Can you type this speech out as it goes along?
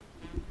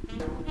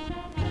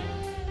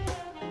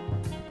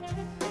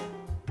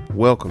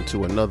Welcome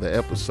to another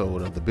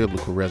episode of the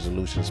Biblical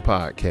Resolutions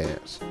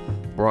Podcast,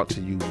 brought to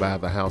you by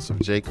the House of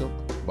Jacob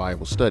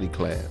Bible Study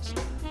Class,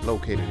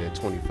 located at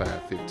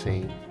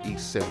 2515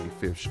 East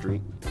 75th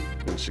Street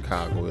in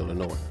Chicago,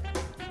 Illinois.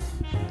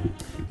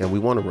 And we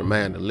want to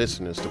remind the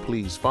listeners to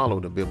please follow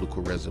the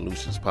Biblical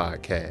Resolutions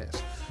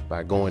Podcast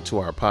by going to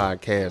our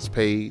podcast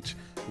page,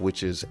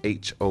 which is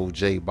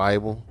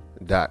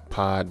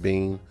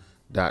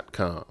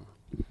hojbible.podbean.com.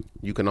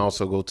 You can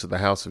also go to the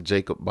House of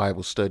Jacob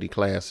Bible Study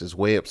Classes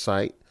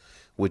website,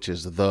 which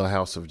is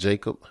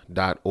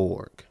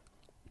thehouseofjacob.org.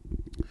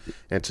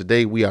 And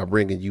today we are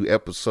bringing you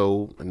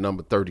episode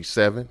number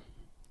 37.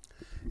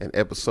 And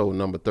episode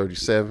number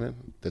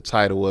 37, the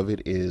title of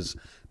it is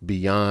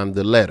Beyond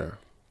the Letter,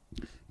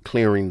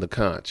 Clearing the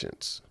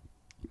Conscience.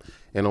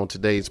 And on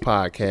today's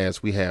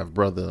podcast, we have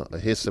Brother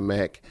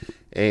Ahisamach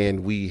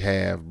and we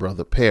have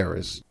Brother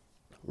Paris.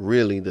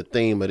 Really, the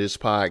theme of this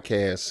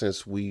podcast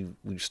since we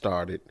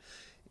started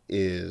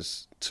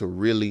is to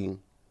really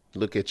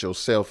look at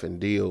yourself and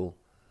deal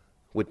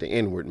with the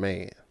inward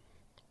man.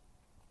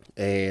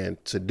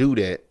 And to do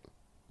that,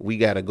 we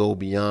got to go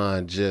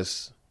beyond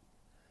just,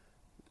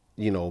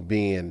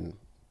 being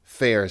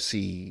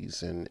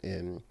Pharisees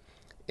and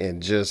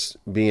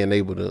just being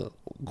able to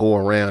go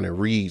around and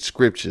read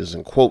scriptures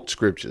and quote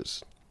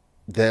scriptures.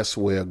 That's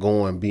where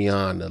going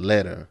beyond the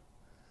letter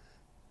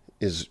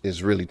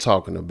is really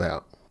talking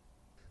about.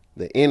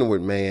 The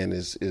inward man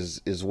is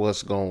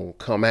what's going to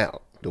come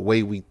out. The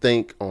way we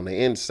think on the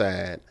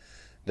inside,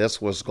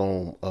 that's what's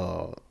going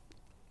to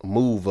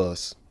move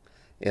us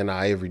in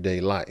our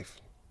everyday life.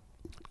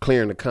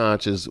 Clearing the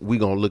conscience, we're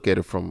going to look at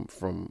it from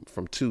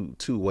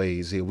two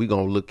ways here. We're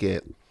going to look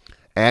at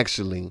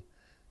actually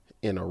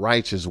in a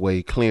righteous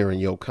way, clearing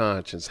your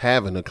conscience,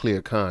 having a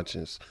clear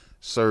conscience,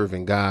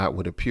 serving God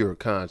with a pure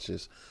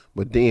conscience.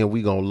 But then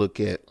we're going to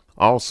look at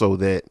also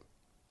that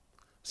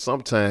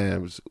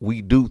sometimes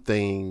we do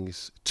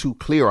things to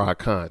clear our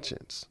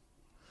conscience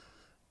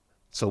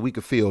so we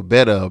can feel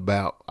better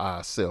about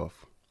ourselves,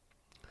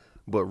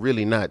 but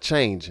really not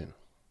changing.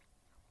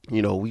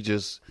 We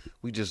just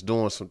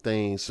doing some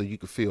things so you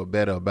can feel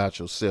better about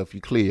yourself.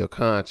 You clear your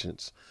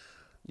conscience,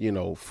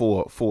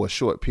 for a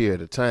short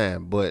period of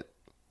time, but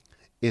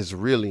it's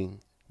really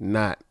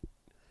not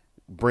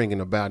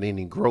bringing about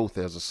any growth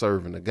as a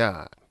servant of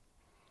God,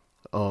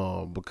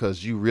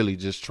 because you really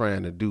just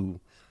trying to do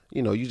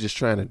you're just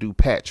trying to do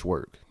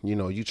patchwork.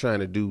 You're trying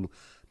to do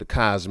the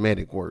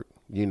cosmetic work.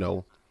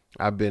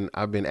 I've been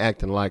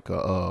acting like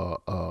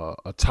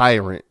a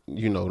tyrant,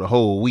 the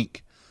whole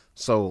week.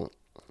 So,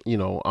 I'm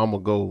gonna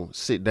go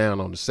sit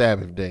down on the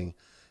Sabbath day,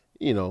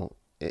 and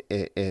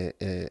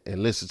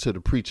listen to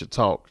the preacher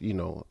talk,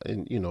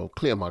 and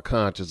clear my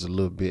conscience a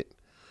little bit.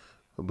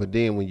 But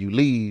then when you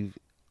leave,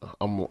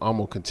 I'm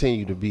gonna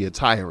continue to be a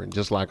tyrant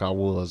just like I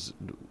was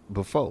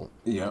before.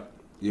 Yeah.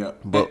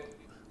 But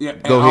yeah,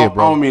 go ahead,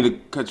 bro. I don't mean to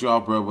cut you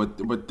off, bro,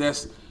 but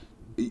that's,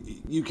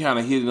 you kind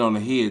of hit it on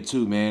the head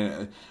too,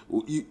 man.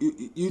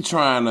 You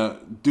trying to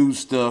do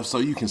stuff so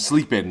you can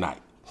sleep at night.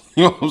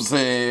 You know what I'm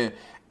saying?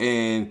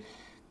 And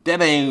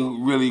that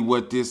ain't really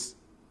what this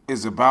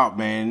is about,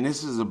 man.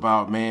 This is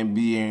about, man,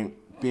 being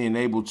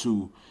able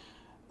to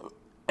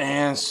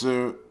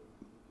answer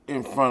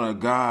in front of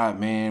God,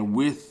 man,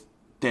 with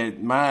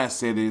that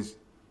mindset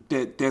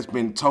that's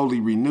been totally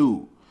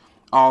renewed.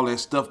 All that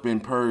stuff been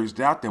purged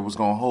out that was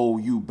going to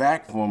hold you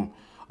back from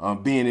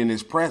being in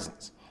his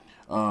presence.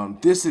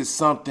 This is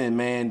something,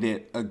 man,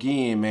 that,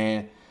 again,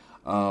 man,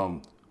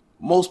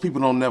 most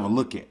people don't never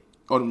look at,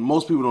 or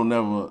most people don't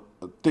never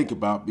think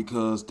about,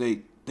 because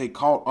they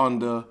caught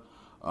under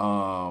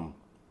the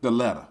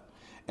letter.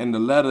 And the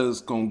letter is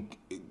going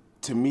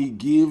to me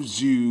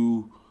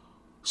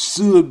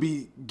should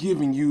be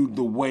giving you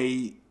the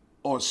way,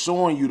 or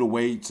showing you the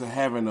way to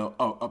having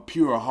a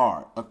pure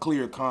heart, a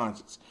clear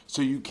conscience,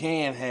 so you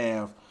can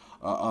have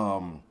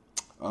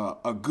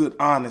a good,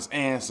 honest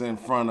answer in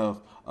front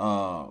of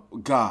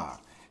God,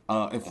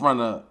 in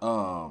front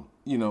of,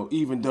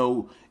 even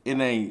though it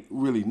ain't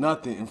really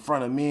nothing, in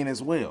front of men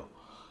as well.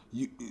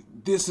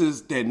 This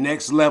is that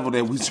next level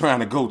that we trying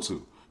to go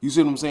to. You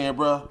see what I'm saying,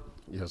 bro?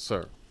 Yes,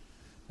 sir.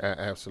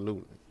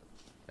 Absolutely.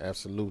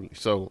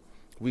 So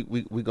we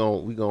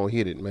gonna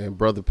hit it, man.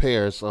 Brother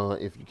Paris,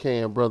 if you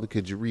can, brother,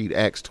 could you read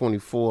Acts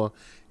 24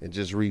 and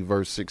just read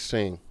verse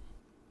 16?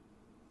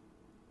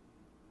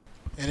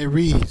 And it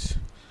reads,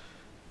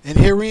 "And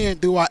herein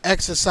do I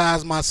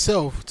exercise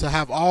myself to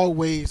have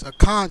always a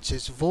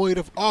conscience void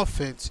of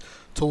offense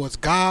towards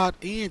God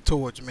and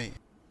towards men."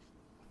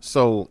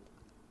 So,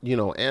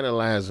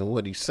 analyzing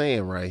what he's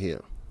saying right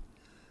here,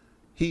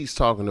 he's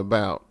talking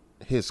about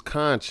his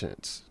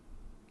conscience,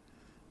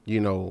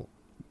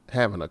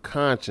 having a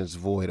conscience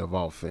void of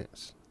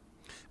offense.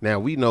 Now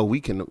we know we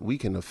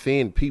can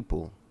offend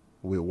people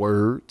with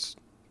words.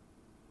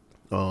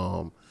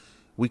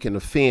 We can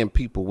offend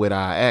people with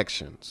our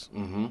actions.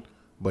 Mm-hmm.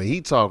 But he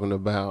talking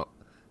about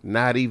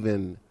not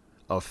even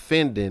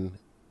offending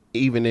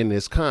even in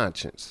his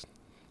conscience.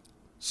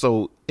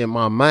 So in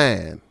my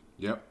mind,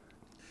 yep,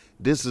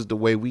 this is the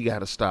way we got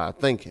to start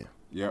thinking.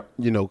 Yep.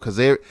 You know, because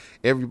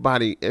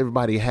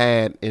everybody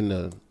had in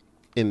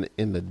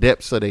the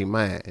depths of their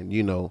mind,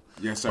 you know.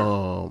 Yes,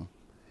 sir.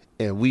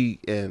 And we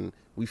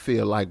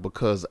feel like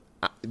because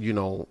you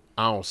know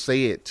I don't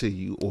say it to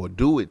you or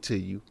do it to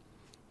you,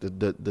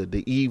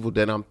 the evil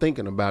that I'm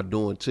thinking about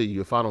doing to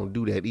you, if I don't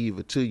do that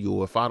evil to you,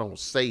 or if I don't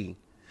say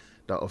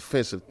the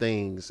offensive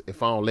things,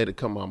 if I don't let it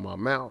come out of my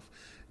mouth,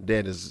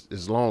 that is,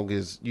 as long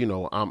as you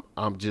know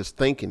I'm just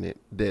thinking it,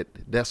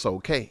 that's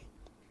okay.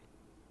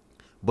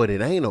 But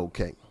it ain't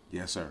okay,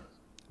 Yes, sir.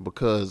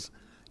 because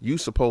you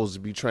supposed to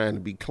be trying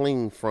to be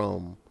clean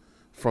from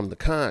the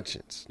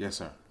conscience. Yes,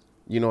 sir.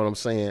 You know what I'm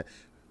saying?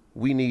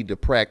 We need to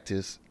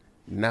practice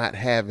not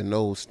having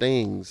those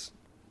things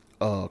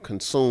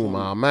consume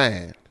our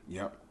mind.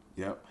 Yep.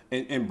 Yep.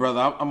 And brother,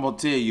 I'm gonna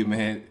tell you,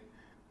 man,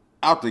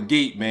 out the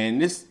gate, man,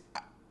 this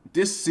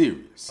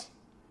serious.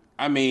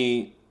 I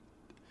mean,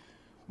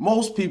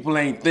 most people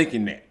ain't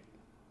thinking that.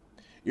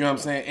 You know what I'm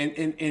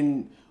saying?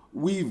 And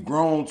we've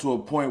grown to a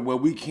point where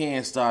we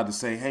can start to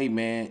say, hey,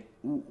 man,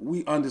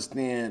 we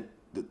understand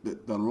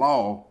the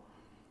law,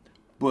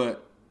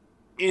 but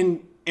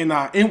in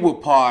our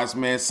inward parts,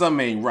 man,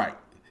 something ain't right.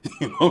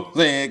 You know what I'm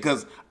saying?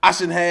 Because I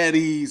shouldn't have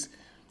these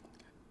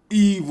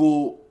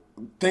evil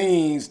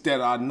things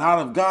that are not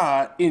of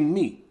God in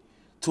me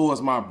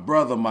towards my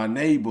brother, my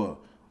neighbor,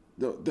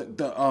 the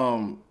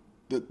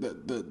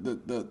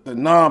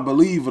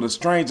non-believer, the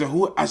stranger,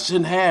 who I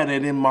shouldn't have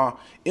that in my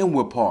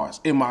inward parts,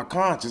 in my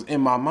conscience,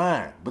 in my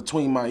mind,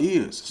 between my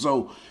ears.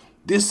 So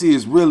this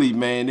is really,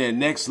 man, that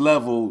next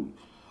level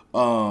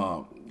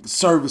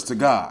service to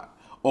God,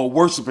 or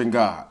worshiping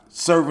God,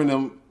 serving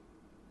Him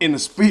in the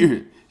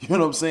spirit. You know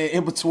what I'm saying?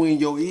 In between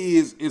your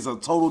ears is a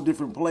total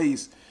different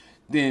place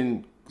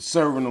than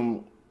serving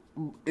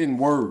Him in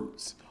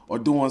words or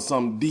doing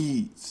some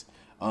deeds.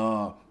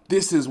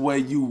 This is where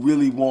you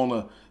really want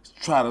to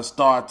try to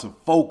start to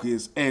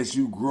focus as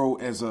you grow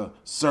as a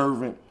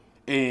servant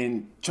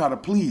and try to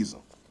please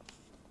Him.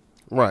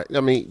 Right.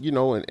 I mean, you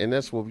know, and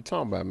that's what we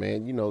talking about,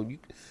 man. You know, you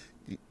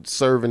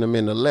serving them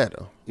in the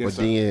letter, Yes, but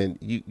sir. then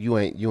you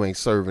ain't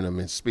serving them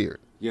in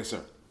spirit. Yes,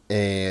 sir.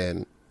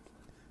 And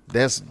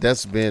that's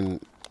been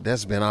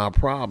our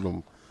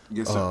problem.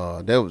 Yes,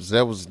 sir.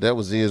 That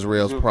was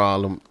Israel's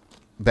problem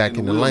back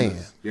in the land.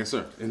 wilderness. Yes,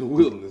 sir. In the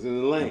wilderness,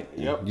 in the land.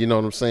 Yep. You know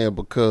what I'm saying?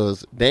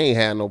 Because they ain't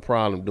had no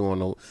problem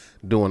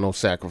doing no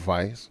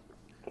sacrifice.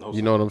 No, You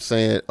sir. know what I'm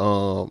saying?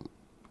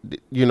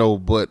 You know,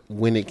 but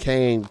when it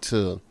came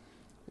to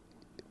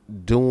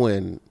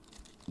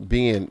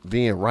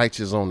being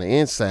righteous on the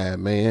inside,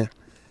 man,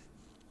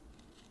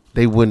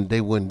 they wouldn't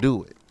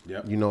do it.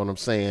 Yep. You know what I'm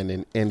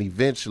saying? And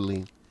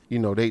eventually, you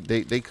know, they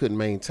couldn't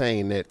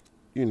maintain that,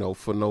 you know,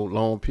 for no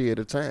long period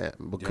of time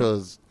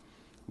because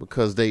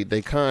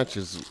they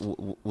conscience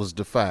was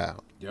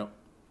defiled. Yep.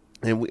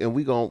 And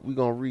we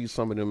gonna read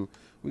some of them.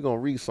 We gonna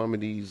read some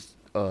of these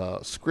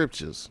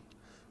scriptures,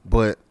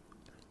 but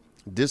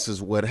this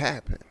is what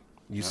happened.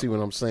 You see what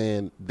I'm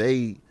saying?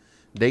 They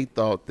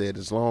thought that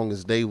as long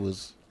as they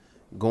was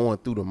going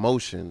through the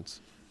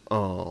motions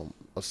of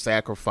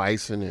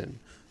sacrificing and,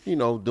 you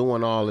know,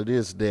 doing all of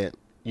this, that,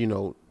 you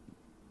know,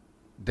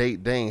 they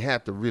ain't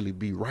have to really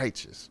be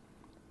righteous.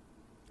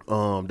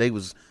 They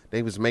was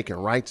making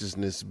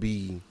righteousness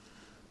be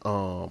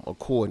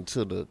according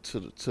to the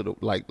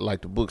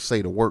like the book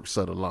say, the works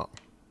of the law.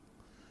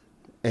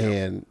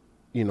 And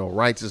you know,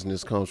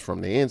 righteousness comes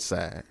from the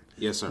inside.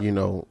 Yes, sir. You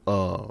know,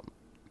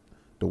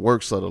 the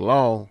works of the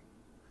law,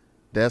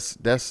 that's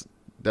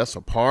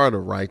a part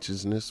of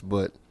righteousness,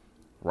 but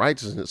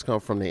righteousness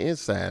comes from the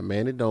inside,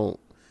 man.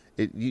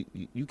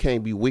 You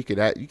can't be wicked.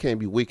 You can't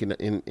be wicked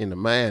in the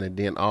mind, and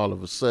then all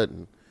of a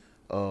sudden,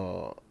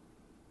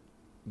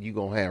 you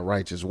gonna have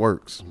righteous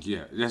works.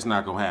 Yeah, that's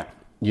not gonna happen.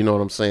 You know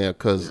what I'm saying?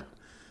 Because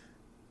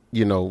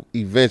you know,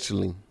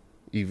 eventually,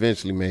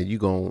 man, you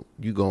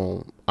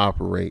gonna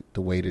operate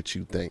the way that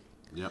you think.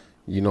 Yep.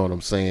 You know what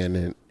I'm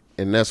saying?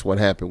 And that's what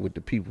happened with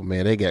the people,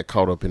 man. They got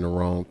caught up in the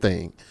wrong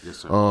thing. Yes,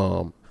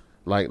 sir.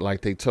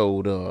 Like they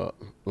told,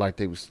 like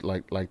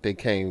they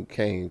came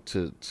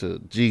to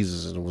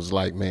Jesus and was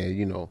like, man,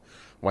 you know,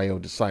 why your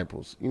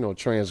disciples, you know,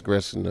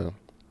 transgressing the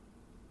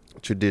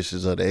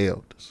traditions of the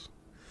elders,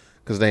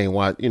 because they ain't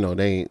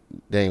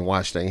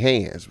washed their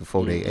hands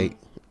before they ate.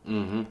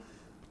 Mm-hmm.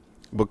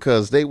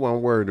 Because they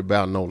weren't worried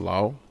about no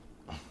law.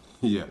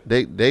 Yeah.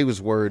 They was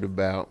worried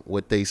about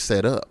what they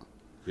set up.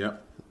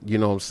 Yep. You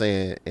know what I'm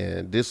saying?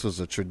 And this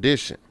was a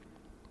tradition.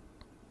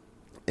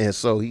 And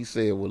so he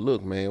said, well,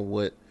 look, man,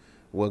 what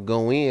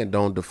go in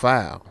don't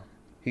defile.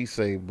 He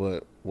said,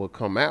 but what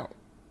come out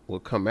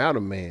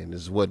of man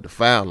is what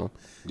defile him.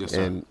 Yes,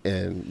 sir.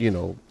 And you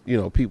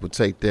know, people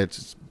take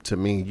that to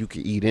mean you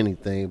can eat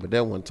anything, but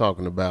that wasn't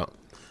talking about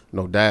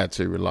no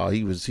dietary law.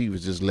 He was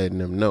just letting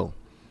them know,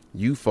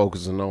 you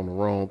focusing on the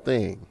wrong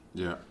thing.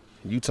 Yeah.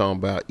 You talking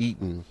about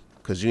eating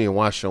because you ain't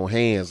wash your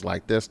hands,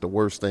 like that's the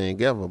worst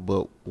thing ever.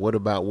 But what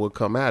about what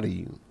come out of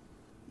you?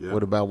 Yeah.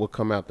 What about what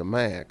come out the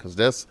man? Because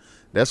that's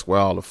where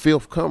all the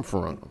filth come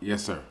from.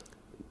 Yes, sir.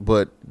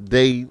 But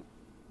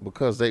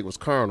because they was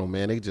carnal,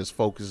 man, they just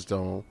focused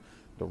on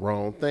the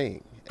wrong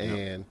thing.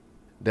 And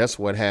that's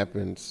what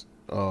happens.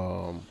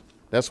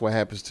 That's what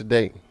happens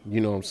today. You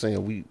know what I'm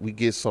saying? We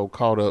get so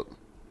caught up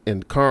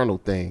in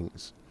carnal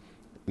things,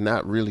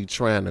 not really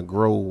trying to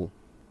grow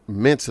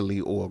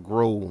mentally or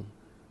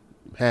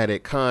have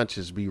that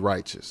conscience be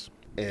righteous.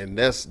 And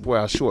that's where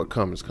our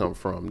shortcomings come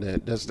from.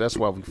 That's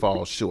why we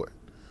fall short.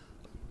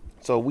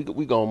 So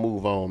we gonna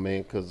move on,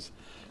 man, because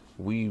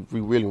we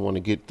really want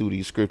to get through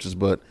these scriptures,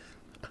 but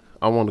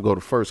I want to go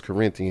to 1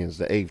 Corinthians,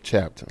 the 8th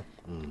chapter,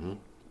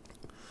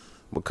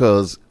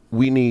 because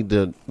we need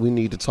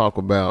to talk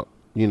about,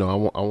 you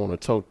know, I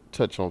want to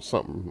touch on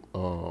something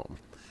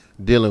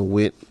dealing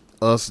with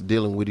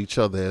each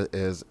other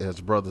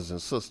as brothers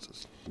and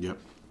sisters. Yep.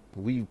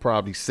 We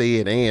probably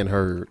said and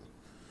heard,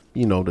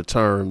 you know, the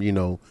term, you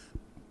know,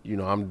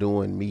 I'm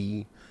doing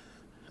me,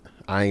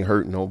 I ain't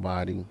hurting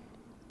nobody.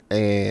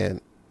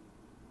 And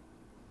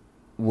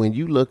when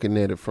you looking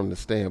at it from the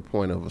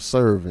standpoint of a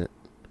servant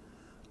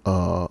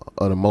of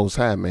the Most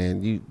High,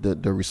 man,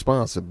 the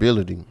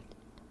responsibility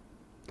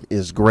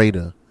is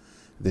greater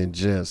than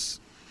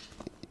just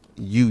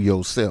you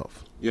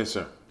yourself. Yes,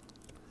 sir.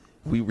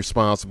 We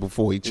responsible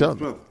for each other.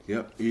 Brother.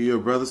 Yep. You're your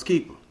brother's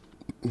keeper.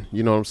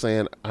 You know what I'm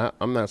saying?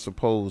 I'm not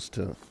supposed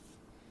to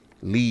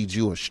lead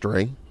you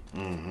astray.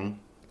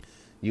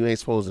 You ain't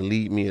supposed to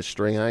lead me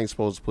astray. I ain't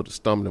supposed to put a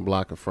stumbling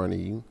block in front of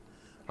you.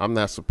 I'm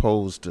not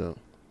supposed to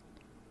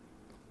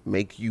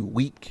make you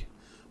weak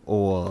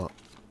or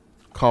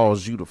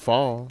cause you to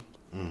fall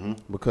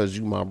because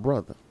you my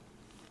brother.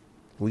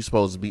 We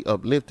supposed to be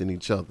uplifting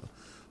each other.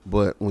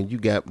 But we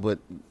got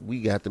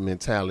the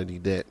mentality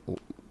that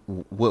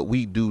what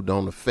we do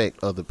don't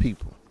affect other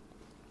people.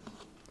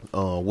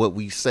 What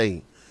we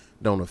say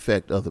don't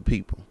affect other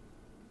people.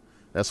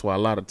 That's why a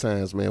lot of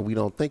times, man, we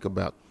don't think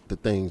about the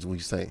things we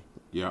say.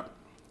 Yeah.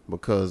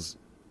 Because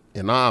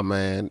in our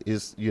mind,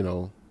 it's, you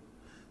know,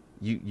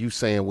 you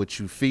saying what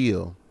you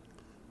feel,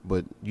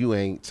 but you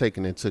ain't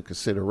taking into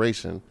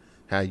consideration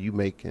how you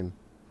making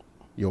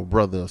your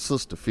brother or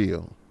sister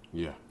feel.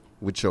 Yeah.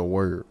 With your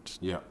words.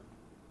 Yeah.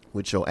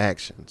 With your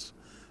actions.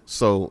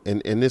 So,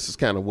 and this is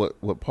kind of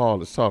what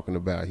Paul is talking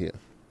about here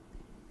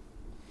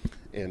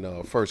in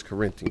 1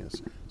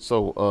 Corinthians.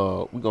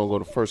 So we're going to go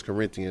to 1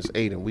 Corinthians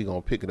 8, and we're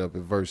going to pick it up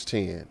at verse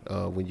 10.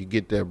 When you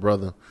get there,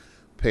 Brother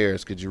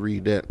Paris, could you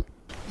read that?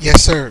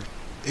 Yes, sir.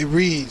 It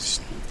reads,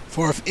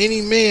 "For if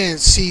any man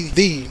see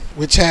thee,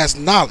 which has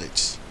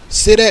knowledge,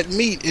 sit at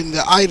meat in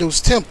the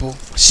idol's temple,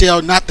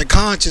 shall not the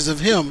conscience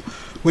of him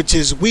which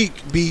is weak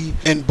be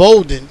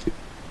emboldened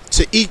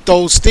to eat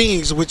those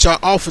things which are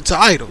offered to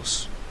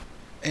idols?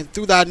 And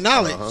through thy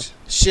knowledge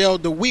shall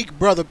the weak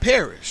brother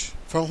perish,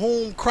 for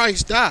whom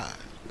Christ died.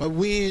 But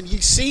when ye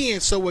sin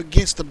so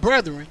against the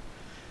brethren,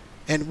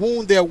 and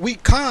wound their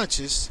weak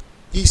conscience,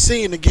 ye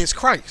sin against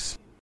Christ."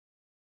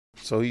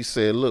 So he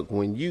said, look,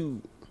 when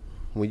you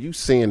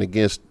sin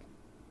against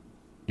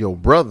your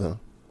brother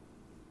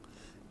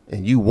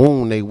and you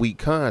wound their weak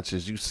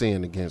conscience, you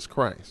sin against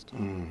Christ.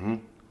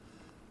 And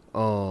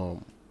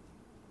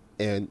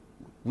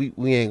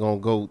we ain't gonna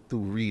go through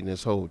reading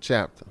this whole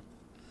chapter,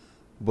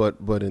 but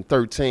in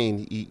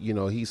 13,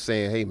 he's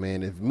saying, hey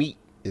man, if meat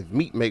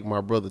make my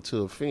brother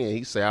to offend,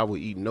 he said, I will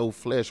eat no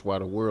flesh while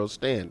the world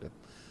standeth,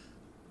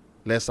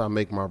 lest I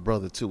make my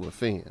brother to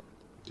offend.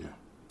 Yeah.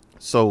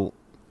 So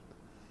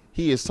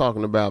he is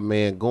talking about,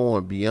 man,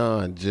 going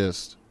beyond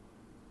just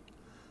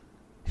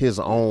his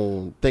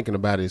own thinking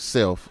about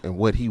himself and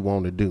what he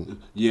want to do.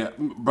 Yeah,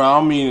 bro.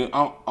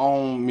 I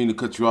don't mean to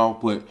cut you off,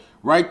 but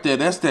right there,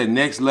 that's that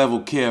next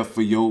level care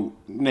for your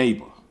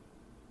neighbor.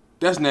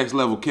 That's next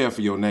level care for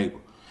your neighbor.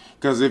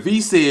 Because if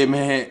he said,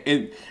 man,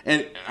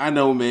 and I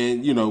know,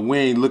 man, you know, we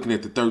ain't looking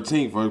at the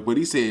 13th verse, but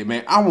he said,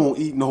 man, I won't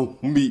eat no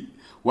meat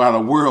while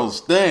the world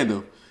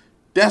standeth.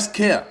 That's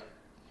care.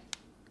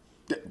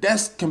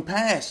 That's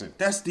compassion.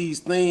 That's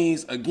these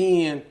things,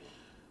 again,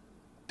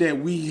 that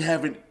we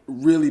haven't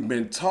really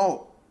been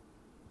taught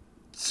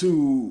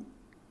to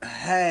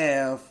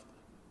have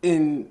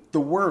in the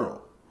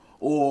world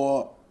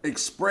or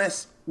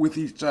express with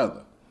each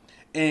other.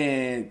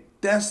 And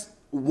that's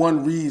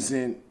one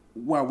reason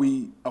why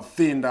we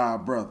offend our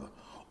brother,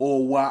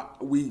 or why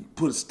we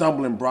put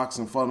stumbling blocks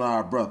in front of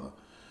our brother.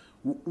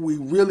 We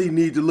really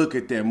need to look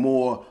at that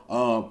more.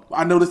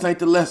 I know this ain't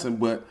the lesson,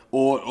 but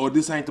or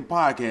this ain't the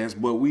podcast,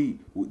 but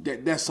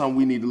that's something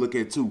we need to look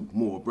at too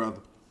more,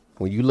 brother.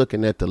 When you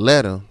looking at the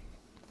letter,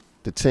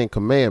 the 10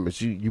 Commandments,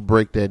 you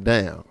break that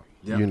down.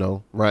 Yep. You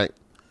know, right?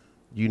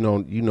 You know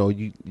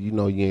you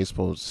ain't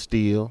supposed to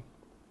steal,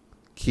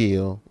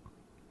 kill,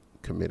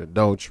 commit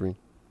adultery,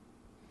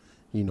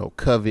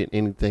 covet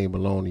anything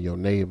belonging to your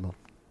neighbor.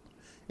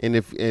 And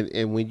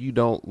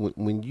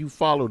when you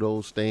follow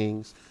those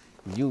things,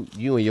 you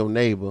and your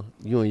neighbor,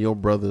 you and your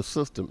brother or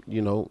sister,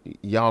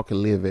 y'all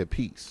can live at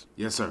peace.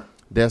 Yes, sir.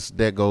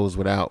 That goes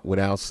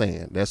without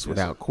saying. That's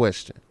without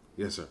question.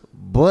 Yes, sir.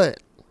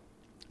 But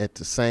at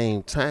the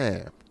same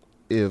time,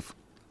 if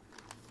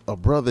a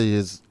brother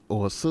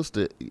or a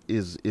sister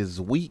is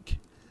weak,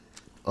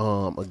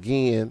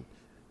 again,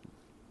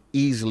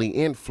 easily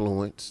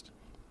influenced,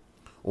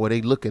 or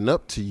they looking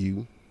up to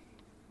you,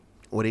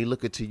 or they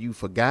looking to you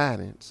for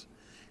guidance,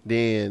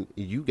 then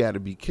you got to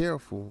be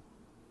careful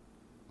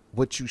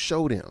what you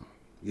show them.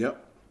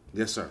 Yep.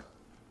 Yes, sir.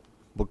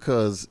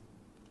 Because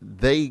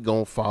they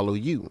gonna follow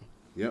you.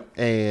 Yep.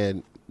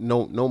 And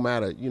no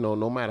matter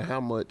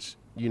how much,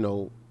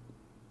 we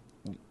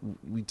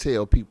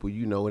tell people,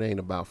 it ain't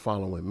about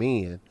following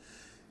men.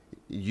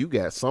 You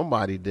got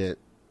somebody that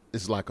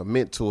is like a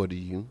mentor to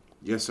you.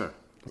 Yes, sir.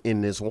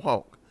 In this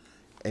walk.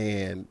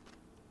 And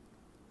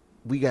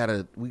we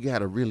gotta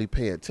really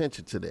pay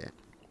attention to that.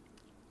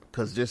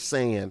 Cause just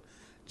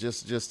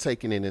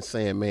taking it and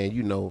saying,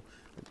 man,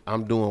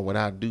 I'm doing what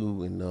I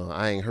do and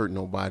I ain't hurt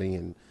nobody,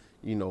 and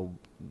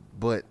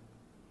but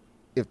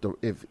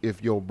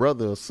if your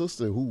brother or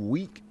sister who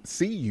weak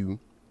see you,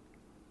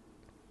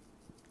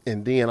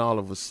 and then all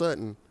of a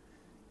sudden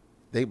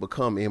they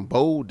become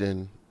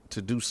emboldened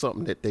to do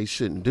something that they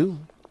shouldn't do,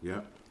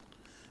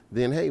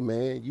 then hey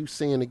man, you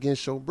sin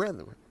against your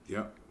brethren.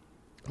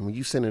 And when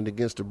you sinning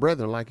against the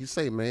brethren, like you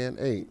say, man,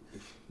 hey,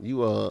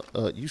 you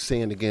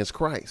sin against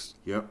Christ.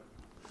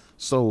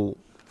 So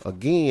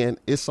again,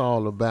 it's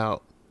all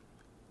about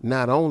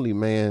not only,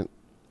 man,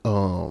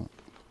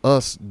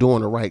 us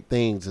doing the right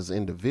things as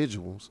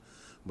individuals,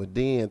 but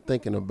then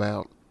thinking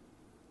about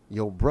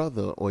your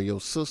brother or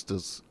your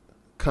sister's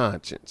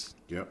conscience.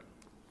 You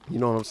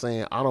know what I'm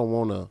saying? I don't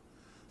want to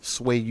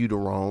sway you the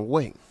wrong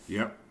way.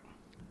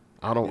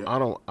 I don't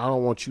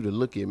want you to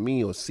look at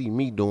me or see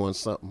me doing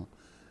something,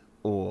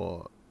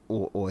 or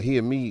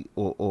hear me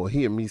or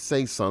hear me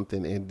say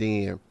something, and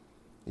then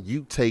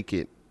you take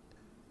it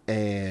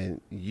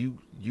and you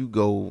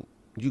go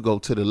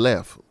to the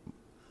left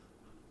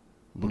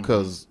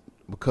because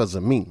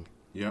of me.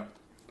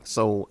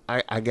 So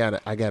I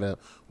gotta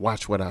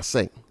watch what I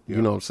say. You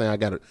know what I'm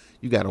saying?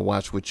 You gotta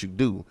watch what you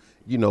do.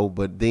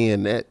 But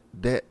then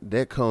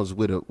that comes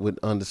with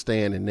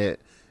understanding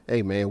that,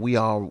 hey man, we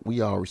all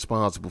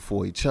responsible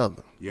for each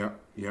other.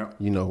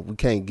 We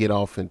can't get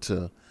off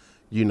into,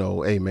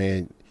 hey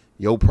man,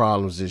 your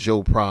problems is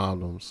your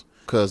problems.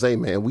 Cause hey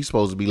man, we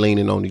supposed to be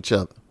leaning on each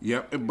other.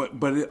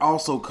 But it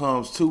also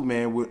comes too,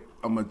 man, with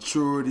a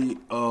maturity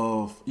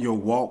of your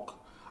walk,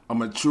 a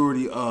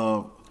maturity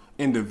of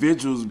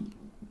individuals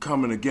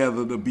coming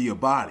together to be a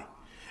body.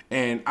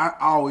 And I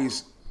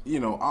always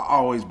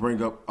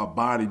bring up a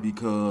body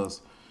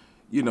because,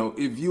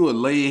 if you a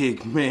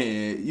leg,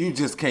 man, you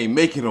just can't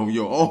make it on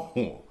your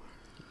own.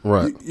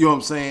 Right. You know what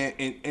I'm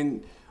saying?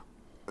 And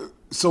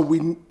so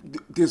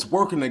this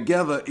working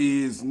together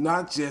is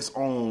not just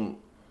on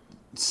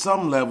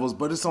some levels,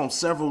 but it's on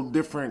several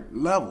different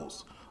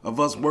levels of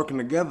us working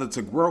together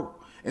to grow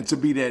and to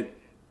be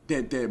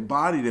that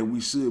body that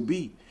we should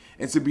be,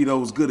 and to be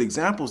those good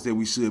examples that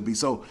we should be.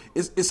 So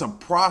it's a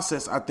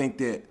process, I think,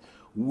 that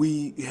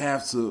we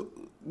have to,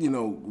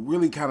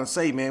 really kind of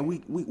say, man,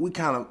 we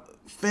kind of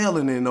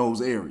failing in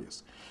those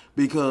areas,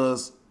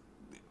 because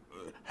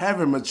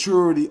having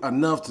maturity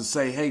enough to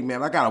say, hey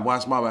man, I gotta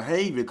watch my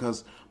behavior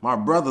because my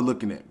brother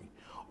looking at me,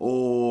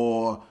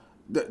 or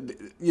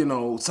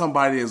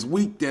somebody that's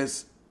weak,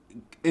 that's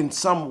in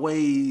some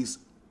ways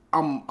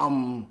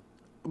I'm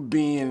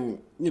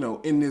being,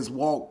 in this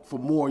walk for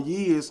more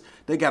years,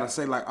 they gotta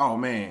say like, oh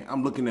man,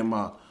 I'm looking at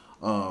my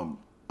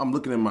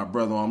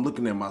brother, or I'm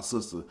looking at my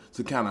sister,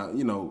 to kind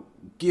of,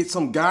 get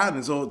some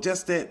guidance, or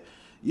just that,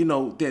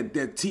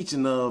 that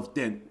teaching of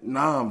that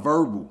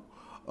nonverbal,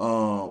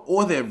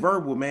 or that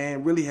verbal,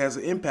 man, really has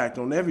an impact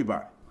on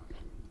everybody.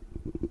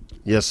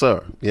 Yes,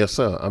 sir. Yes,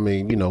 sir. I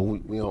mean, we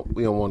don't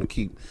want to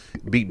keep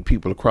beating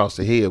people across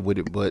the head with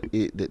it, but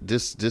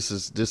this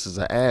is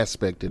an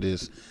aspect of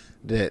this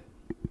that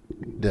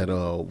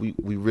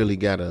we really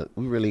gotta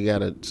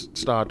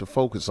start to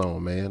focus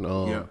on, man.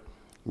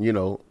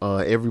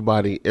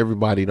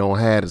 Everybody don't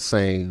have the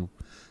same.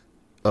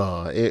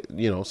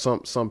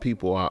 Some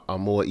people are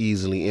more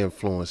easily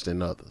influenced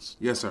than others.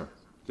 Yes, sir.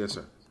 Yes,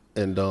 sir.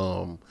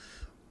 And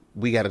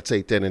we got to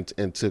take that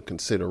into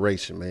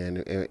consideration,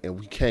 man. And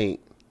we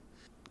can't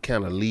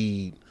kind of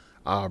lead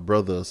our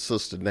brother or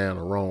sister down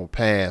the wrong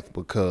path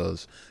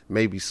because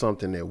maybe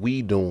something that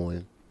we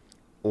doing,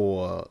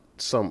 or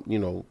some,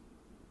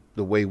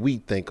 the way we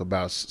think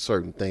about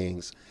certain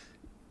things,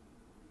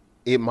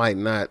 it might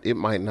not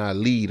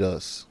lead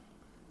us.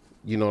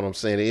 You know what I'm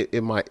saying?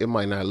 It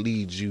might not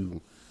lead you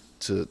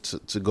to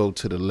go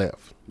to the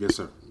left. Yes,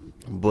 sir.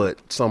 But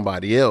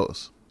somebody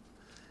else,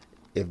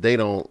 if they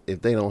don't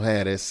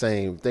have that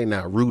same, they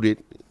not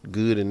rooted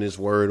good in this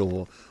word,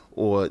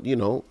 or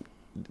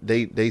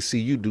they see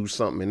you do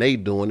something and they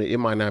doing it, it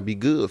might not be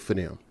good for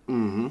them.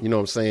 Mm-hmm. You know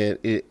what I'm saying?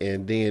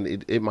 And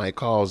then it might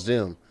cause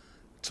them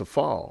to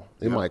fall.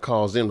 It might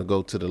cause them to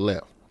go to the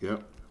left.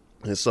 Yep.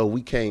 And so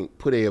we can't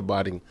put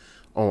everybody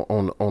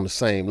on the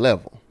same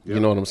level. Yep. You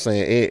know what I'm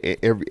saying?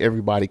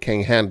 Everybody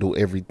can't handle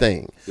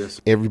everything.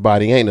 Yes.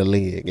 Everybody ain't a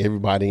leg.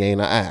 Everybody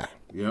ain't an eye.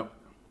 Yep.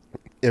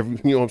 You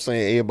know what I'm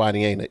saying?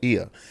 Everybody ain't an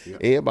ear. Yep.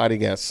 Everybody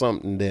got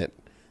something that,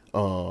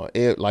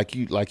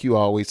 like you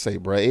always say,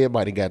 bro.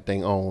 Everybody got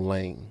their own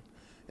lane,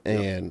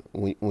 and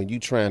when you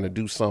trying to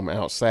do something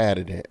outside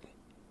of that,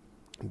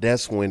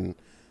 that's when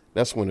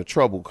the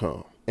trouble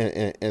comes.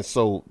 And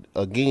so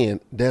again,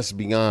 that's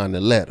beyond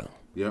the letter.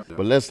 Yeah.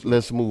 But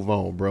let's move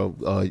on, bro.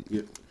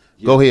 Yeah.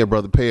 Go ahead,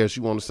 brother Paris.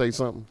 You want to say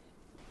something?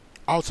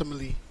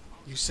 Ultimately,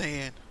 you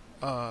saying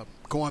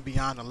going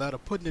beyond the letter,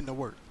 putting in the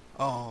work.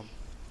 I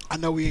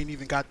know we ain't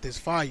even got this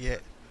far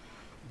yet,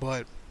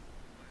 but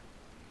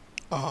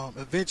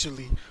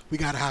eventually we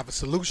got to have a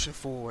solution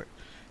for it,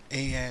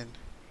 and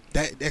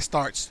that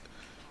starts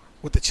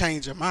with the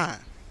change of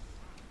mind,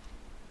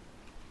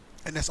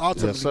 and that's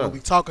ultimately what we're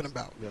talking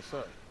about. Yes,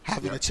 sir.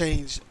 Having a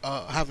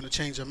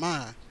change of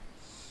mind,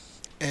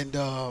 and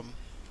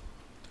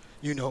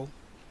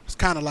it's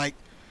kind of like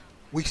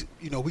we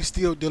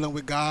still dealing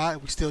with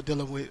God, we still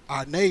dealing with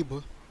our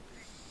neighbor.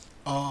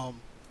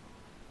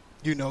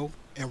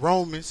 In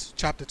Romans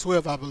chapter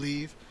 12, I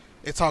believe,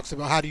 it talks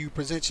about how do you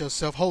present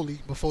yourself holy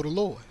before the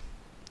Lord.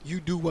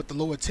 You do what the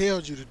Lord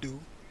tells you to do,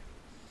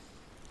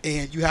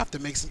 and you have to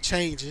make some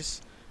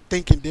changes,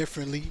 thinking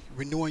differently,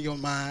 renewing your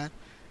mind,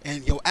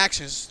 and your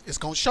actions is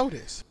gonna show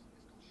this.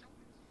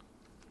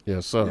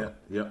 Yes, sir.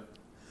 Yeah.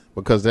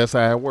 Because that's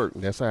how it work.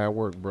 That's how it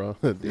work, bro.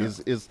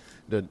 It's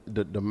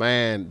the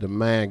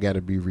mind got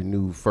to be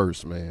renewed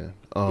first, man.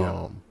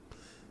 Then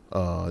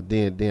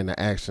the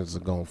actions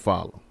are gonna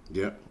follow.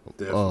 Yeah,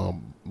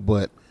 definitely.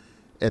 But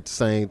at the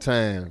same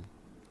time,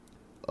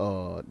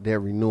 that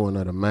renewing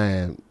of the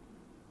mind,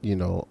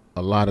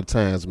 a lot of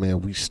times,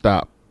 man, we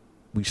stop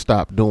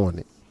doing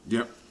it.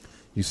 Yep.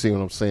 You see what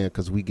I'm saying?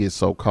 Because we get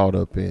so caught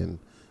up in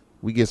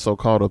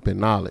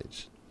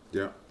knowledge.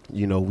 Yeah.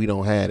 We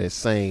don't have that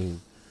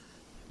same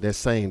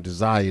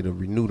desire to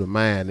renew the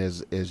mind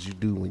as you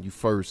do when you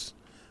first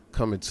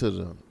come into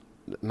the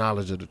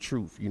knowledge of the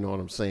truth. You know what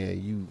I'm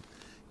saying? You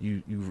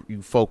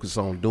focus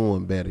on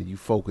doing better. You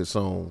focus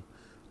on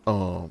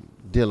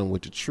dealing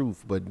with the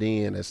truth. But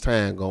then as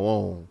time go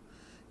on,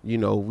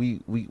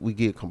 we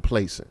get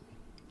complacent.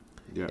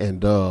 Yeah.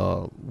 And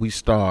we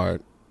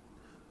start,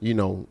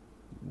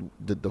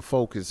 the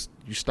focus.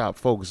 You stop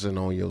focusing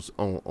on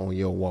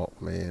your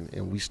walk, man,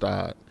 and we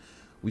start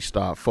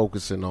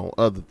focusing on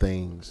other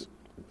things.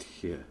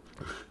 Yeah.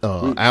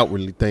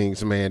 Outwardly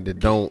things, man,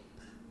 that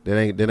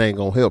ain't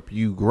gonna help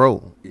you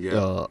grow.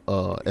 Yeah.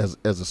 As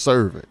a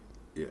servant.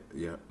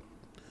 Yeah.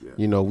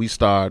 We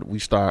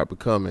start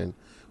becoming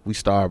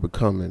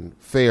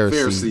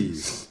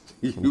Pharisees.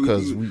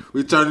 Because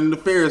we turn into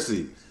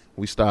Pharisees.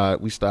 We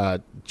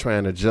start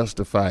trying to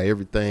justify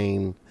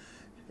everything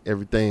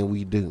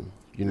we do.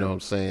 You know what I'm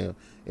saying?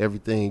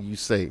 Everything you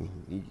say,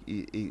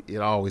 it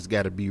always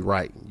got to be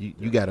right.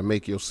 You got to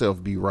make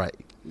yourself be right.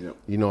 Yep.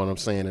 You know what I'm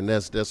saying? And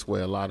that's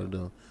where a lot of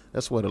the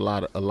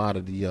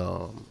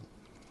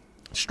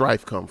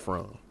strife come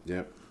from.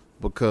 Yep.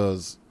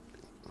 Because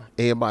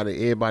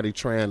everybody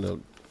trying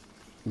to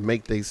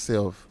make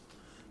themselves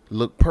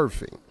look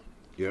perfect.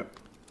 Yep.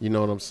 You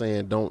know what I'm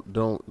saying?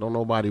 Don't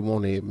nobody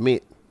want to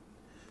admit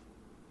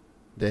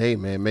that, hey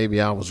man,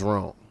 maybe I was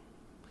wrong.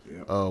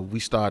 Yep. We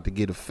start to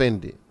get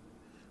offended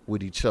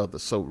with each other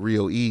so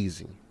real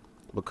easy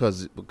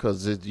because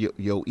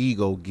your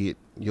ego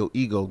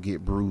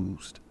get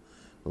bruised.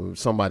 When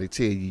somebody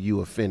tell you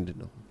offended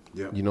them.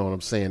 Yep. You know what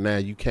I'm saying? Now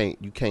you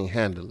can't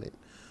handle it.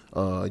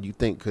 You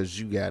think because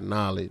you got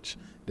knowledge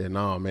that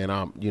nah, man,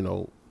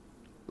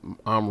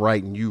 I'm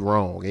right and you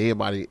wrong.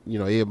 Everybody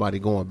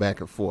going back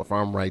and forth.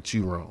 I'm right,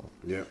 you wrong.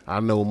 Yeah. I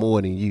know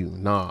more than you.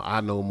 Nah,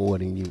 I know more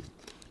than you.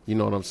 You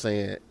know what I'm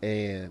saying?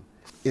 And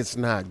it's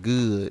not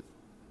good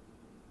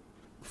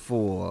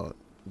for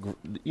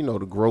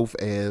the growth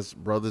as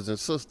brothers and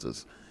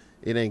sisters.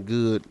 It ain't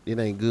good. It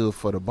ain't good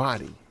for the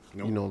body.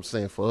 Nope. You know what I'm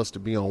saying? For us to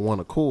be on one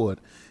accord,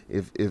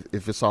 if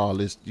it's all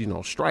this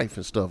strife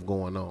and stuff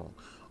going on.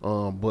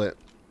 But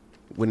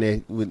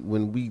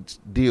when we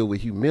deal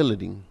with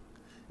humility,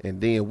 and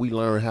then we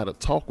learn how to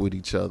talk with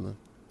each other,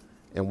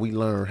 and we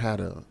learn how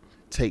to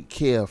take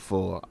care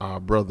for our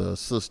brother or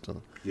sister.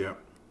 Yeah.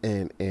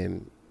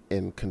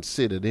 And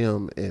consider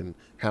them and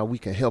how we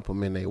can help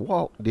them in their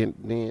walk.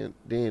 Then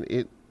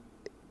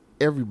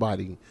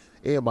everybody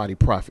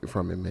profit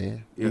from it,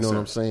 man. You know what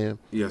I'm saying?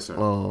 Yes,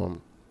 sir.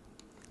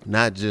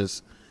 Not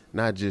just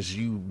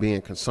you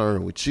being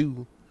concerned with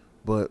you,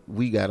 but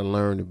we got to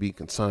learn to be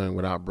concerned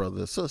with our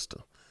brother or sister.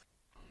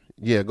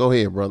 Yeah, go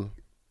ahead, brother.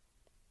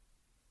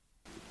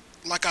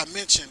 Like I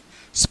mentioned,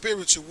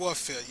 spiritual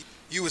warfare.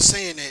 You were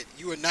saying that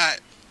you are not,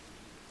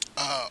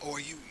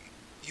 or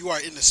you are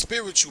in a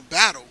spiritual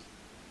battle,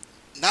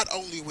 not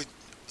only with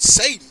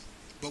Satan,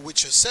 but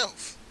with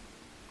yourself.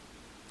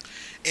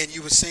 And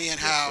you were saying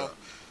how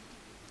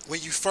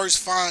when you first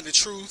find the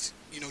truth,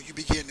 you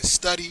begin to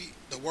study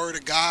the Word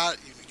of God.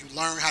 You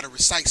learn how to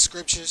recite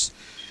scriptures,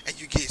 and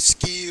you get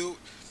skilled.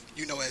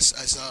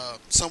 As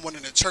someone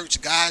in the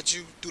church guides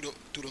you through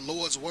the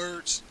Lord's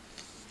words.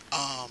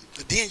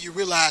 But then you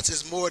realize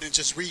it's more than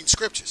just reading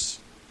scriptures.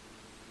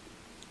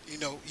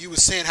 You were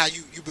saying how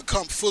you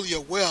become fully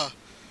aware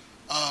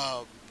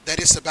that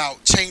it's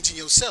about changing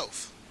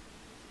yourself.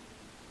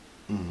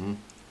 Mm-hmm.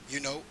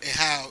 And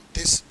how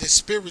this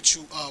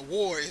spiritual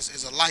war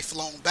is a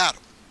lifelong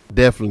battle.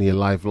 Definitely a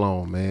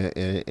lifelong, man.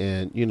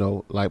 And you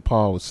know, like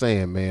Paul was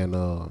saying, man,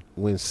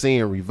 when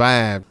sin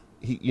revived,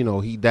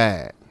 he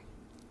died.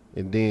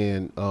 And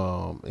then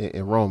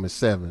in Romans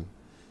 7,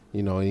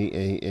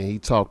 he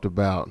talked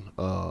about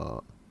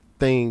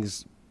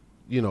things,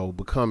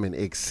 becoming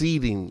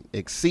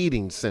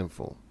exceeding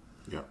sinful.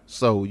 Yeah.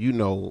 So,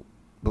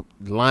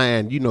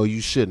 lying,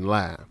 you shouldn't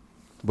lie.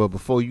 But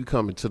before you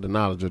come into the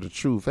knowledge of the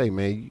truth, hey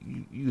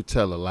man, you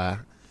tell a lie.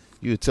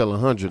 You tell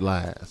 100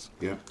 lies.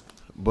 Yeah.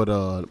 But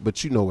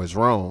it's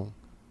wrong.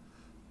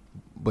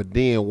 But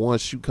then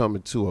once you come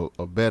into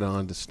a better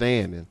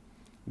understanding,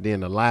 then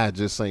the lie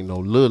just ain't no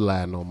little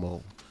lie no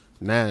more.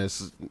 Now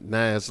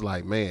it's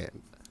like, man,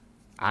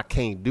 I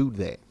can't do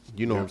that.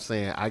 You know what I'm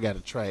saying? I got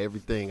to try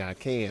everything I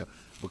can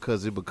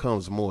because it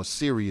becomes more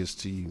serious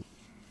to you.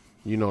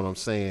 You know what I'm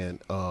saying?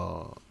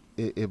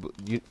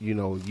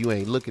 You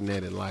ain't looking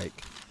at it like,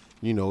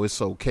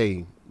 it's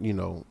okay.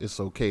 It's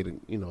okay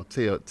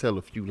to tell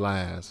a few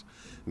lies.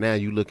 Now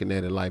you looking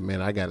at it like,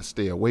 man, I got to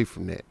stay away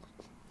from that.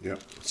 Yeah.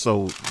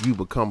 So you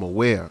become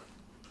aware,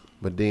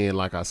 but then,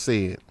 like I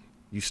said,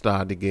 you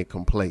start to get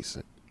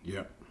complacent.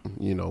 Yeah.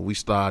 We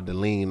started to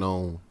lean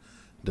on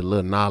the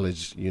little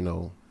knowledge,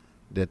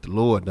 that the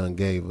Lord done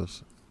gave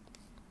us.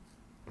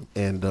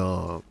 And,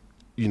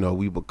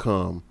 we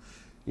become,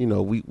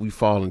 we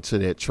fall into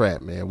that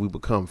trap, man. We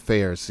become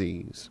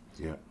Pharisees.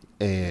 Yeah.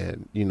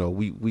 And,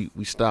 we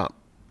stop,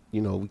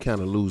 we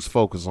kind of lose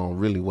focus on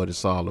really what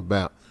it's all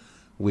about,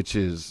 which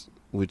is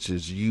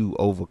you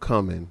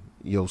overcoming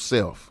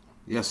yourself.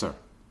 Yes, sir.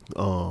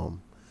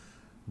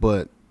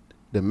 But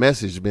the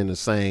message been the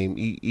same,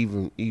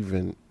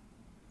 even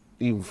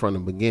from the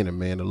beginning,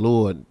 man. The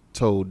Lord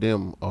told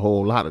them a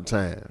whole lot of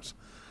times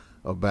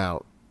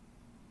about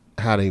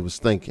how they was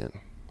thinking.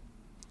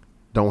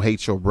 Don't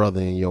hate your brother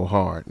in your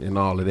heart and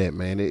all of that,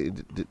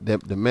 man.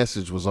 The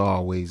message was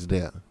always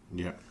there.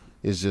 Yeah.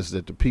 It's just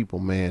that the people,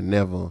 man,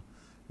 never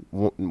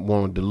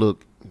wanted to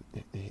look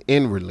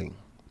inwardly.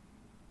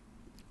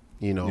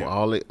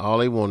 All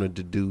they wanted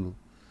to do,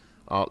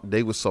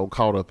 they were so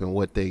caught up in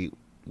what they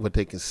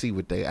can see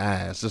with their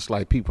eyes, just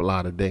like people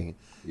are today.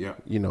 Yeah.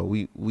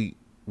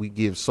 We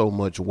give so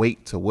much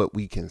weight to what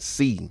we can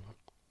see,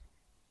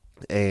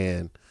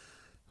 and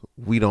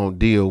we don't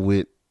deal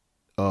with,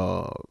 we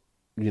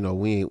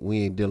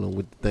ain't dealing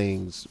with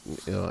things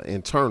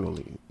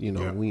internally.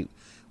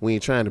 We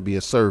ain't trying to be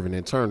a servant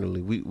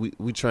internally.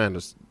 We trying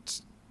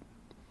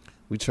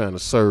to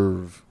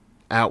serve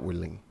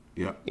outwardly.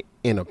 Yeah.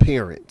 In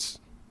appearance.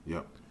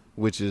 Yeah.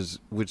 Which is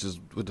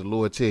what the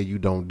Lord tell you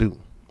don't do.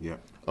 Yeah.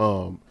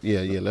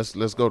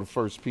 Let's go to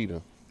 1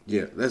 Peter.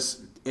 Yeah,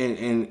 let's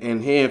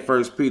and here in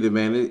 1 Peter,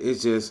 man,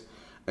 it's just,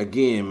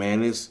 again,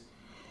 man, it's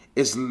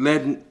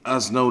letting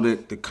us know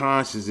that the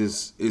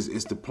conscience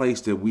is the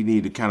place that we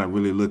need to kind of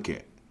really look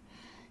at.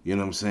 You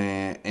know what I'm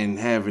saying? And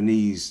having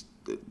this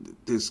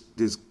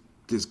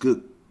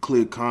good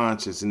clear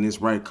conscience and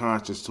this right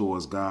conscience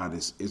towards God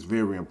is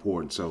very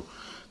important. So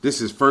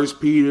this is 1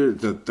 Peter,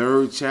 the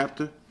 3rd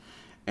chapter.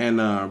 And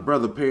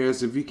Brother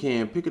Paris, if you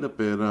can, pick it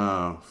up at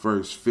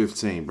verse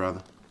 15,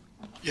 brother.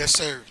 Yes,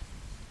 sir.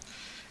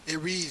 It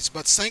reads,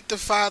 "But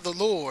sanctify the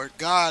Lord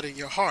God in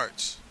your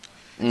hearts,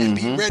 and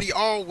be ready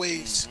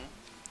always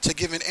to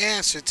give an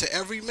answer to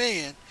every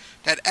man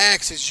that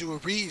asks you a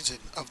reason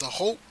of the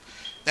hope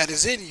that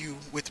is in you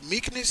with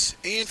meekness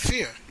and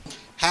fear,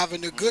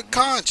 having a good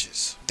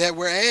conscience, that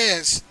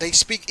whereas they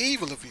speak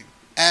evil of you,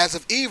 as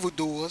of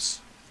evildoers,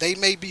 they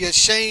may be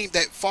ashamed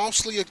that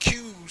falsely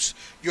accuse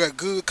your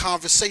good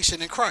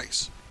conversation in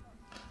Christ."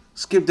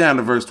 Skip down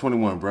to verse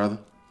 21, brother.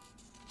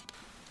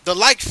 "The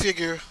like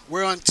figure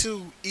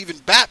whereunto even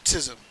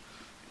baptism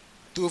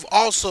doeth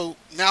also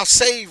now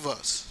save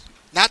us,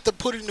 not the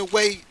putting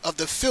away of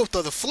the filth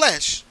of the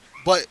flesh,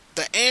 but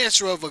the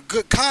answer of a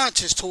good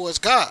conscience towards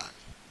God,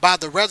 by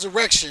the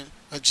resurrection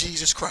of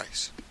Jesus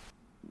Christ."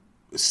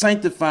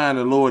 Sanctifying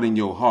the Lord in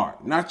your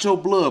heart, not your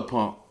blood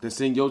pump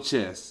that's in your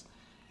chest,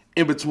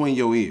 in between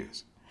your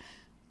ears.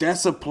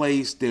 That's a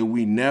place that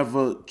we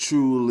never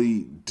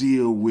truly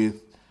deal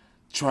with,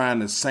 trying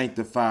to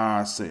sanctify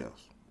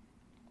ourselves,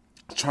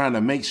 trying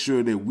to make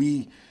sure that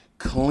we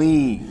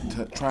clean,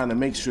 trying to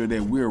make sure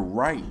that we're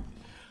right.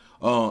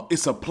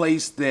 It's a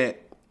place that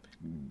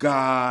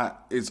God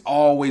is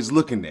always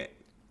looking at.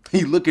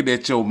 He's looking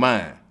at your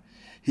mind.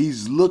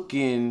 He's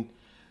looking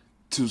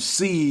to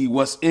see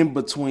what's in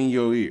between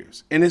your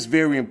ears. And it's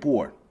very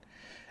important.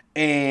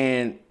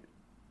 And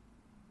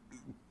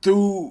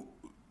through,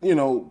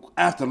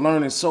 after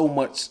learning so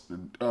much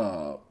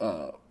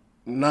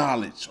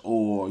knowledge,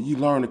 or you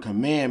learn the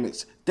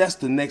commandments, that's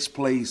the next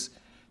place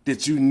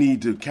that you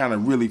need to kind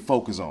of really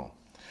focus on.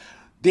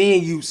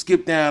 Then you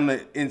skip down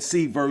and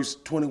see verse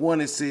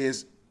 21. It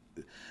says,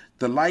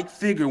 "The like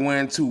figure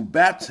whereunto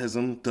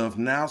baptism doth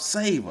now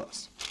save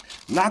us,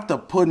 not the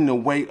putting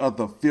away of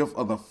the filth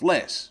of the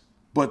flesh,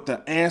 but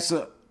the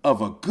answer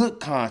of a good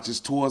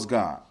conscience towards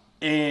God."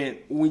 And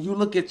when you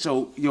look at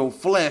your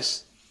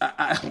flesh,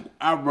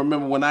 I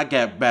remember when I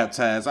got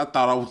baptized, I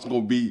thought I was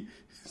going to be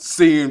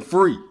sin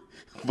free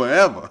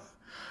forever.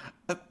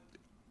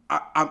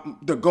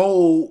 the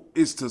goal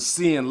is to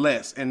sin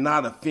less and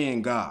not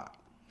offend God.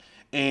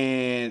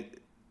 And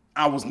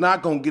I was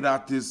not going to get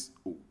out this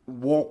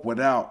walk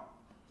without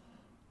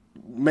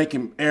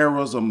making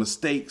errors or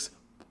mistakes.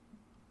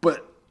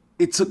 But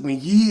it took me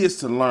years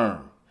to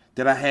learn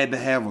that I had to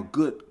have a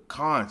good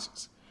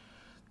conscience.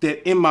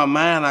 That in my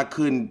mind, I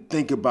couldn't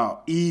think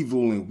about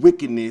evil and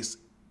wickedness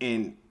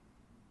and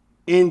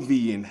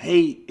envy and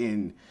hate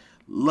and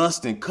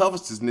lust and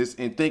covetousness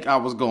and think I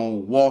was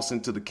going to waltz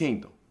into the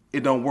kingdom.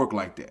 It don't work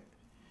like that.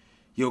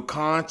 Your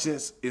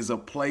conscience is a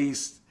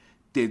place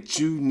that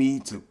you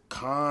need to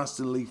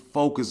constantly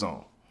focus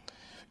on.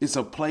 It's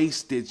a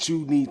place that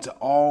you need to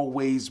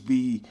always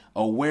be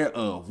aware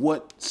of.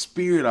 What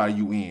spirit are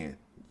you in?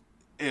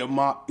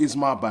 Is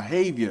my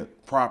behavior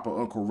proper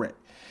or correct?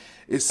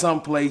 It's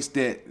some place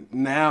that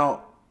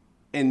now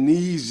in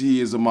these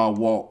years of my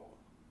walk,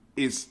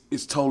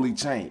 it's totally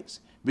changed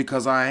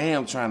because I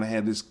am trying to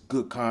have this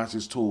good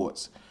conscience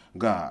towards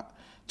God,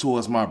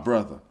 towards my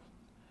brother.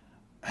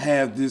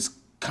 Have this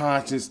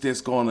conscience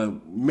that's going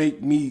to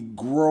make me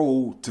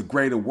grow to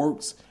greater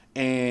works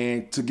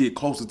and to get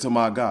closer to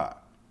my God.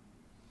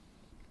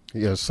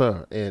 Yes,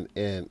 sir.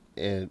 And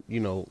you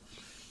know,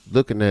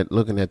 looking at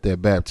that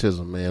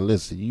baptism, man.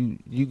 Listen,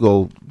 you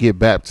go get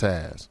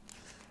baptized.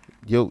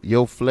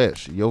 Your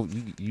flesh, you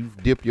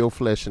dip your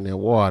flesh in that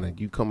water, and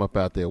you come up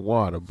out that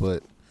water,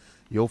 but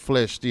your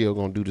flesh still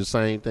gonna do the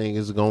same thing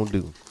it's gonna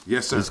do.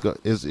 Yes, sir.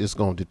 It's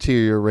gonna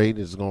deteriorate.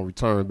 It's gonna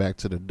return back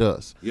to the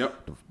dust.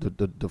 Yep.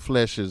 The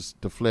flesh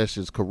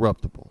is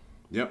corruptible.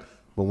 Yep.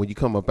 But when you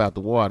come up out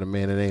the water,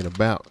 man, it ain't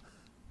about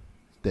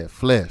that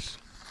flesh.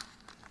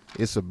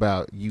 It's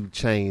about you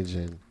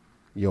changing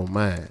your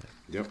mind.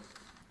 Yep.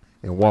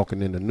 And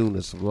walking in the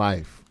newness of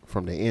life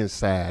from the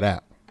inside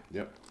out.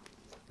 Yep.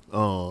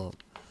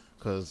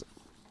 Cause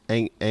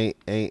ain't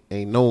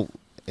no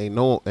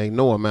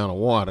amount of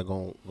water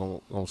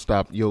gonna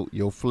stop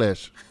your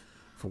flesh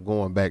from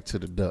going back to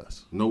the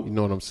dust. Nope. You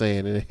know what I'm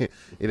saying? It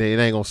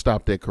ain't gonna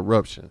stop that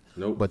corruption.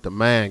 Nope. But the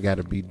mind got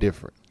to be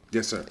different.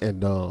 Yes, sir.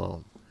 And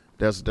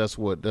that's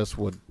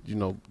what you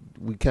know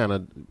we kind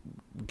of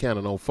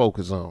don't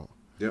focus on.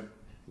 Yep.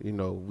 You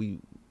know, we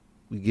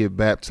get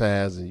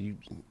baptized and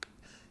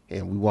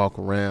we walk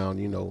around,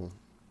 you know,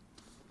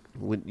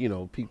 with, you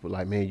know, people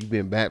like, man, you've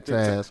been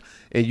baptized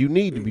and you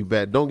need to be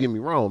baptized. Don't get me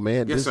wrong,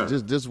 man. Yes,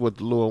 this is what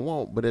the Lord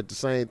wants. But at the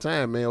same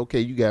time, man,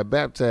 okay, you got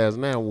baptized.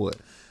 Now what?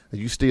 Are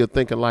you still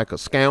thinking like a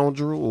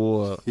scoundrel,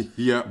 or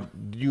yep.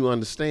 do you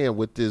understand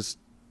what this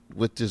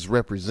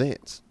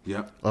represents?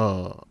 Yep.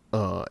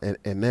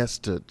 And that's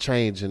the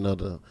changing of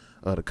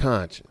the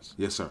conscience.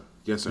 Yes, sir.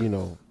 Yes, sir. You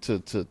know, to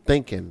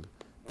thinking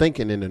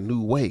in a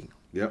new way.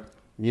 Yep.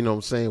 You know what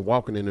I'm saying?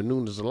 Walking in the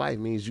newness of life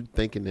means you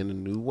thinking in a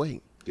new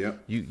way.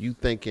 Yep. You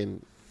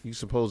thinking, you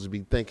supposed to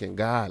be thinking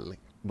godly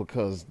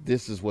because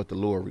this is what the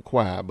Lord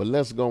required. But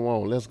let's go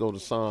on. Let's go to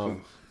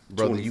Psalm,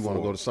 brother. 24. You want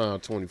to go to Psalm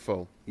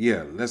 24?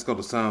 Yeah, let's go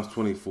to Psalms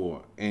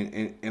 24.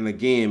 And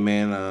again,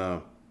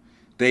 man,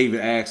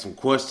 David asked some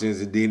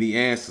questions and then he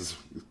answers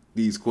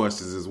these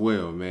questions as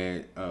well,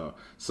 man.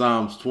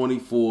 Psalms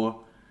 24,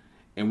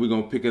 and we're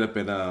going to pick it up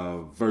at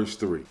verse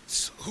 3.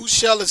 Who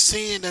shall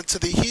ascend unto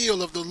the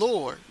hill of the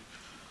Lord,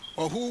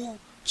 or who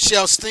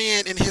shall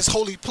stand in his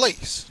holy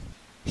place?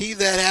 He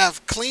that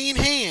hath clean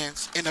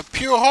hands and a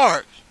pure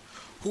heart,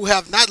 who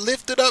hath not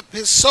lifted up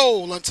his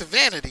soul unto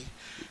vanity,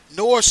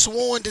 nor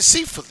sworn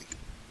deceitfully.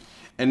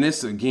 And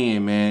this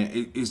again,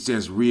 man, it's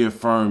just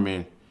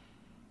reaffirming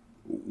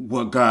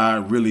what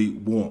God really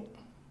wants.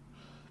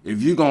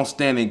 If you're going to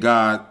stand in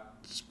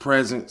God's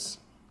presence,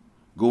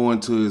 go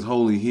into his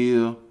holy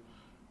hill,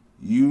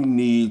 you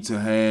need to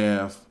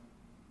have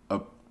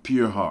a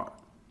pure heart.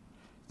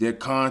 Their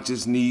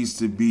conscience needs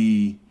to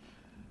be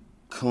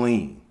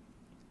clean.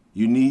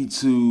 You need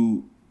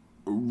to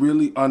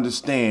really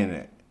understand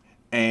it.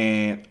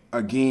 And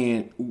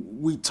again,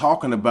 we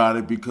talking about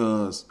it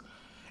because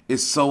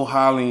it's so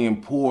highly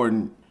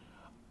important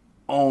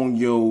on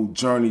your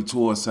journey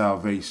towards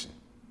salvation.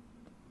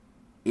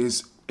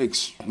 It's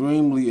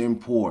extremely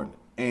important.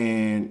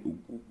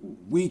 And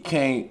we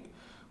can't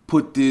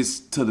put this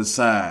to the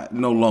side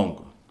no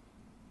longer.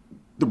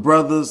 The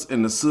brothers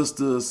and the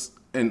sisters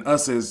and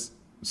us as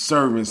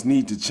servants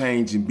need to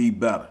change and be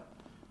better.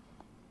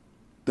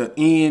 The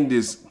end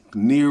is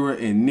nearer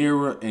and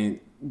nearer, and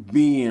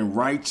being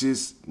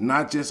righteous,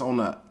 not just on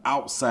the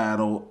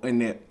outside or in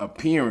that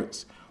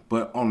appearance,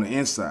 but on the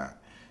inside.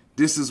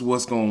 This is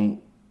what's going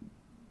to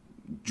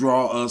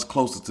draw us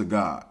closer to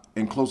God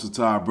and closer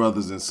to our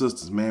brothers and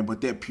sisters, man.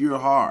 But that pure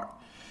heart,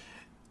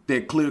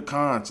 that clear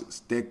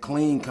conscience, that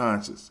clean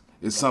conscience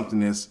is something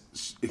that's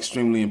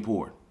extremely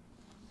important.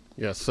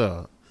 Yes,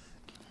 sir.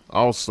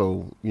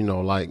 Also, you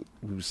know, like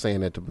we were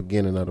saying at the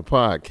beginning of the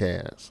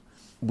podcast,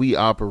 we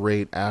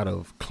operate out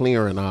of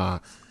clearing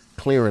our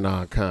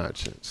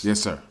conscience.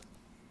 Yes, sir.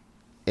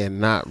 And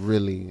not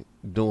really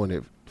doing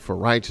it for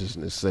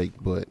righteousness' sake,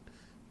 but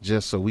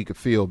just so we could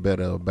feel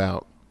better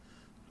about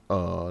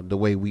the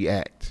way we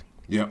act.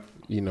 Yep.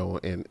 You know,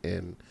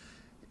 and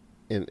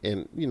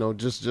and you know,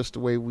 just the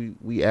way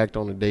we act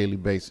on a daily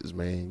basis,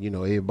 man. You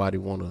know, everybody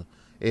wanna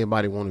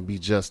be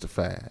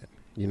justified.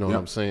 You know what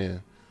I'm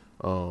saying?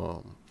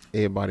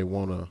 Everybody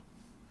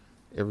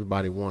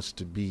wants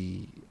to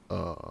be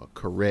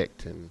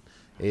correct, and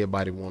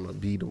everybody want to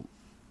be the, you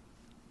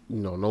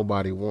know,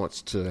 nobody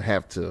wants to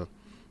have to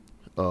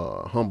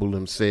humble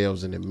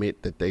themselves and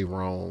admit that they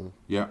wrong.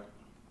 Yeah.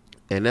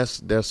 And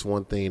that's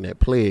one thing that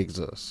plagues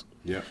us.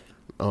 Yeah.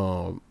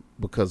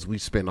 Because we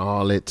spend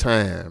all that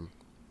time,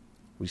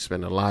 we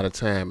spend a lot of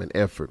time and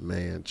effort,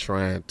 man,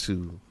 trying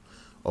to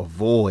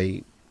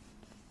avoid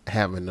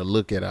having to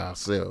look at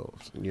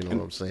ourselves. You know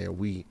what I'm saying?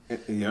 We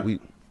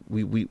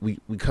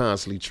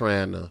constantly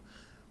trying to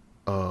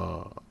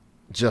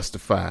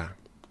justify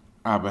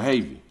our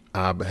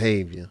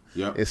behavior.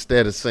 Yep.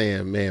 Instead of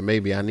saying, man,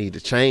 maybe I need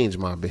to change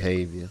my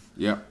behavior.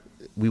 Yep.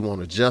 We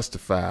want to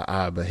justify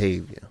our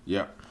behavior.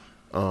 Yep.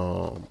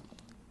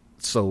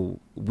 So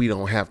we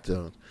don't have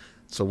to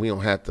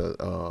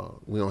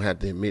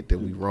admit that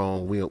we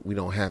wrong. We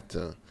don't have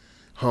to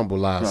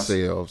humble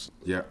ourselves.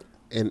 Yeah.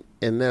 And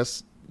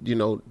that's, you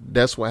know,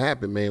 that's what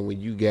happened, man,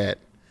 when you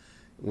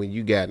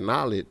got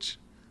knowledge,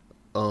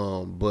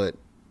 but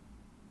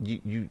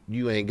you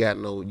ain't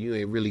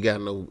really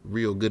got no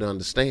real good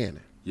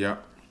understanding. Yeah.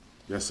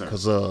 Yes, sir.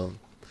 Cause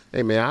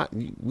hey man,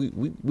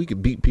 we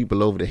could beat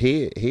people over the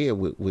head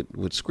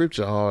with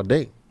scripture all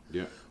day.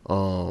 Yeah.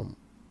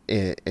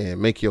 And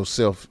make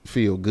yourself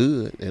feel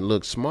good and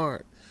look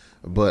smart.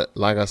 But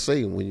like I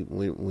say,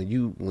 when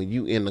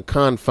you in the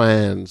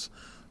confines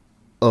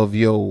of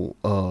your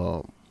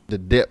the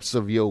depths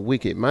of your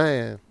wicked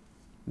mind,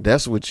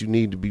 that's what you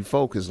need to be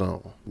focused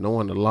on.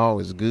 Knowing the law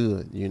is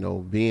good, you know,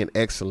 being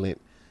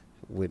excellent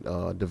with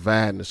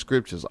dividing the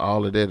scriptures,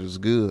 all of that is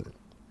good.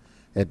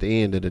 At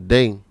the end of the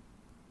day,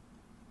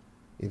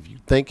 if you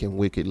thinking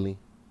wickedly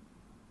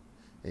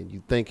and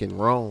you thinking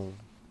wrong,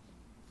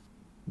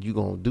 you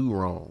gonna do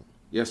wrong.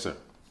 Yes, sir.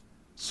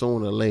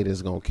 Sooner or later,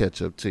 it's gonna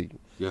catch up to you.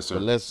 Yes, sir.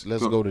 But let's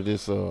go to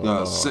this. 2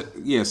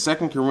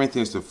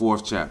 Corinthians, the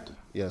 4th chapter.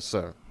 Yes,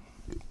 sir.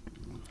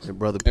 And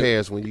Brother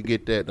Paris, when you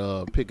get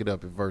that, pick it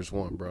up at verse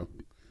 1, bro.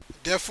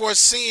 Therefore,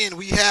 seeing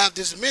we have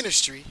this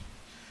ministry,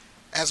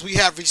 as we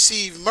have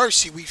received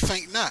mercy, we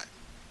faint not,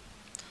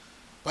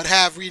 but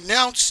have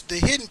renounced the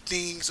hidden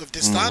things of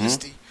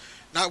dishonesty,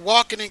 not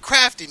walking in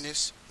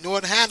craftiness, nor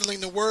in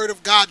handling the word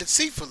of God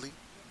deceitfully,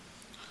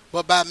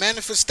 but by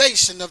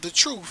manifestation of the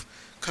truth,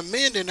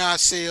 commending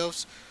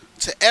ourselves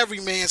to every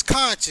man's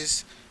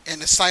conscience in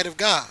the sight of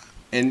God.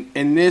 And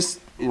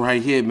this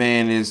right here,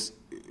 man, is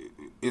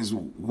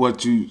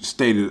what you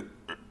stated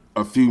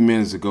a few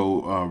minutes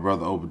ago,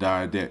 Brother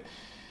Obadiah, that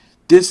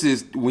this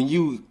is when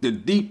the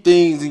deep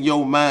things in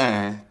your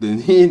mind, the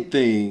hidden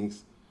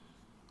things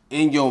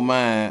in your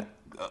mind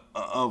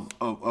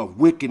of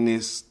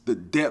wickedness, the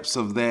depths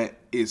of that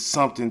is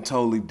something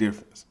totally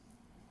different.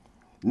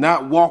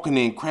 Not walking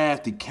in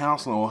crafty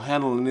counsel or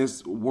handling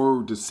this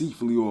word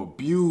deceitfully or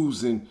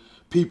abusing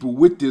people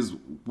with this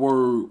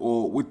word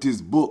or with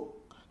this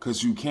book,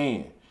 because you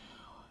can.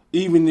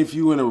 Even if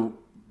you're in a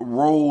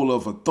role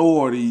of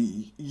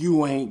authority,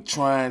 you ain't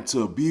trying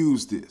to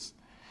abuse this.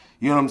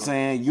 You know what I'm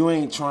saying? You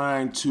ain't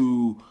trying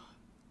to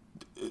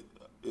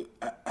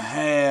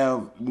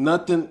have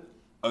nothing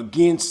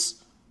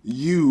against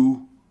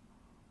you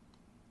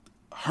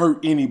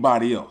hurt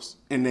anybody else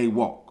in their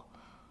walk.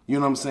 You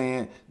know what I'm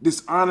saying?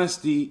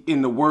 Dishonesty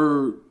in the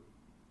word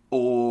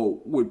or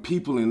with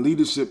people in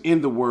leadership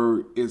in the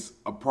word is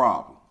a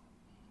problem.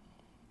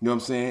 You know what I'm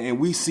saying? And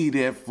we see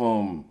that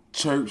from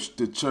church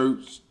to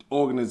church,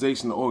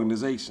 organization to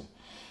organization.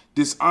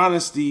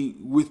 Dishonesty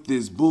with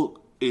this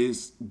book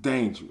is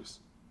dangerous.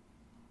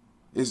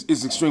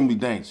 It's extremely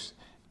dangerous.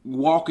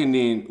 Walking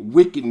in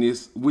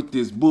wickedness with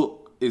this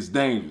book is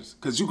dangerous,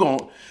 because you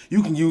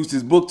can use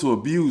this book to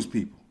abuse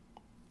people.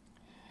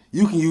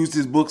 You can use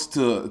these books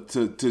to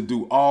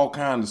do all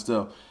kinds of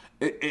stuff.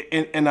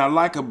 And I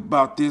like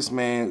about this,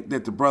 man,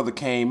 that the brother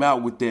came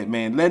out with that,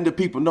 man, letting the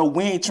people know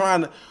we ain't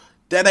trying to,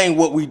 that ain't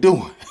what we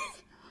doing.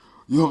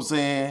 You know what I'm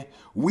saying?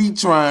 We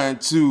trying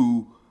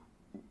to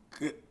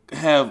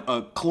have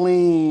a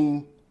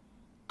clean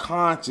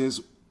conscience,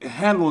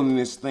 handling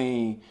this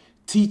thing,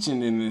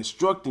 teaching and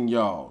instructing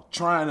y'all,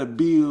 trying to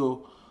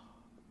build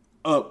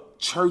up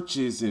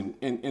churches and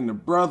the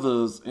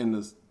brothers and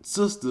the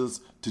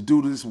sisters to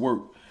do this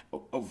work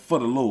for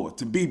the Lord,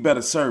 to be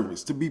better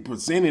servants, to be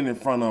presented in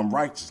front of them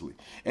righteously.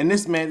 And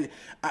this, man,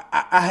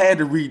 I had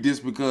to read this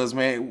because,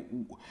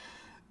 man,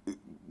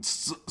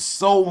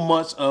 so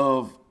much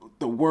of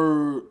the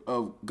word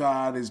of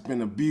God has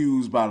been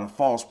abused by the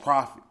false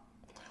prophet,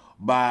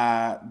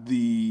 by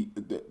the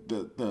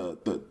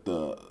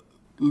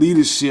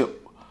leadership,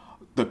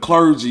 the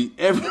clergy,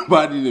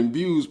 everybody that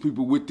imbues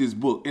people with this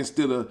book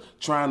instead of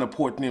trying to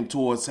point them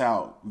towards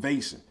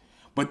salvation.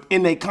 But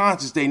in their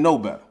conscience, they know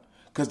better,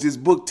 because this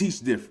book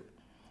teaches different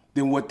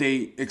than what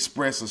they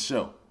express or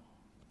show.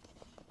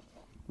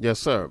 Yes,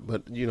 sir.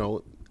 But you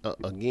know,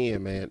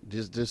 again, man,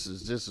 this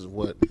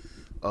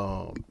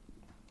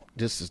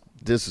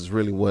is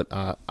really what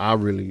I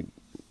really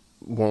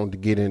wanted to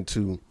get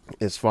into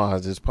as far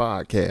as this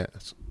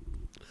podcast,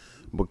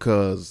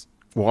 because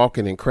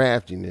walking in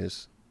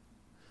craftiness,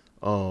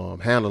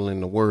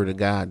 handling the word of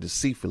God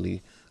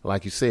deceitfully,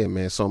 like you said,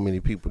 man, so many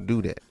people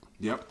do that.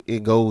 Yep.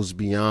 It goes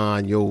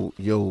beyond your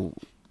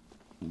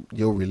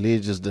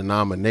religious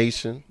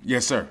denomination.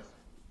 Yes, sir.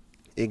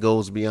 It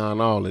goes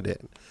beyond all of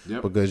that.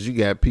 Yep. Because you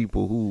got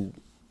people who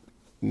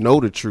know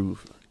the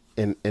truth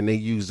and they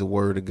use the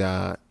word of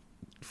God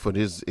for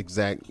this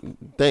exact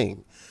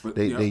thing. But,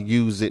 They yep. they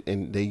use it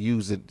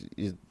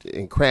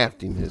in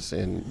craftiness,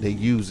 and they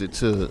use it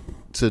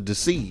to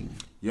deceive.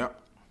 Yep.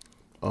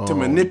 To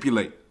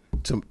manipulate.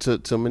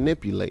 To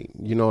manipulate.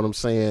 You know what I'm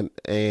saying?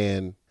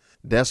 And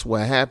that's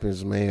what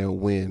happens, man,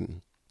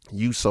 when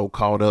you so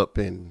caught up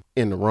in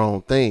the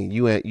wrong thing.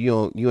 You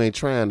ain't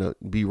trying to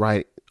be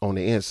right on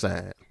the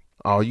inside.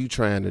 All you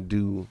trying to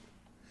do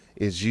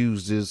is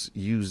use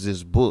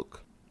this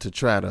book to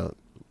try to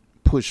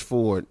push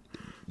forward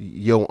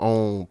your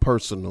own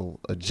personal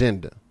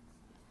agenda,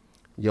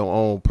 your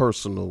own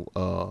personal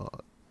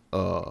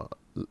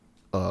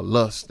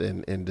lust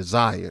and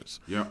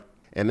desires. Yep.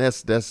 And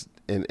that's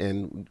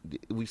and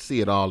we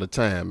see it all the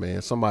time,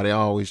 man. Somebody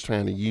always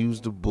trying to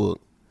use the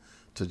book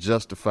to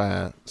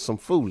justify some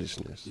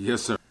foolishness.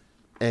 Yes, sir.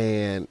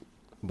 And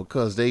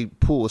because they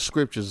pull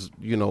scriptures,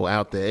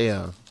 out the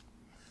air,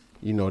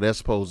 that's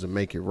supposed to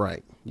make it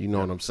right. You know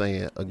what I'm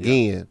saying?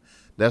 Again,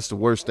 that's the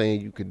worst thing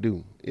you could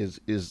do is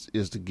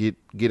to get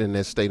in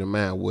that state of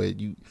mind where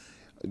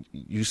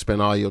you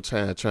spend all your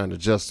time trying to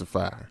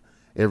justify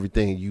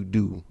everything you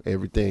do,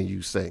 everything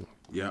you say.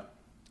 Yeah.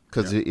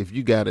 Because if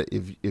you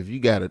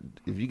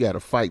gotta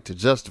fight to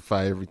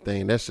justify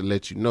everything, that should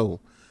let you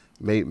know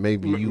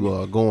maybe you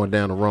are going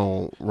down the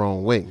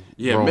wrong way.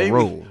 Yeah, wrong maybe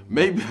road.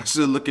 maybe I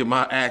should look at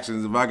my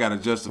actions if I gotta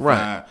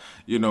justify,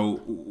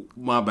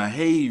 my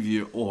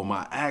behavior or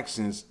my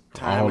actions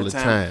time All and the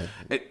time.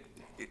 time.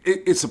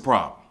 It's a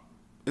problem.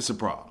 It's a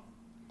problem.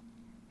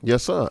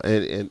 Yes, sir.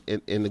 And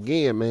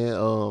again,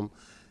 man,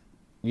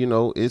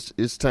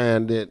 it's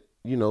time that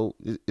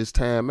it's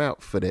time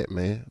out for that,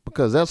 man,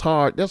 because that's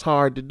hard. That's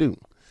hard to do.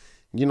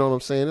 You know what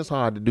I'm saying? It's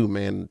hard to do,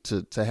 man.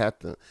 To have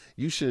to.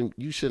 You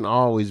shouldn't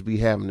always be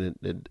having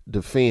to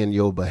defend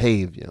your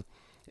behavior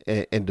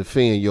and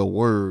defend your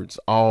words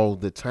all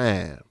the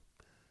time,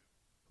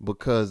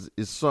 because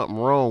it's something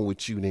wrong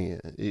with you.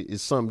 Then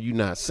it's something you're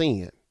not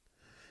seeing,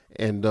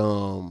 and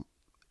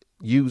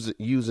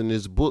using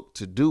this book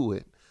to do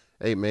it.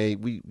 Hey,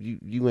 man,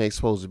 you ain't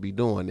supposed to be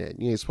doing that.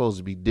 You ain't supposed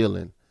to be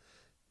dealing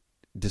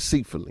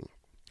deceitfully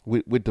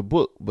with the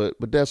book, but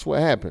that's what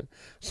happened.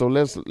 So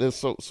let's go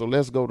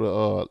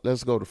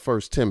to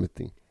 1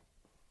 Timothy.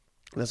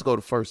 Let's go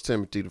to 1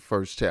 Timothy, the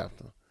first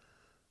chapter,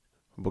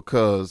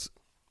 because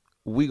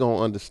we gonna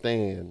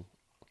understand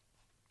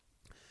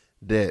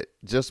that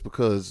just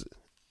because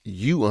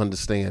you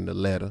understand the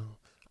letter,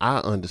 I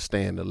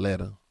understand the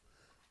letter,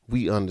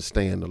 we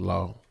understand the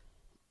law,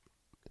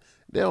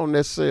 that don't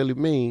necessarily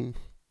mean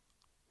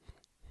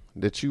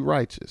that you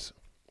righteous.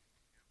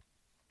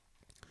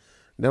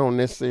 That don't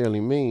necessarily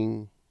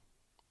mean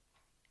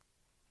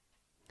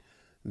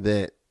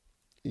that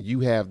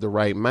you have the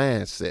right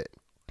mindset.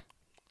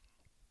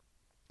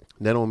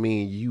 That don't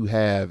mean you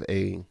have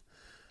a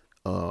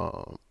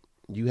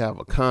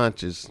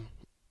conscious,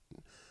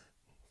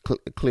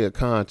 clear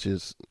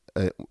conscience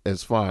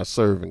as far as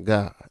serving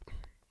God.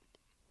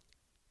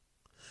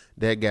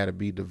 That got to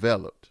be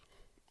developed.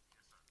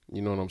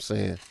 You know what I'm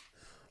saying?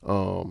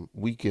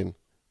 We can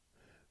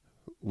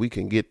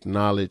get the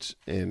knowledge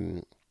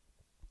and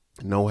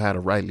know how to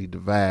rightly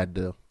divide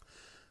the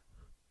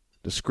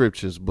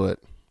scriptures, but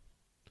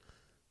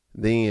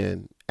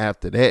then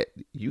after that,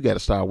 you got to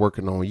start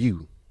working on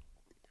you.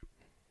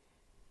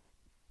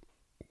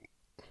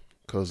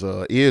 Because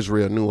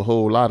Israel knew a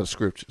whole lot of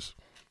scriptures,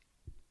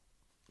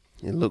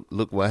 and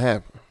look what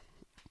happened.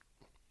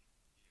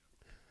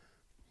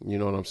 You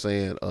know what I'm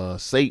saying?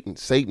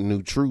 Satan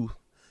knew truth.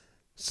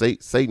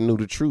 Satan knew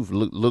the truth.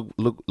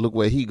 Look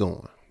where he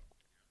going.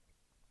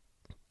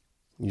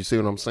 You see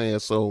what I'm saying?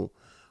 So,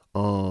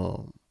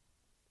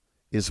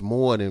 it's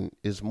more than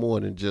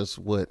just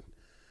what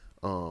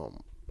a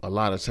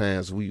lot of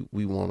times we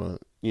want to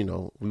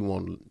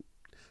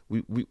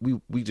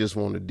we just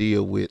want to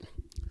deal with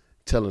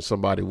telling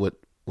somebody what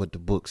the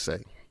book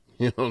say.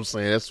 You know what I'm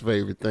saying? That's the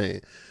favorite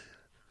thing.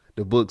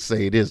 The book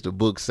say this, the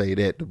book say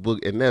that, the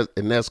book, and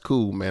that's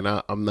cool, man.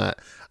 I'm not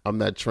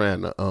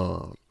trying to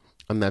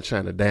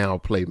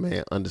downplay,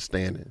 man,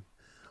 understanding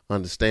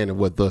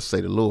what thus say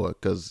the Lord,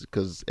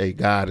 because a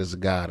God is a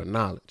God of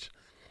knowledge.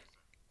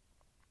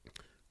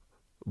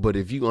 But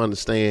if you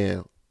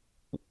understand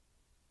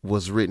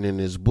what's written in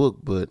this book,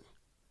 but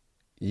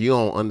you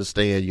don't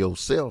understand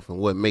yourself and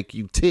what make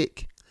you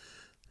tick,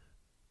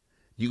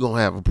 you're going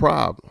to have a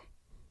problem.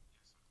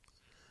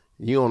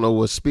 You don't know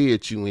what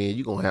spirit you in,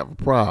 you're going to have a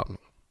problem.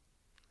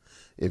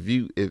 If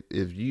you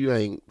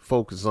ain't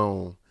focused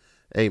on,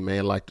 hey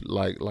man, like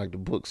the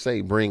book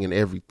say, bringing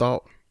every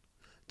thought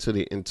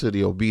into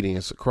the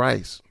obedience of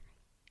Christ,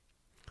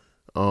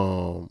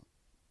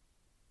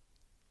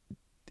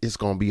 it's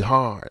gonna be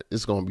hard.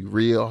 It's gonna be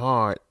real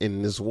hard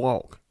in this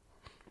walk,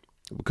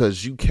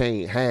 because we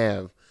can't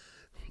have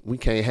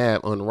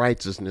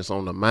unrighteousness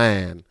on the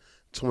mind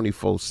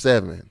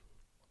 24/7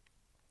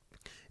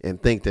 and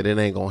think that it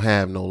ain't gonna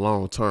have no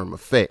long-term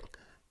effect,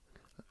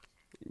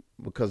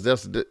 because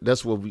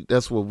that's what we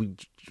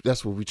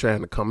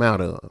trying to come out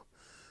of.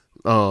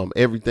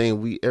 Everything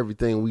we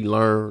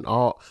learned,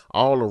 all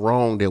the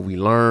wrong that we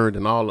learned,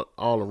 and all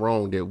the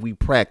wrong that we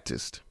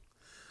practiced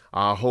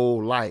our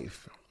whole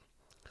life,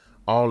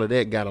 all of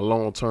that got a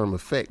long-term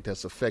effect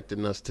that's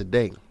affecting us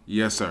today.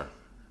 Yes, sir.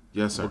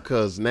 Yes, sir.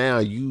 Because now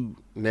you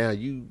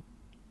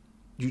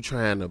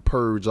trying to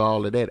purge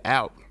all of that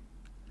out,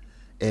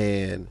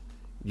 and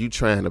you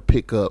trying to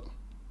pick up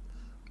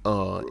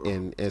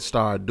and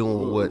start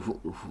doing what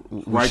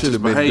we should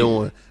have been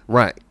doing.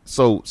 Right.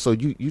 So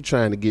you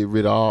trying to get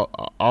rid of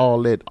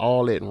all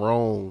that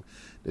wrong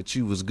that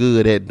you was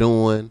good at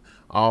doing,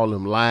 all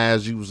them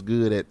lies you was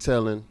good at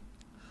telling,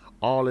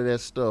 all of that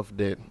stuff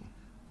that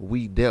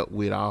we dealt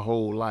with our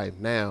whole life.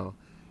 Now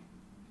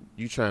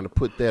you trying to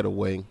put that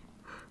away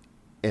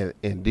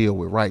and deal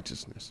with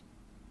righteousness.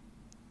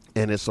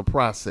 And it's a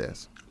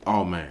process.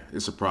 Oh man,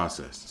 it's a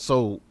process.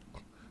 So,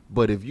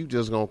 but if you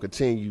just gonna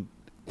continue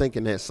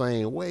thinking that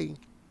same way,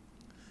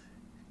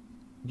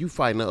 you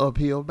fighting an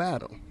uphill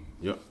battle.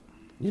 Yep.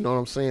 You know what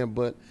I'm saying?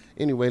 But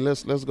anyway,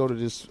 let's go to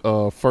this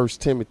 1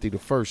 Timothy, the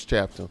first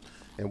chapter,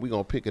 and we're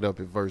gonna pick it up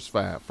at verse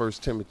 5. 1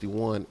 Timothy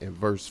 1 and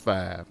verse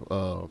 5.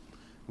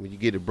 When you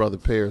get it, Brother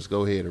Paris,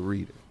 go ahead and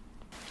read it.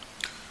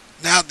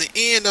 Now the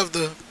end of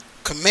the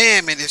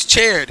commandment is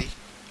charity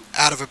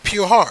out of a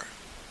pure heart,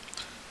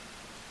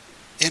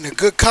 in a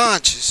good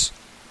conscience,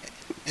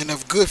 and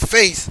of good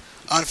faith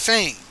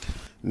unfeigned.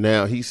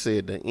 Now he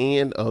said the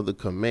end of the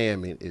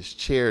commandment is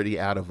charity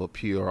out of a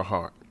pure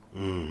heart.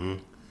 Mm-hmm.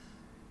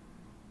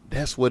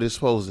 That's what it's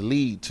supposed to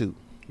lead to.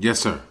 Yes,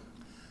 sir.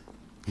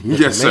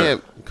 Yes,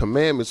 sir.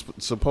 Commandment's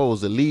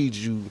supposed to lead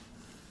you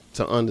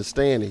to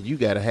understand that you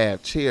got to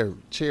have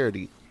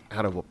charity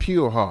out of a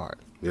pure heart.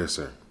 Yes,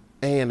 sir.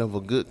 And of a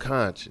good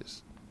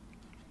conscience,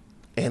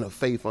 and of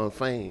faith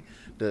unfeigned.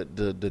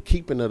 The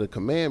keeping of the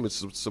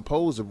commandments is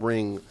supposed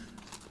to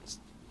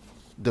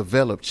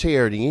develop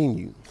charity in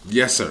you.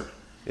 Yes, sir.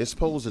 It's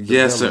supposed to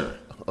develop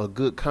a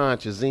good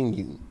conscience in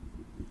you.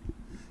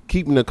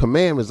 Keeping the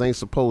commandments ain't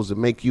supposed to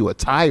make you a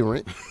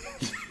tyrant.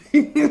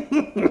 It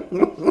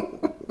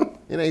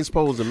ain't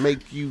supposed to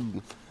make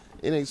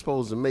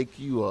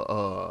you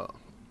a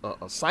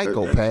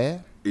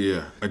psychopath.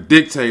 Yeah, a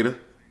dictator.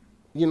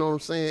 You know what I'm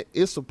saying?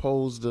 It's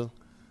supposed to.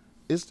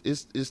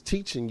 It's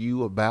teaching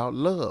you about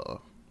love.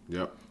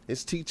 Yep.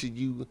 It's teaching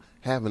you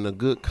having a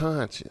good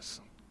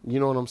conscience. You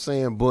know what I'm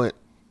saying? But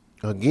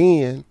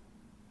again,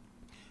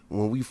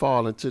 when we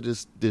fall into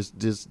this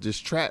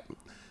trap,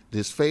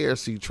 this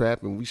Pharisee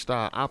trap, and we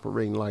start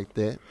operating like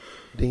that,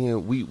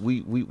 then we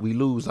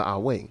lose our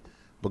way.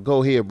 But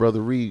go ahead,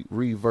 brother,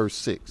 read verse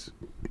 6.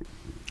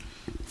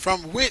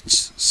 From which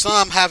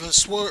some having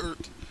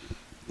swerved,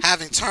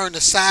 having turned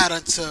aside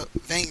unto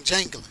vain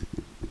jangling.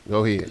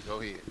 Go ahead.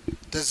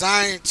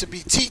 Desiring to be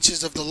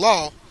teachers of the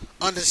law,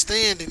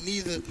 understanding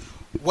neither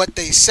what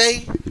they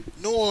say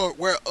nor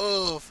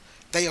whereof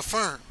they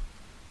affirm.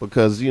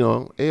 Because,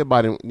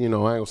 everybody, I ain't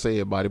gonna say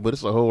everybody, but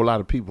it's a whole lot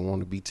of people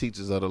want to be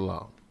teachers of the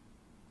law.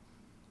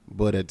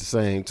 But at the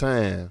same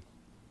time,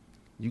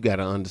 you got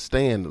to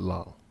understand the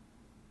law.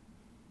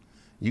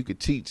 You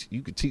could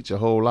teach a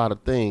whole lot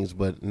of things,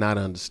 but not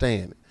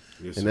understand it.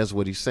 Yes, and that's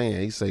what he's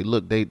saying. He say,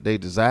 look, they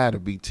desire to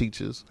be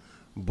teachers,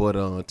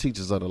 but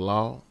teachers of the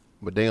law,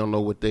 but they don't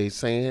know what they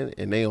saying,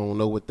 and they don't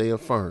know what they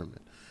affirming.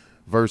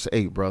 Verse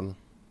 8, brother.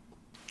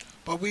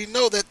 But we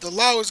know that the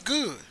law is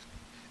good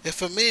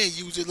if a man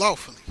use it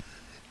lawfully.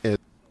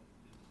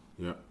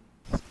 Yeah.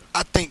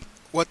 I think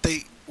what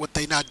they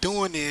not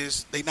doing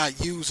is they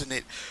not using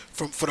it.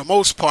 For the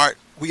most part,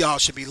 we all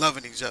should be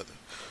loving each other,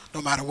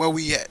 no matter where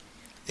we at.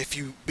 If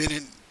you've been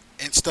in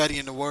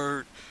studying the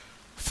word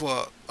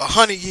for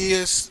 100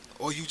 years,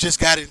 or you just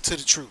got into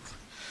the truth,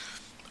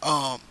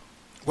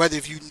 whether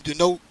if you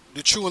know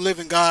the true and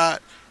living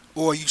God,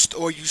 or you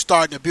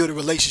starting to build a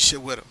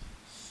relationship with Him.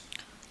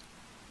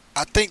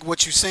 I think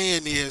what you're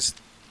saying is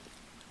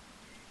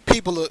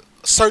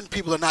certain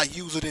people are not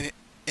using it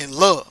in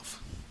love.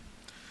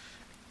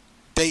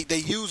 They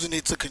using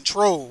it to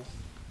control,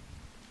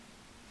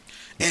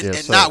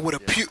 and not with a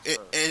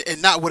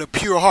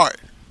pure heart.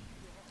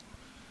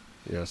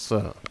 Yes,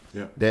 sir.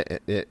 Yeah.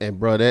 And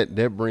bro,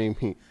 that bring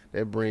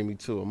me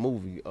to a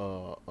movie.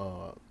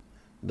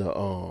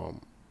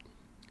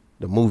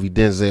 The movie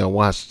Denzel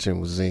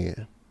Washington was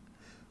in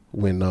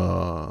when they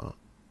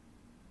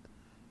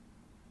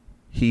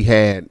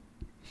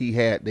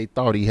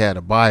thought he had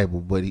a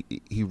Bible, but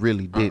he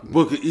really didn't.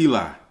 Book of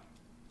Eli.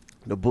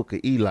 The Book of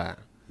Eli.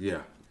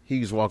 Yeah. He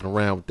was walking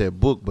around with that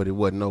book, but it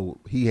wasn't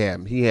he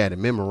had it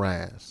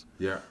memorized.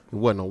 Yeah. It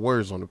wasn't no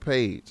words on the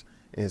page.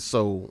 And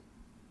so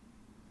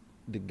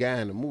the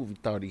guy in the movie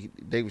thought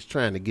they was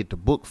trying to get the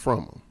book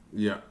from him.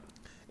 Yeah.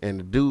 And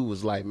the dude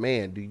was like,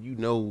 man, do you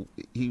know?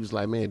 He was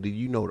like, man, do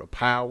you know the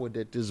power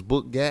that this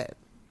book got?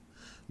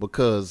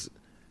 Because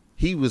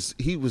he was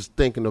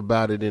thinking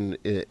about it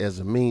as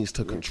a means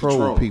to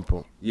control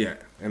people. Yeah,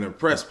 and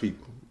oppress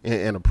people.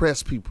 And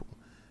oppress people.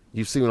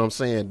 You see what I'm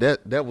saying?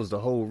 That was the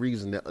whole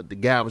reason that the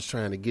guy was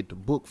trying to get the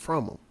book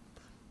from him,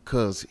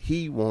 because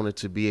he wanted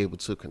to be able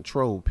to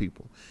control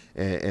people.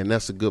 And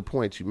that's a good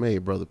point you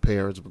made, Brother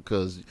Parrish,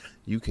 because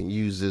you can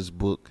use this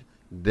book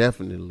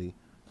definitely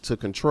to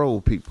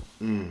control people.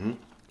 Mm-hmm.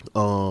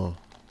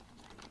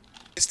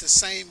 It's the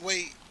same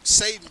way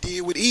Satan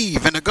did with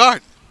Eve in the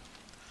garden,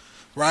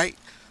 right?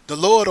 The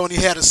Lord only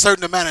had a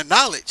certain amount of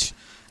knowledge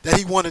that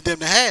he wanted them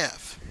to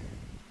have.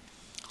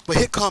 But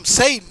here comes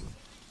Satan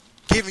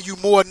giving you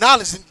more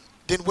knowledge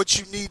than what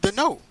you need to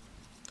know.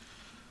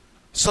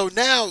 So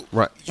now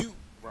you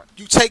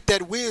take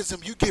that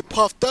wisdom, you get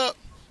puffed up,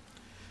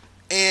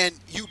 and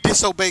you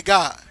disobey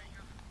God.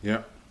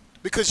 Yeah.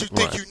 Because you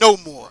think you know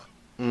more.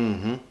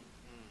 Mm-hmm.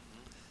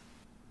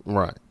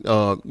 Right.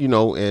 You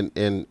know,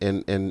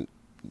 and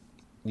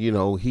you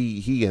know,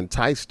 he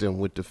enticed him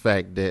with the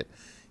fact that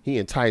he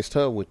enticed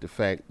her with the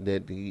fact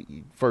that the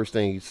first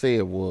thing he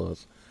said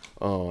was,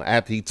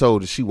 after he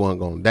told her she wasn't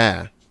gonna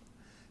die,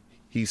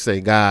 he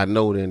said, God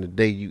know that in the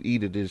day you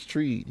eat of this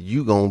tree,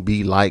 you gonna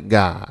be like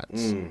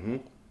gods,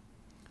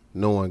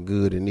 knowing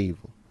good and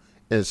evil.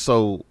 And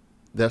so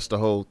that's the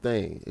whole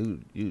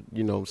thing. You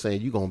know what I'm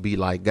saying? You're gonna be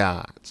like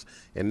gods.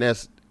 And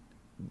that's,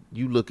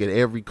 you look at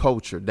every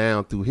culture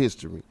down through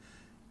history,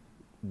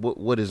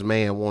 what has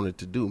man wanted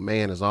to do?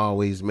 Man has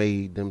always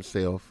made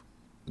themselves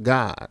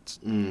gods.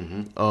 Put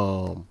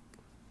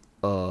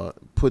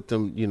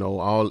them, you know,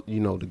 all, you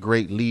know, the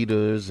great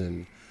leaders,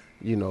 and,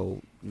 you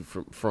know,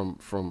 from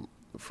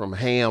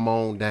Ham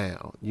on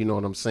down, you know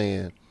what I'm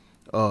saying?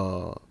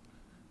 The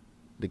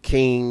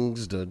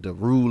kings, the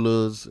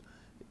rulers,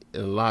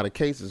 in a lot of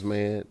cases,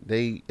 man,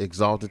 they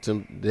exalted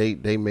them.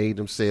 They made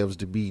themselves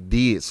to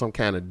be some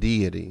kind of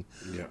deity,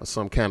 or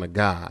some kind of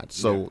god.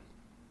 So,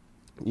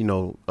 you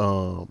know,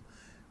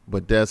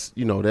 but that's,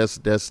 you know,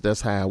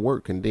 that's how it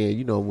works. And then,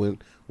 you know, when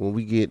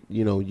we get,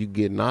 you know, you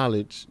get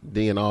knowledge,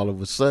 then all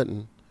of a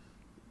sudden,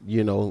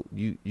 you know,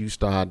 you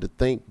start to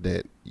think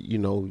that, you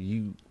know,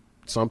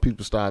 some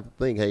people start to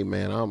think, hey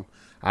man,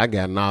 I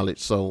got knowledge,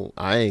 so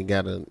I ain't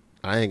gotta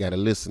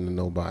listen to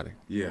nobody.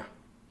 Yeah.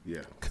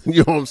 Yeah. You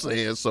know what I'm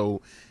saying?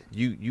 So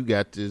you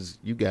got this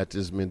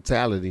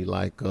mentality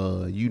like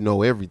you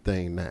know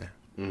everything now.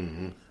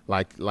 Mm-hmm.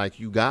 Like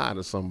you God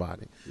or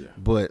somebody. Yeah.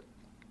 But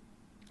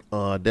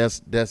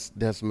that's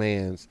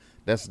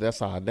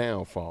our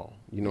downfall.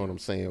 You know what I'm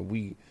saying?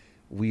 We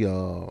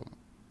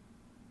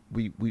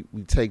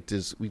take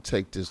this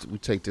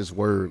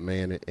word,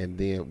 man, and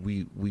then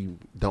we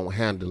don't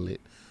handle it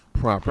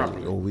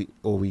properly. or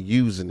we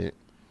using it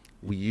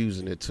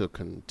to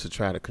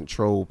try to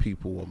control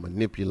people or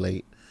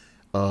manipulate,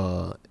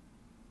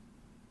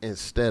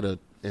 instead of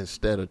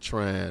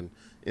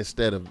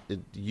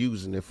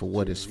using it for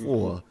what it's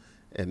for,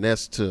 and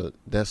that's to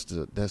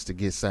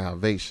get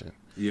salvation.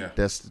 Yeah.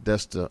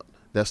 That's to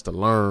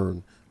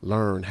learn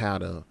how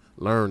to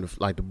learn,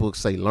 like the book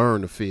say,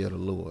 learn to fear the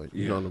Lord.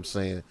 You know what I'm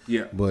saying?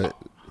 Yeah. But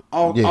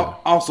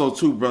also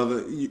too,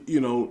 brother, you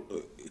know,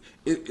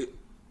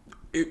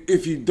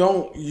 if you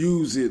don't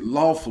use it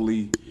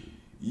lawfully,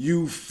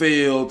 you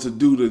fail to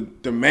do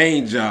the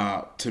main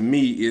job. To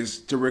me,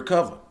 is to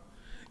recover.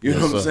 You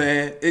know what I'm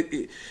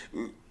saying?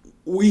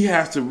 We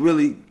have to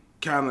really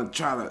kind of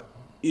try to,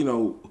 you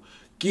know,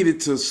 get it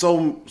to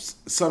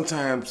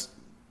sometimes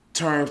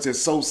terms that's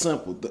so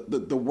simple.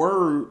 The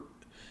word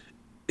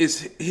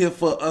is here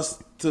for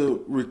us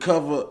to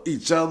recover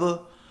each other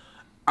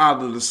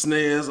out of the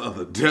snares of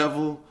the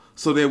devil,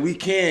 so that we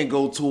can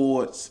go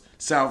towards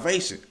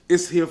salvation.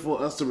 It's here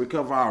for us to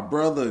recover our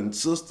brother and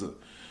sister,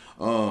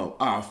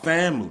 our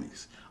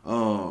families.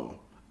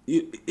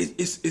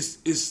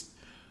 It's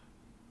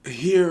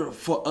here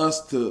for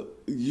us to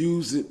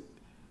use it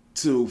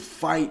to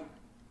fight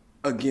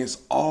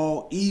against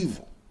all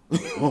evil. You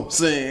know what I'm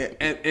saying?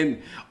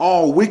 And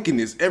all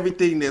wickedness,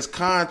 everything that's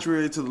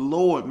contrary to the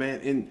Lord,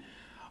 man,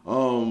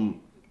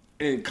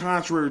 and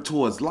contrary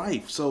towards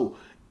life. So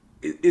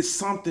it's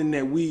something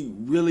that we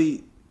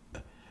really,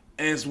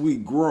 as we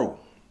grow,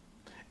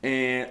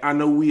 and I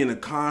know we in a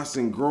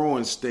constant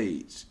growing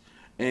stage,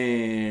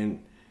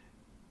 and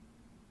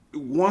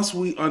once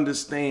we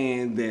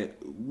understand that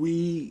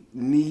we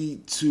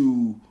need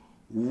to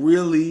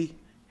really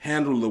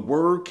handle the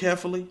word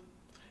carefully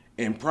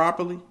and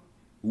properly,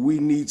 we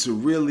need to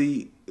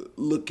really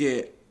look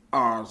at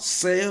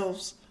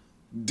ourselves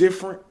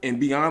different and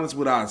be honest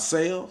with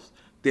ourselves,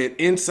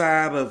 that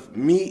inside of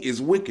me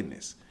is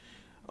wickedness,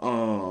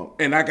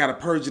 and I gotta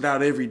purge it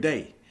out every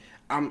day.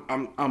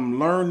 I'm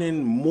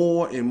learning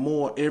more and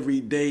more every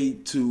day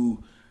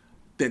to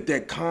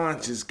that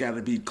conscience got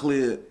to be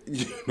clear.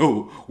 You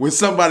know, when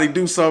somebody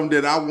do something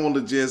that I want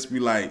to just be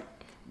like,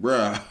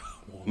 bruh,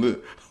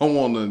 I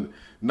want to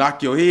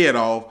knock your head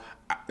off.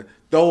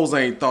 Those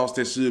ain't thoughts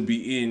that should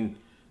be in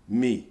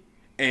me.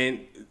 And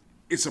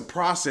it's a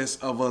process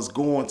of us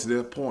going to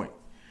that point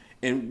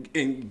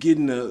and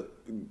getting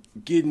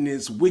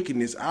this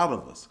wickedness out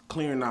of us,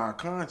 clearing our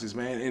conscience,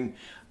 man. And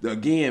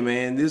again,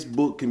 man, this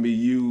book can be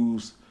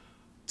used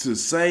to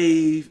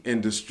save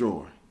and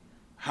destroy.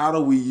 How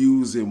do we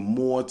use it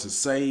more to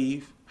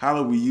save?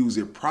 How do we use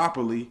it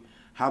properly?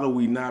 How do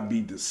we not be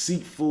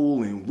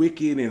deceitful and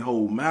wicked and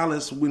hold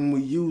malice when we're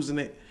using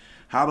it?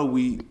 How do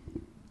we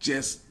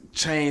just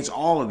change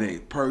all of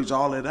that, purge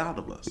all that out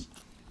of us?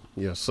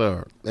 Yes,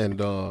 sir. And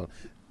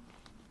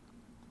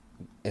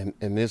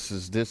this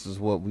is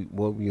what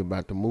we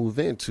about to move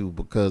into,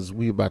 because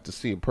we about to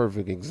see a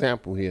perfect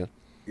example here.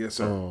 Yes,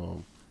 sir.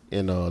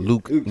 In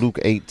Luke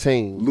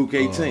 18. Luke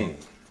 18.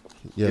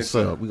 Yes,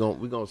 sir.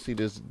 We're gonna see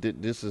this.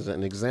 This is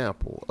an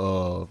example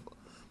of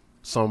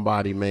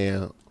somebody,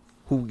 man,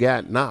 who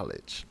got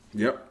knowledge.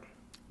 Yep.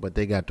 But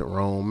they got the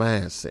wrong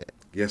mindset.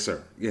 Yes,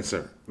 sir. Yes,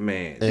 sir.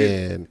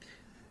 Man.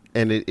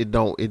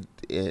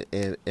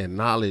 And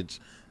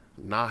knowledge,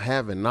 not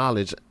having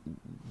knowledge,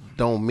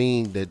 don't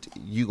mean that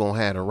you gonna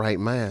have the right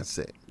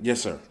mindset.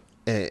 Yes, sir.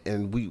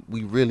 And we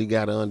really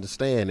gotta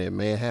understand that,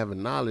 man.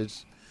 Having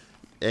knowledge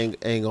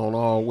ain't gonna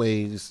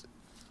always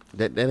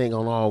that ain't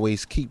gonna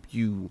always keep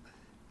you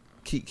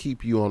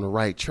on the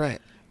right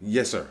track.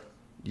 Yes, sir.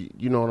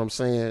 You know what I'm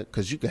saying?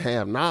 Because you can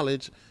have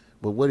knowledge,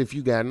 but what if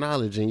you got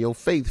knowledge and your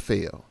faith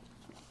fail?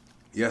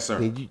 Yes, sir.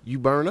 And you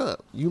burn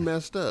up. You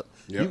messed up.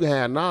 Yep. You can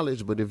have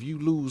knowledge, but if you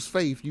lose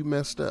faith, you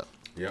messed up.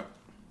 Yep.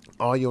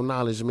 All your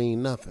knowledge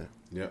mean nothing.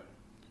 Yep.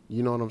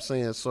 You know what I'm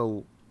saying?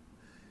 So,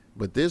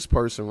 but this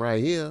person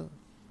right here,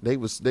 they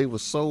was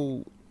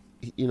so,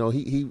 you know,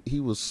 he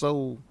was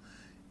so,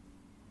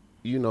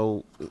 you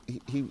know,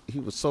 he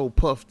was so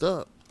puffed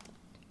up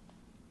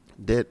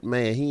that,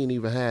 man, he ain't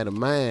even had a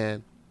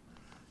mind,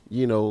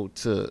 you know,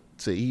 to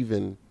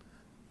even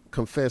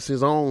confess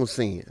his own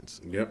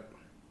sins. Yep.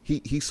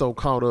 He so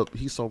caught up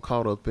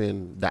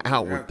in the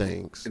outward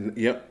things.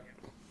 Yep.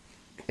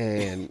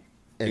 And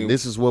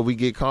this is what we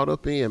get caught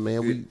up in,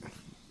 man.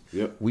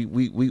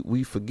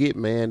 We forget,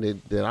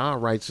 man, that our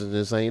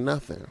righteousness ain't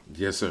nothing.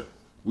 Yes, sir.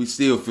 We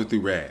still filthy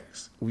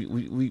rags.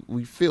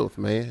 We filth,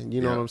 man.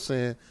 You know what I'm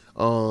saying?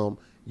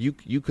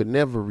 You could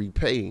never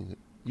repay.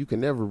 You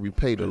can never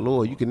repay the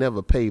Lord. You can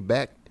never pay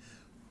back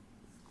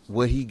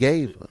what He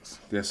gave us.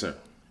 Yes, sir.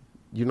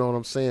 You know what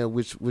I'm saying?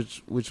 Which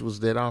was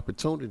that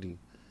opportunity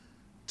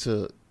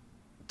to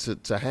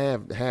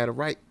have had a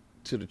right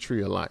to the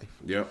tree of life.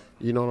 Yep.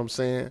 You know what I'm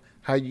saying?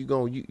 How you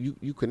going?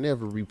 You could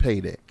never repay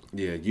that.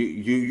 Yeah,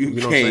 you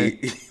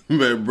can't,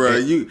 but bro,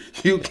 you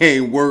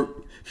can't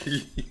work.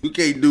 You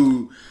can't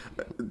do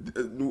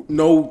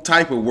no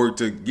type of work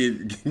to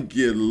get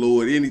the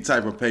Lord any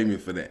type of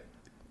payment for that.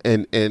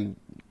 And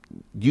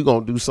you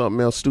gonna do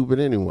something else stupid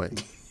anyway.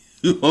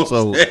 You know what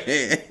I'm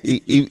saying?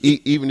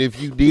 Even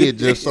if you did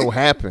just so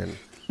happen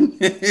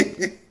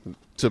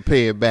to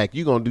pay it back,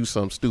 you gonna do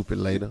something stupid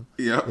later.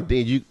 Yeah. And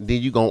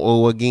then you gonna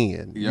owe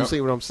again. Yep. You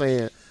see what I'm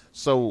saying?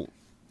 So,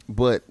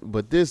 but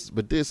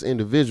this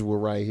individual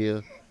right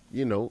here,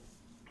 you know,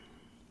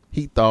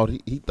 he thought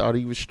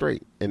he was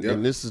straight, and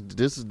this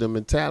is the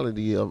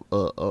mentality of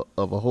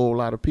a whole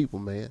lot of people,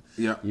 man.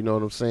 Yeah. You know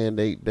what I'm saying?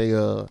 They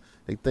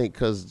think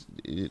because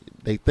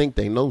they think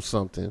they know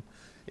something,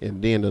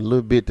 and then the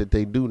little bit that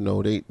they do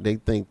know, they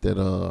think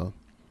that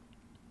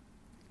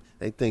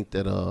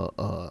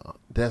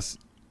that's,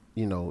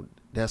 you know,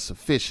 that's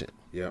sufficient.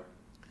 Yep.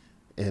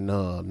 And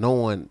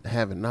knowing,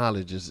 having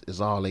knowledge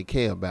is all they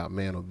care about,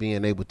 man, or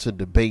being able to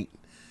debate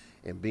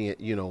and being,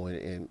 you know,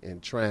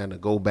 and trying to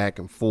go back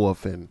and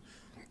forth and,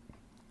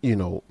 you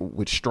know,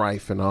 with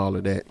strife and all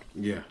of that.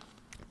 Yeah.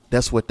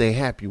 That's what they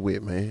happy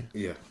with, man.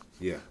 Yeah.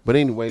 Yeah. But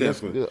anyway,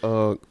 definitely.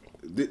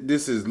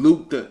 This is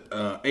Luke the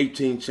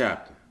 18th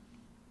chapter,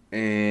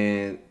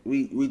 and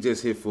we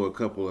just hit for a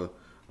couple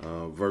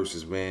of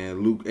verses,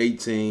 man. Luke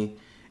 18,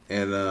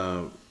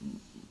 and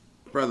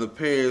Brother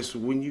Paris,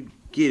 when you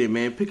get it,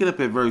 man, pick it up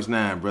at verse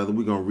 9, brother.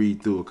 We're gonna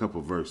read through a couple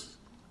of verses.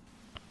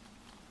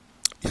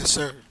 Yes,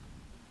 sir.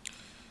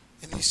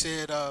 And he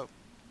said,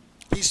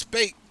 he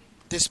spake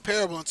this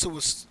parable unto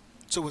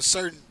a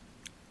certain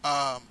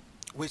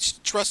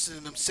which trusted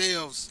in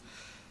themselves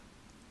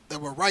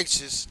that were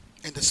righteous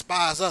and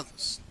despised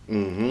others.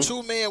 Mm-hmm.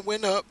 2 men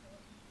went up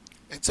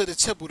into the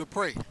temple to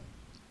pray,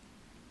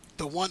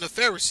 the one of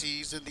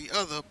Pharisees and the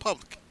other a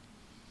publican.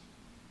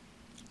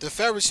 The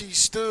Pharisee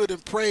stood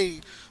and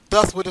prayed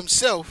thus with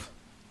himself,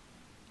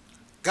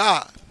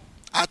 God,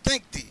 I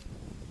thank thee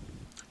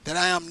that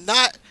I am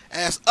not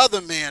as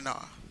other men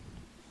are,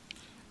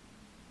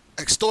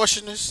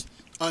 extortioners,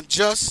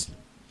 unjust,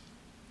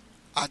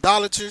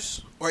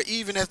 idolaters, or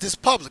even as this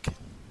publican.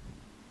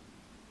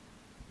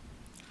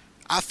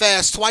 I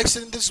fast twice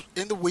in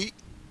the week.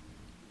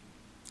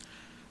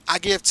 I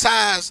give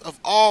tithes of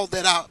all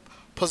that I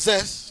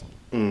possess.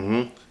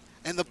 Mm-hmm.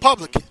 And the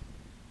publican,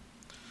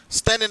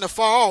 standing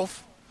afar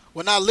off,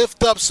 will not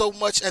lift up so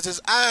much as his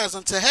eyes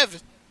unto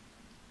heaven,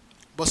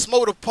 but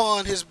smote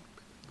upon his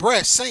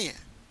breast, saying,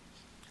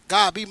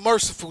 God, be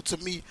merciful to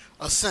me,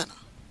 a sinner.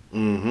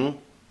 Mm-hmm.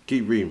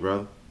 Keep reading,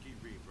 brother.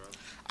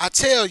 I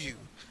tell you,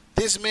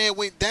 this man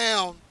went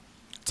down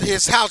to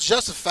his house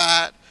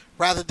justified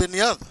rather than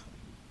the other.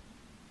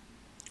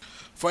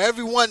 For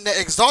everyone that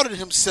exalted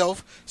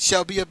himself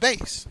shall be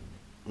abased,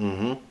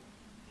 Mm-hmm.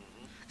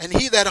 and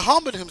he that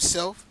humbled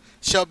himself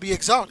shall be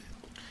exalted.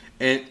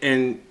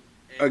 And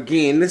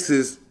again, this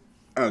is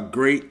a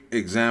great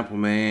example,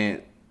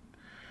 man.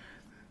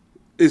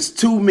 It's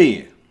two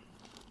men,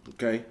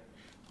 okay?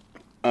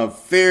 A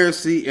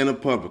Pharisee and a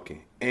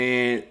publican.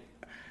 And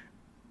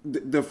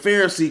the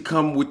Pharisee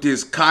come with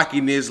this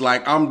cockiness,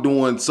 like, I'm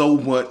doing so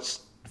much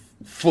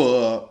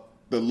for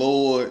the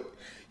Lord.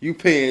 You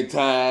paying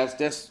tithes.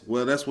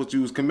 That's what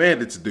you was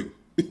commanded to do.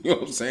 You know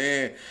what I'm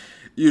saying?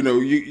 You know,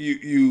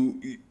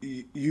 you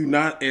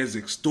not as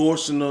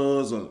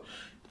extortioners or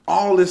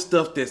all this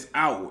stuff that's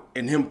out,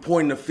 and him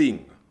pointing a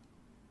finger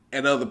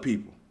at other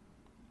people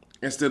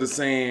instead of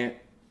saying,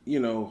 you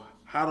know,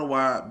 how do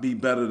I be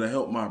better to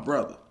help my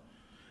brother?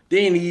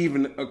 Then he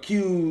even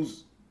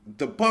accused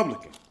the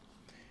publican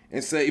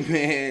and say,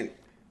 man,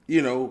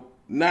 you know,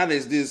 not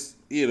as this,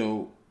 you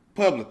know,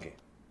 publican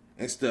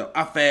and stuff.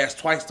 I fast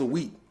twice a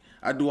week.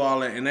 I do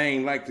all that, and I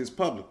ain't like this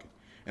publican.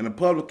 And the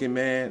publican,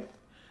 man,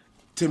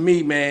 to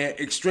me, man,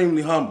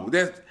 extremely humble.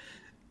 That's,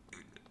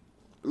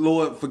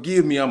 Lord,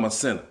 forgive me, I'm a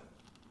sinner.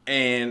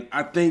 And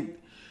I think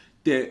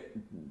that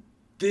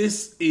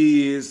this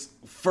is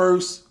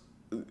first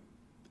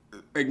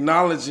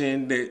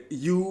acknowledging that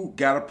you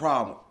got a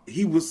problem.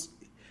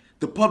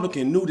 The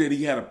publican knew that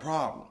he had a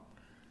problem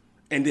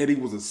and that he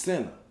was a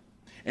sinner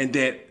and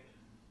that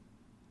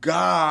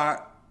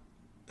God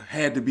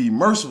had to be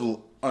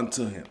merciful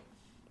unto him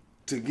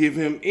to give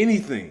him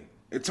anything,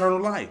 eternal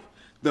life.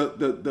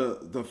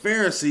 The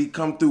Pharisee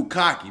come through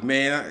cocky,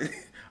 man.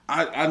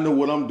 I know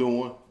what I'm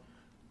doing.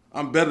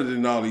 I'm better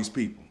than all these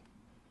people.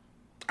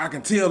 I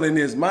can tell in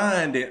his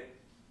mind that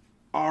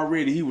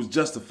already he was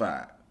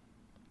justified,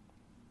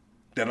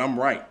 that I'm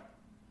right.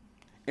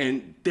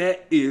 And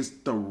that is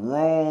the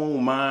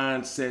wrong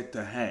mindset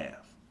to have.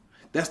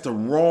 That's the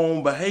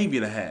wrong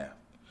behavior to have.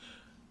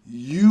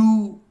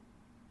 You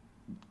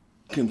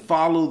can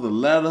follow the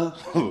letter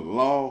of the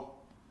law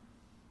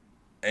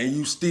and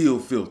you still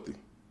filthy.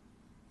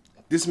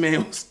 This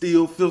man was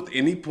still filthy,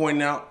 and he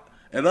pointed out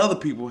at other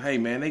people, hey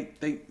man,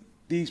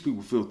 these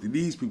people filthy,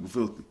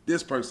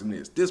 this person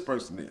is.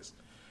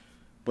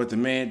 But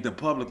the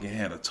publican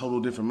had a total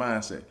different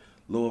mindset.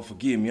 Lord,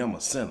 forgive me, I'm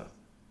a sinner.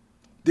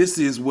 This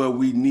is where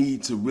we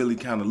need to really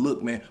kind of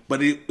look, man.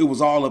 But it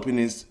was all up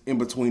in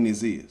between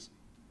his ears.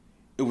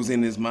 It was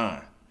in his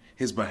mind.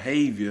 His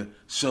behavior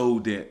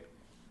showed that,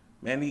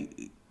 man,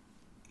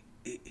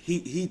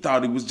 he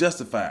thought he was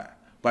justified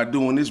by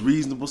doing this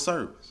reasonable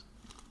service.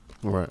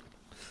 Right.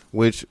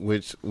 Which,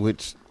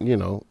 you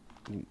know,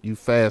 you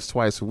fast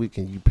twice a week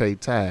and you pay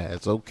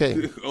tithes.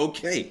 Okay.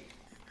 Okay.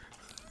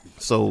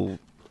 So,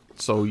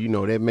 you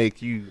know, that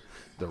make you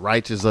the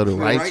righteous of the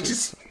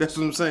righteous. That's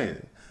what I'm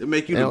saying. It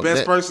make you the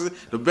best person,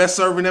 the best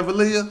servant ever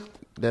lived.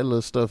 That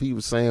little stuff he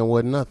was saying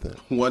wasn't nothing.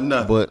 Wasn't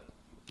nothing.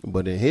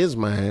 But in his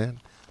mind,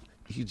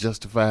 he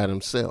justified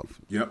himself.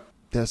 Yep.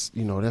 That's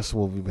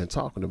what we've been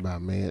talking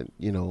about, man.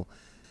 You know,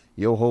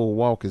 your whole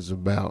walk is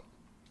about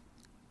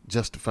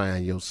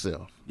justifying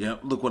yourself. Yep.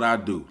 Look what I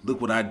do. Look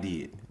what I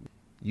did.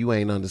 You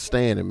ain't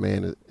understanding,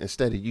 man.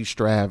 Instead of you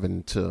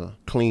striving to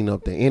clean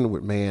up the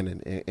inward man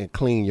and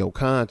clean your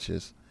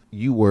conscience,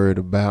 you worried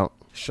about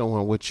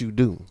showing what you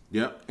do.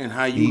 Yep. And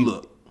how you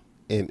look.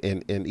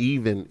 And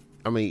even,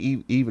 I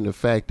mean, even the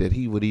fact that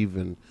he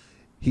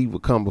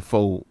would come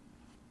before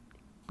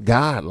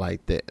God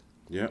like that.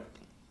 Yep.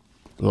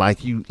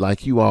 Like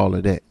you all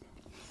of that.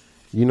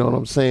 You know what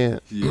I'm saying?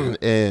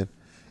 Yeah.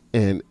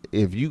 And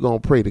if you gonna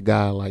pray to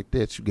God like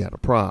that, you got a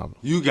problem.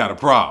 You got a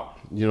problem.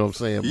 You know what I'm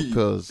saying?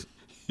 Because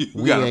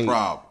you got a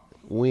problem.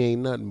 We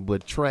ain't nothing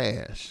but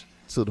trash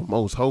to the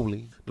most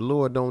holy. The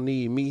Lord don't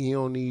need me. He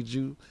don't need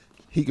you.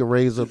 He can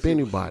raise up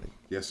anybody.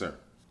 Yes, sir.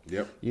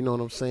 Yep. You know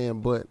what I'm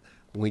saying? But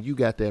when you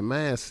got that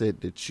mindset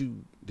that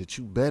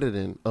you better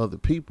than other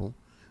people,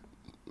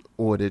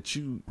 or that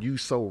you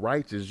so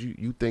righteous,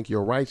 you think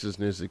your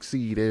righteousness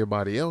exceed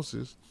everybody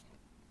else's,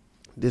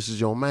 this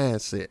is your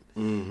mindset.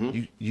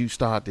 Mm-hmm. You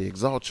start to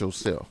exalt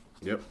yourself.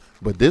 Yep.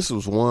 But this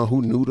was one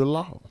who knew the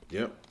law.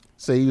 Yep.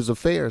 Say he was a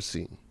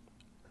Pharisee.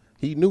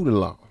 He knew the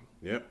law.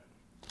 Yep.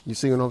 You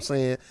see what I'm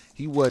saying?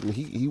 He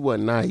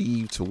wasn't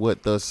naive to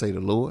what thus say the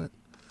Lord,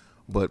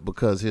 but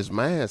because his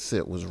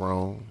mindset was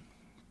wrong,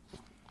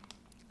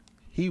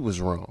 he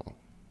was wrong.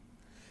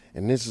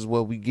 And this is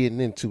what we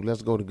getting into.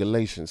 Let's go to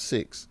Galatians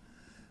 6,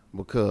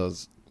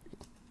 because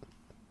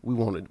we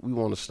want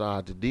to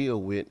start to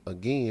deal with,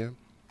 again,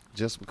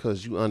 just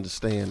because you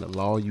understand the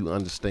law, you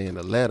understand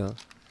the letter,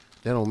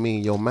 that don't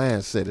mean your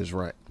mindset is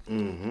right.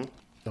 Mm-hmm.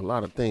 A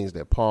lot of things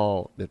that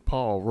Paul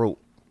wrote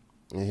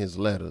in his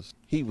letters,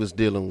 he was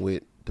dealing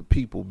with the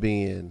people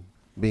being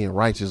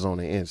righteous on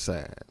the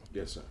inside.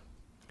 Yes, sir.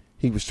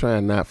 He was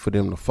trying not for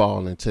them to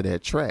fall into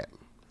that trap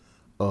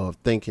of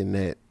thinking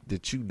that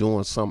you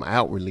doing some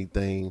outwardly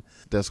thing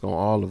that's going to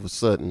all of a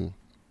sudden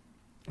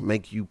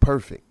make you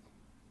perfect.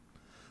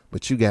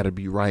 But you got to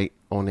be right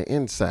on the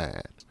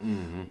inside.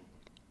 Mm-hmm.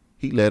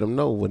 He let them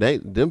know when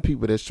them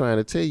people that's trying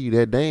to tell you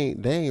that they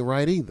ain't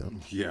right either.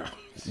 Yeah.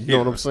 You know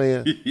what I'm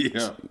saying?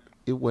 Yeah.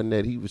 It wasn't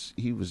that he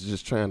was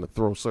just trying to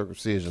throw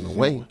circumcision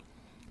away.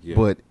 Yeah.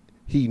 But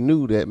he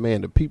knew that,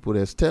 man, the people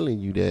that's telling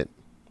you that,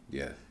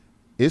 yeah,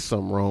 it's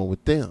something wrong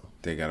with them.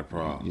 they got a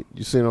problem.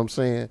 You see what I'm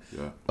saying?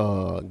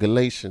 Yeah.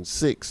 Galatians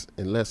 6,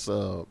 and let's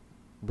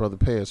Brother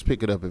Paris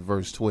pick it up at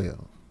verse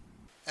 12.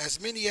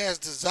 As many as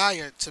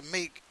desire to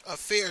make a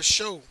fair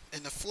show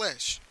in the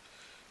flesh,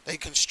 they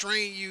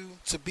constrain you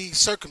to be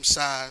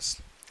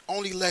circumcised,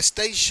 only lest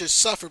they should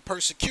suffer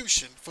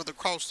persecution for the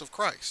cross of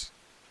Christ.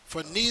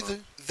 For neither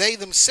they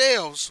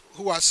themselves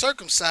who are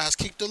circumcised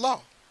keep the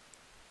law,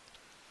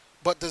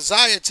 but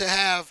desire to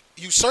have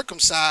you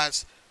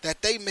circumcised,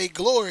 that they may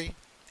glory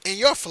in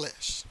your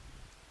flesh.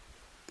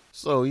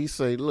 So he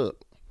say,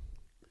 look,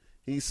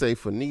 he say,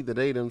 for neither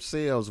they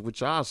themselves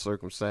which are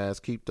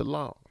circumcised keep the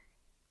law,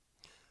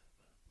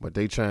 but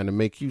they trying to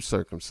make you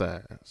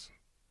circumcised.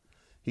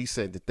 He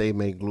said that they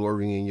may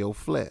glory in your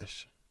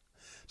flesh.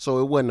 So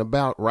it wasn't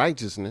about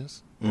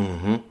righteousness.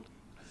 Mm-hmm.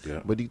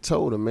 Yeah. But he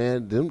told them,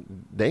 man,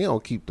 they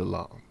don't keep the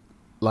law.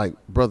 Like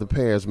Brother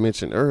Paris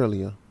mentioned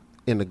earlier,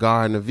 in the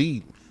Garden of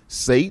Eden,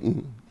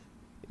 Satan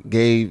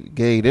gave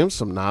them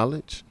some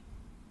knowledge.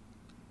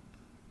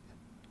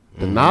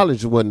 The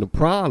knowledge wasn't the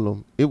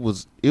problem. It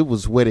was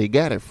where they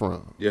got it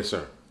from. Yes,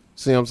 sir.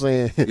 See what I'm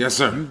saying? Yes,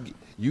 sir.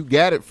 You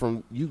got it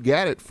from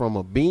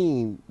a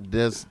being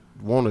that's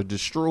want to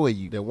destroy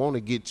you, that want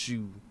to get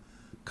you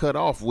cut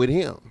off with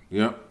him.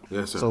 Yep.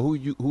 Yes, sir. So who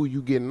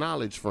you get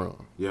knowledge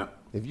from? Yeah.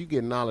 If you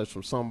get knowledge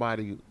from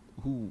somebody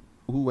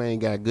who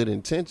ain't got good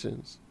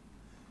intentions,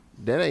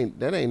 that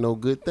ain't no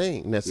good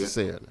thing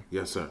necessarily.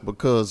 Yes, sir.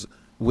 Because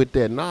with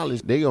that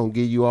knowledge, they gonna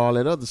give you all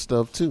that other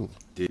stuff too.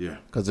 Yeah.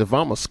 Because if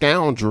I'm a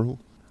scoundrel,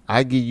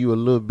 I give you a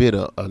little bit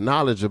of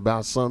knowledge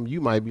about something,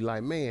 you might be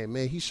like, man,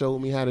 he showed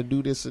me how to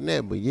do this and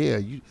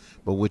that.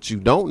 But what you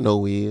don't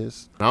know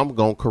is I'm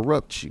gonna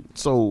corrupt you.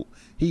 So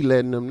he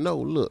letting them know,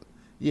 look,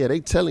 yeah, they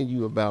telling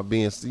you about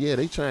they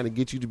trying to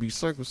get you to be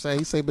circumcised.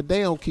 He say, but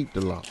they don't keep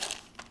the law.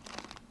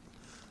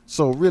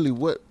 So really,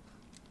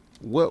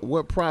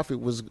 what profit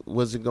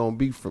was it gonna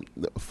be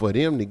for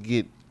them to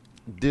get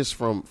this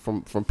from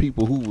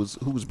people who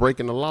was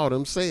breaking the law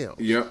themselves?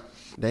 Yep.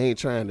 They ain't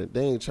trying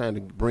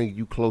to bring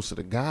you closer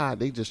to God.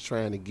 They just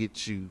trying to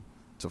get you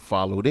to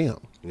follow them.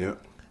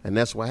 Yep. And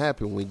that's what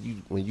happened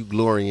when you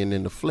glorying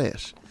in the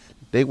flesh.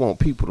 They want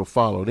people to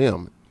follow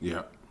them.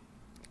 Yeah.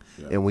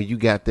 And when you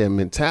got that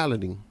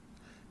mentality,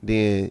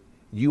 then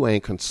you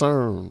ain't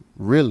concerned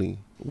really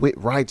with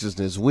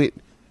righteousness, with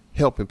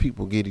helping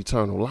people get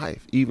eternal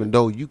life, even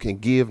though you can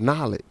give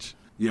knowledge.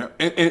 Yeah,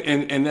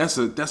 and that's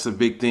a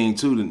big thing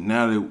too. That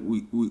now that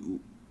we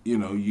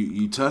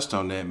you touched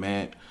on that,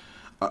 man.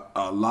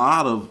 A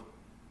lot of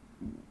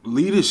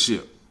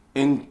leadership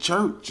in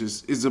church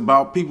is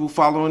about people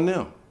following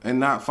them and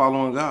not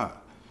following God.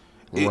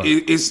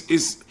 Right.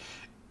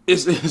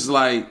 It's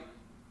like,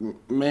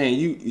 man,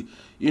 you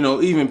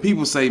know, even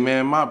people say,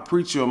 man, my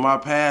preacher or my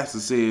pastor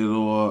said,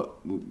 or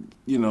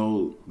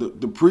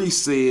the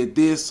priest said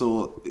this,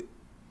 or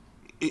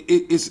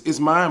it's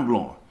mind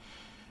blowing.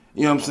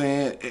 You know what I'm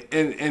saying?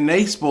 And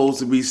they supposed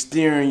to be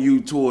steering you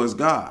towards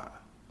God.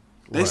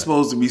 They're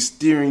supposed to be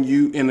steering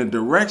you in a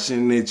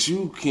direction that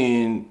you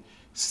can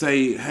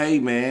say, hey,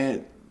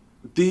 man,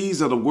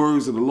 these are the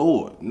words of the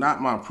Lord,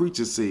 not my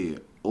preacher said,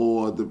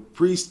 or the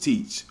priest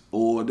teach,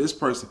 or this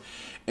person.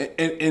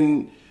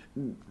 And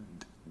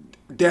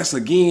that's,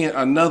 again,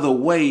 another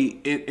way,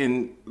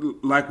 and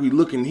like we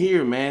looking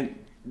here, man,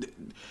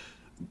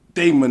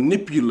 they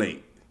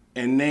manipulate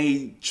and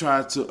they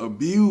try to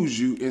abuse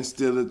you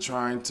instead of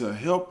trying to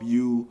help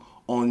you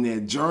on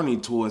that journey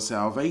towards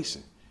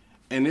salvation.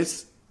 And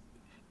it's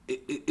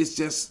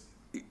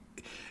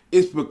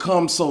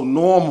become so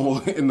normal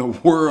in the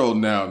world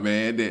now,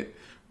 man, that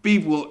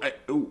people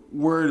are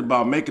worried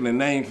about making a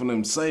name for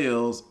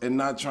themselves and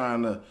not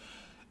trying to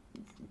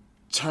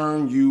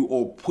turn you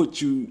or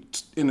put you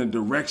in a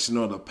direction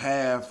or the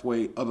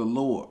pathway of the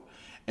Lord.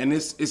 And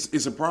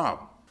it's a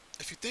problem.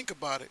 If you think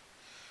about it,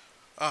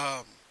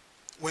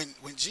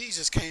 when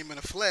Jesus came in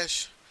the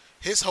flesh,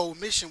 his whole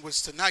mission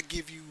was to not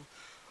give you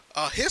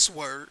his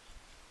word,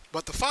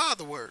 but the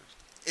Father's word.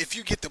 If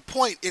you get the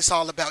point, it's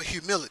all about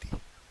humility.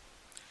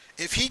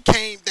 If he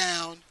came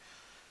down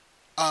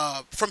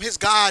from his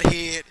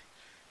Godhead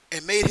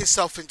and made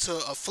himself into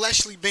a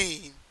fleshly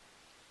being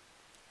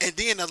and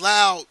then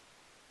allowed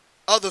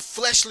other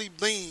fleshly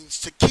beings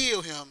to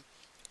kill him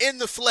in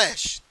the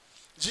flesh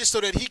just so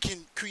that he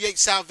can create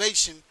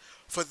salvation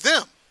for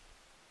them,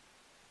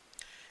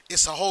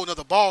 it's a whole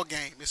nother ball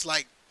game. It's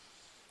like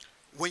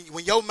when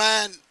your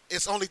mind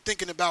is only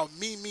thinking about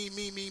me,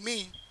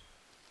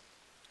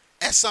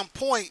 at some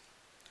point,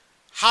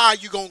 how are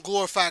you going to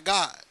glorify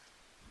God?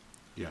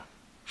 Yeah.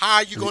 How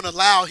are you going to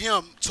allow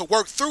him to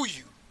work through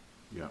you?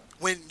 Yeah.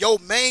 When your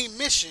main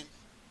mission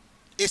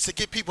is to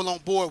get people on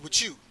board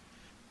with you.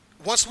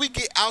 Once we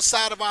get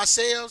outside of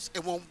ourselves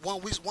and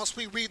once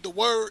we read the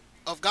word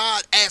of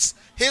God as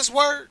his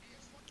word,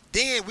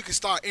 then we can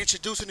start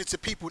introducing it to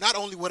people, not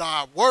only with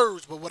our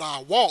words, but with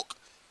our walk.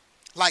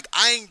 Like,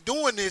 I ain't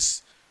doing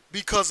this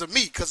because of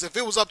me. Because if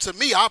it was up to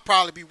me, I'd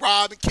probably be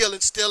robbing, killing,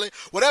 stealing,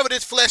 whatever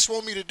this flesh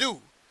want me to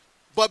do.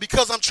 But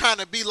because I'm trying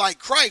to be like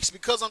Christ,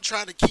 because I'm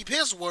trying to keep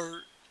his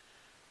word,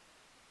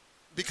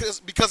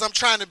 because I'm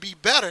trying to be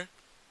better,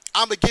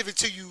 I'm going to give it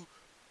to you,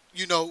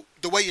 you know,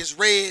 the way it's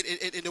read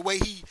and the way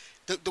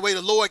the way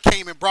the Lord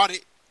came and brought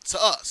it to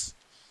us.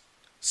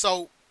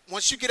 So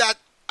once you get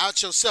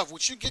out yourself,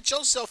 once you get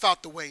yourself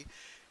out the way,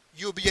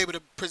 you'll be able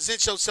to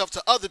present yourself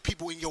to other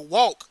people in your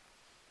walk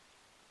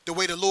the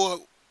way the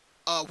Lord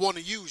want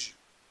to use you.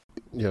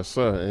 Yes,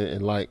 sir.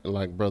 And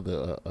like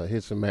Brother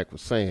Hisson Mac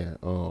was saying,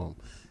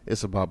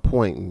 it's about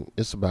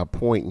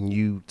pointing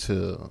you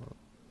to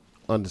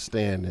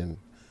understanding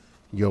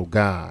your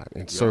God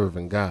and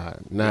serving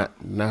God, not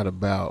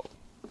about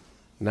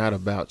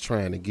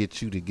trying to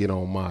get you to get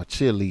on my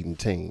cheerleading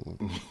team.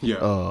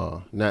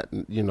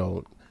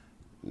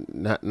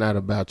 Not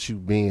about you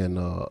being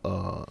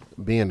a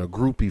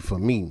groupie for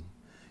me.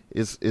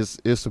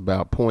 It's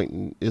about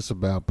pointing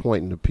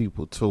the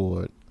people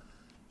toward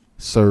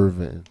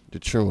serving the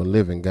true and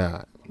living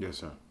God. Yes,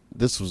 sir.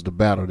 This was the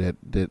battle that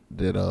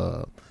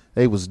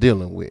they was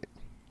dealing with.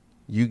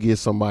 You give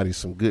somebody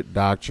some good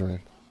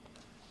doctrine,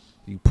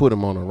 you put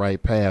them on the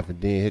right path,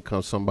 and then here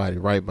comes somebody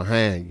right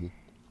behind you,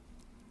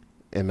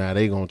 and now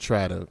they gonna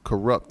try to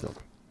corrupt them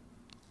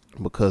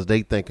because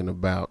they thinking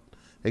about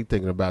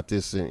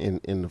this in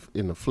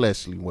the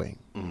fleshly way.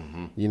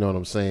 Mm-hmm. You know what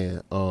I'm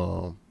saying?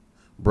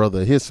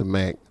 Brother Hisson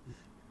Mac,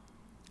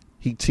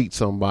 he teach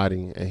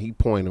somebody and he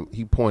point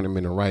them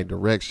in the right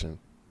direction,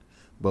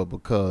 but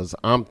because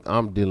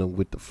I'm dealing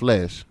with the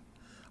flesh,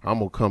 I'm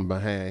gonna come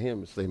behind him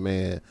and say,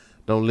 man,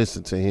 don't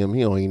listen to him.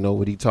 He don't even know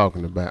what he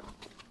talking about.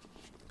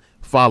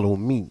 Follow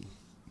me,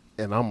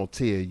 and I'm gonna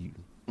tell you.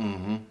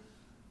 Mm-hmm.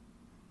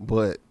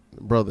 But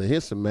Brother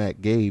Hisson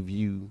Mac gave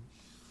you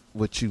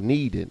what you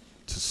needed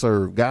to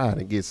serve God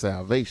and get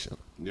salvation.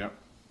 Yep.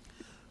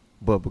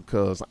 But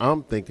because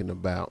I'm thinking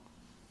about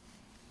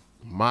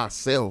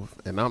myself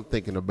and I'm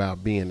thinking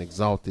about being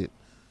exalted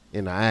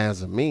in the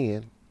eyes of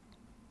men,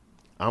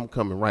 I'm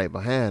coming right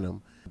behind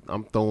them.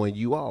 I'm throwing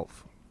you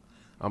off.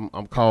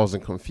 I'm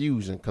causing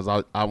confusion because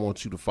I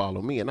want you to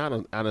follow me, and I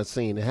done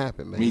seen it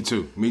happen, man. Me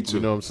too. You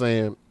know what I'm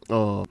saying?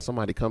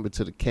 Somebody coming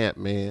to the camp,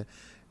 man.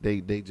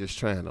 They just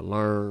trying to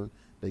learn.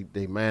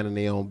 They minding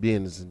their own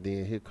business, and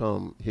then here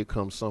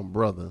come some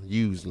brother.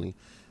 Usually,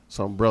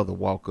 some brother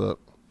walk up,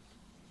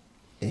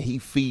 and he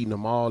feeding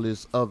them all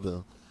this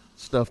other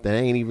stuff that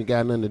ain't even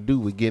got nothing to do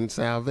with getting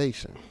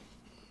salvation.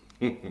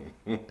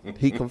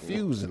 He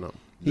confusing them.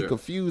 He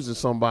confusing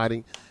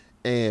somebody,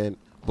 and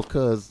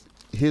because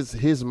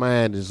his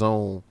mind is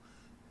on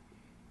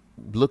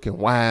looking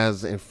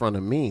wise in front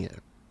of men,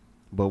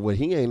 but what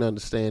he ain't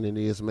understanding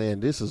is, man,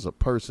 this is a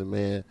person,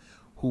 man,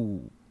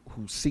 who's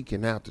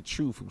seeking out the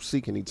truth, who's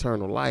seeking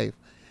eternal life,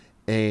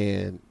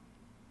 and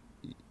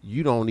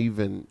you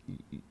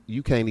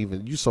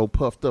so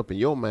puffed up in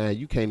your mind,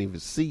 you can't even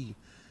see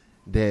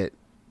that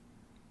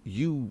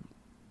you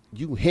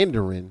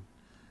hindering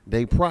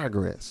their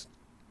progress,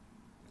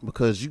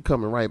 because you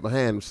coming right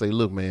behind them and say,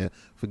 look, man,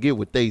 forget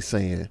what they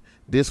saying,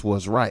 this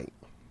was right.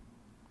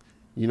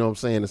 You know what I'm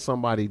saying? It's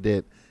somebody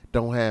that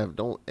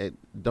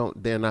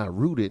they're not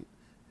rooted,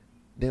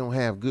 they don't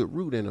have good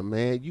root in them,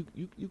 man.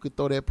 You could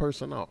throw that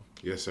person off.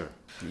 Yes, sir.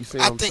 You see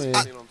what I'm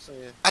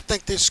saying? I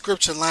think this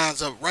scripture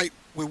lines up right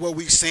with what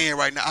we saying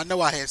right now. I know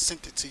I had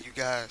sent it to you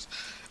guys,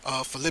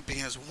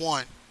 Philippians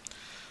 1.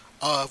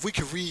 If we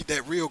could read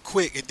that real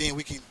quick, and then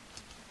we can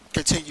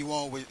continue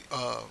on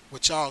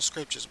with y'all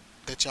scriptures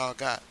that y'all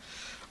got.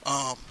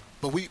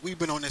 But we've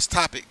been on this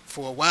topic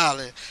for a while,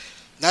 and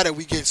now that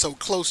we get so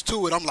close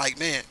to it, I'm like,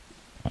 man,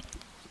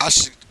 I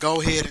should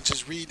go ahead and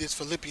just read this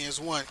Philippians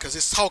 1, because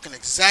it's talking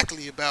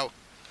exactly about,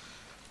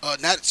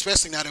 not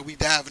especially now that we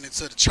diving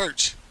into the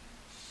church,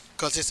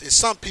 because it's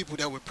some people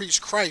that would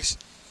preach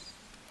Christ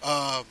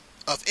of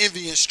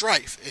envy and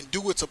strife and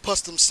do it to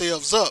puff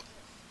themselves up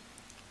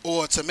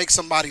or to make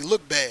somebody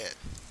look bad.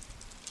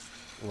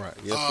 Right.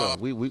 Yes, sir.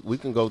 We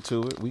can go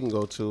to it. We can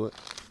go to it.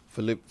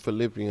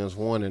 Philippians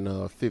 1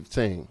 and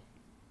 15.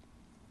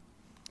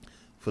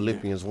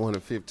 Philippians 1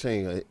 and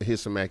 15.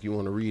 Hisson Mac, you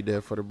want to read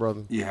that for the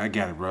brother? Yeah, I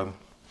got it, brother.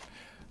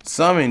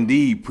 Some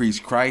indeed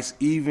preach Christ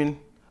even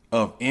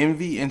of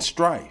envy and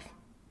strife,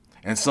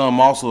 and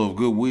some also of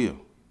goodwill.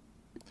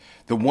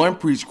 The one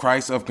preached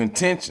Christ of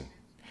contention,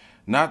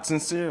 not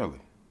sincerely,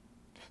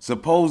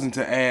 supposing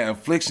to add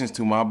afflictions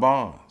to my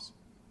bonds.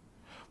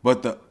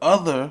 But the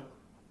other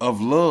of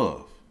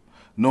love,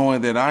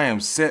 knowing that I am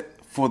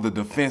set for the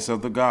defense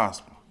of the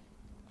gospel.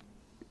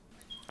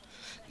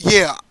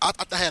 Yeah, I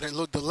had a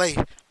little delay.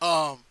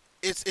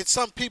 It's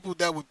some people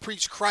that would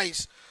preach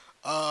Christ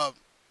of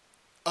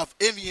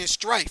envy and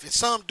strife, and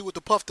some do it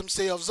to puff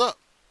themselves up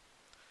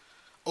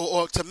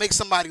or to make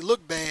somebody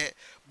look bad,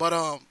 but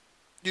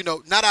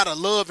not out of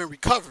love and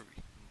recovery.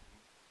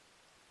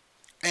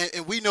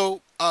 And we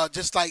know,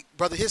 just like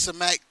Brother Hisson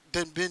Mac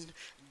done been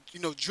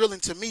drill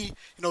into me,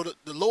 the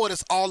Lord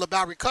is all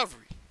about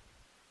recovery.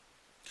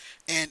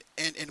 And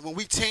when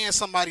we tearing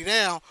somebody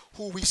down,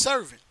 who we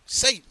serving?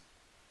 Satan.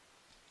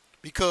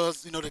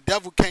 Because, the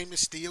devil came to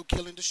steal,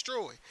 kill, and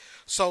destroy.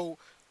 So,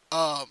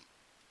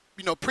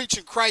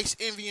 preaching Christ,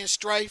 envy, and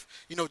strife,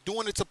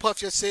 doing it to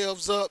puff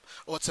yourselves up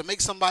or to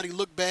make somebody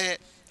look bad,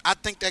 I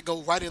think that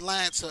go right in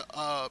line to,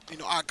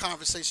 our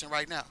conversation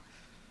right now.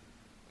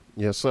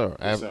 Yes, sir.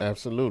 Yes, sir.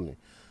 Absolutely.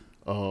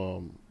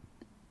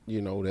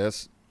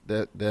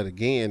 That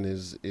again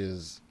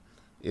is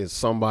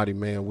somebody,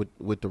 man,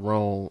 with the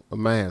wrong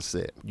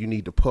mindset. You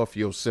need to puff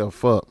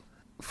yourself up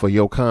for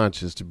your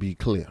conscience to be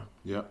clear.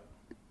 Yep.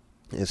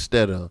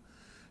 Instead of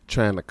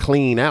trying to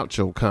clean out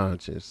your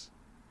conscience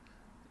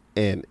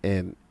and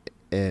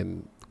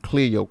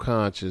clear your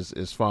conscience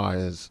as far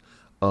as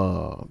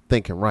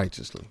thinking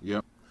righteously.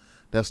 Yep.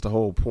 That's the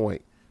whole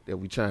point that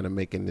we're trying to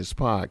make in this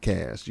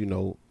podcast.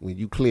 When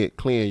you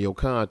clear your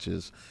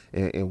conscience,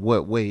 in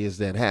what way is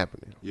that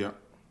happening? Yep.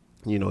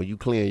 You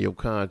clear your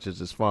conscience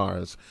as far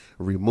as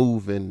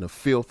removing the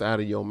filth out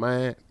of your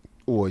mind,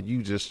 or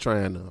you just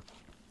trying to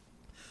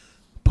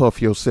puff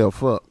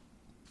yourself up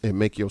and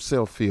make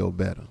yourself feel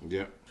better.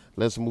 Yep.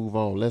 Let's move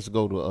on. Let's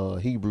go to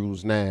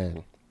Hebrews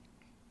 9,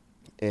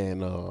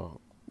 and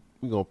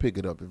we're going to pick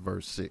it up at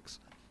verse 6.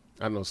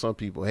 I know some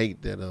people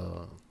hate that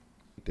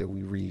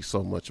we read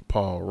so much of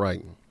Paul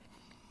writing.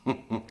 I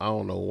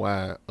don't know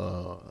why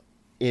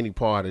any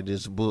part of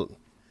this book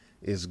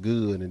is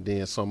good and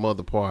then some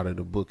other part of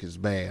the book is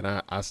bad.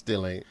 I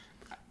still ain't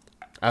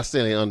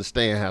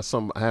understand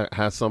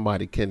how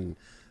somebody can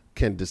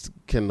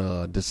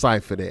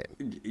decipher that.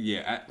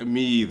 Yeah,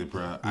 me either,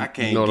 bro. I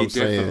can't know what get I'm that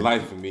saying? for the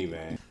life of me,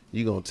 man.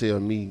 You gonna tell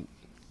me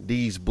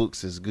these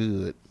books is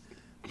good,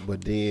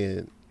 but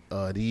then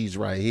these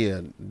right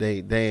here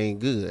they ain't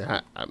good?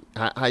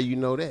 How you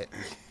know that?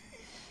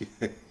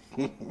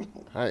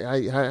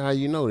 how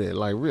you know that?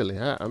 Like, really?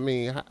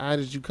 How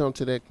did you come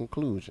to that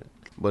conclusion?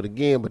 But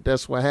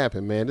that's what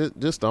happened, man.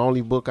 This the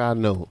only book I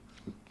know.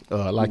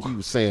 Like you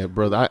were saying,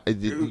 brother.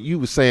 You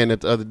were saying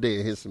that the other day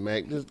at History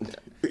Mac.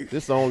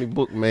 This the only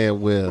book, man,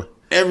 where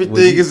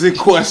Everything is in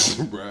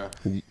question, bro.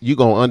 you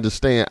gonna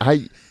understand. How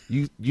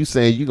you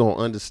saying you gonna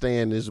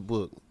understand this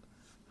book,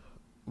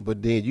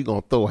 but then you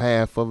gonna throw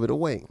half of it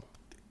away.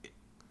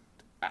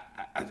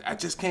 I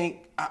just can't.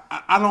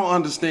 I don't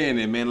understand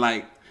it, man.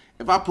 Like,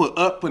 if I put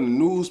up in the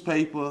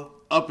newspaper,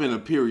 up in a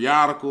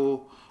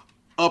periodical,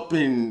 up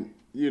in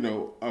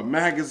a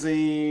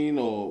magazine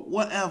or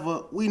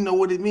whatever, we know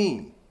what it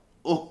means.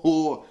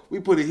 Or we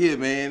put it here,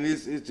 man.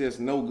 It's just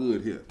no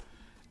good here.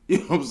 You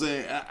know what I'm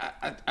saying?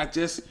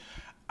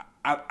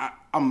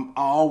 I'm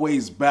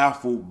always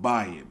baffled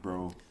by it,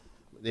 bro.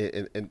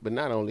 But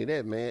not only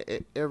that, man.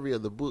 Every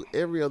other book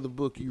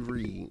you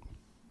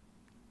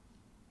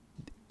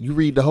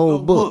read the whole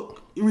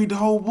book. You read the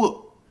whole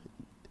book.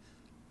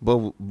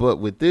 But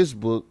with this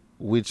book,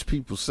 which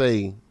people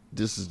say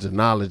this is the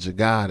knowledge of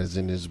God is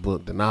in this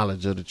book, the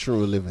knowledge of the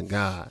true and living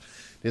God.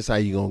 This how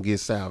you gonna get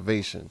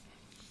salvation.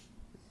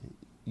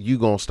 You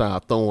gonna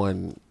start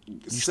throwing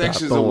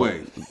sections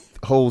away,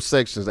 whole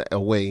sections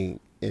away,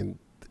 and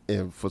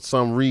for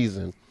some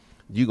reason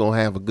you gonna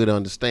have a good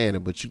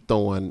understanding, but you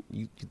throwing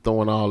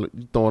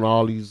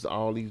all these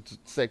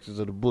sections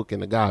of the book in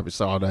the garbage.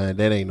 So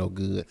that ain't no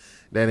good.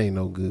 That ain't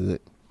no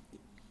good.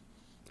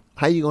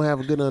 How you gonna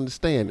have a good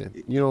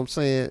understanding? You know what I'm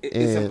saying?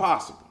 It's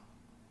impossible.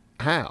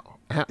 How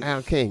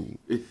can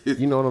you?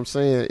 You know what I'm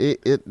saying?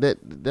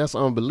 That's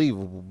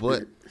unbelievable.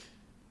 But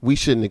we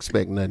shouldn't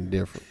expect nothing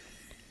different,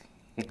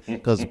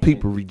 because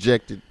people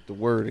rejected the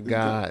word of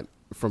God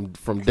from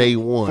day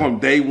one.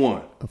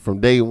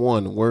 From day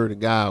one, the word of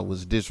God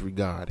was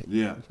disregarded.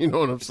 Yeah. You know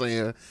what I'm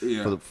saying?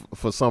 Yeah.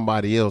 For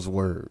somebody else's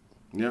word.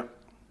 Yeah.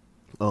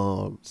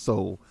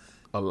 So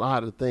a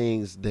lot of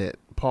things that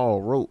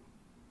Paul wrote,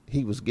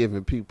 he was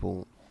giving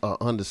people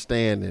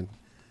understanding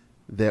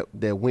that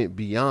went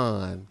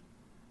beyond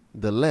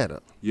the letter.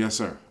 Yes,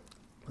 sir.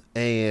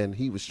 And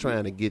he was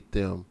trying to get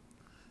them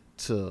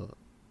to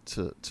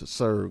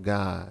serve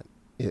God,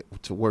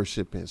 to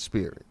worship in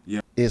spirit.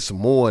 Yeah. It's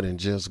more than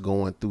just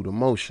going through the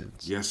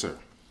motions. Yes, sir.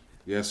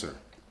 Yes, sir.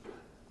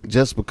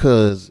 Just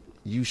because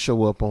you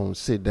show up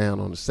sit down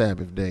on the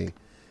Sabbath day,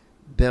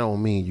 that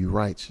don't mean you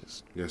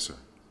righteous. Yes, sir.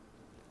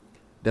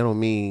 That don't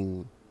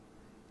mean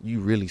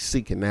you really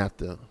seeking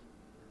after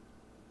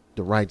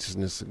the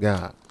righteousness of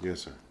God.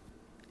 Yes, sir.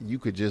 You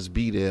could just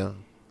be there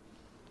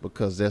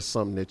because that's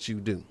something that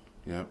you do.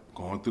 Yep.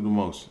 Going through the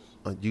motions.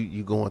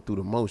 You going through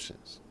the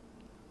motions.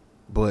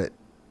 But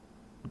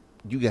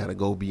you got to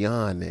go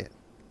beyond that.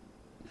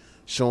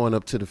 Showing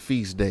up to the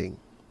feast day,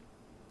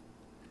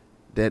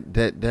 that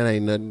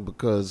ain't nothing,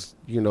 because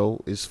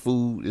it's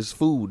food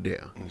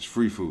there. It's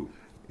free food.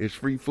 It's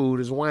free food.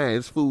 It's wine.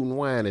 It's food and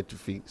wine at the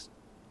feast.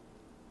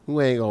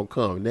 Who ain't gonna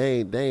come?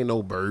 They ain't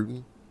no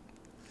burden.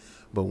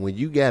 But when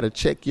you gotta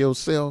check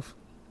yourself,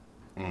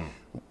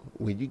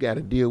 when you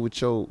gotta deal with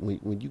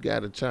when you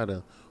gotta try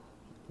to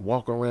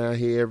walk around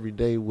here every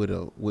day with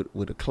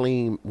a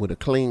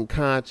clean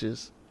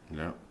conscience,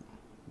 yeah,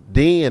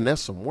 then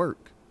that's some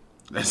work.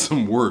 That's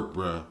some work,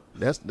 bro.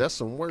 That's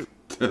some work.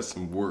 That's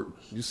some work.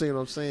 You see what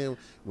I'm saying?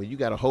 When you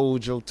got to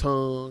hold your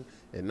tongue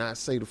and not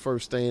say the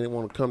first thing that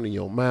want to come to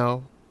your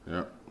mouth.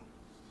 Yeah.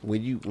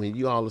 When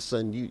you all of a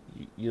sudden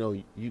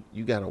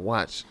you got to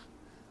watch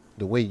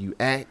the way you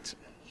act.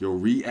 Your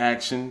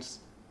reactions.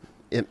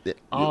 And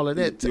all of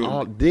that.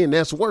 Then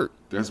that's work.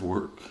 That's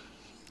work.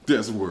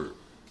 That's work.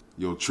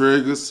 Your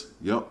triggers.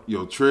 Yep.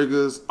 Your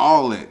triggers.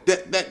 All that.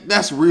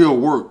 That's real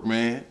work,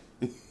 man.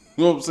 You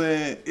know what I'm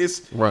saying?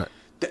 It's right.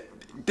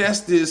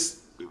 That's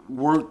this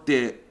work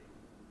that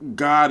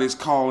God is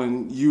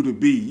calling you to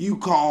be.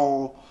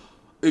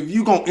 If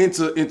you gonna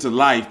enter into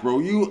life, bro,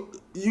 you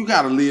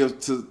gotta live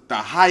to the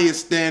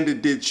highest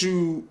standard that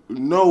you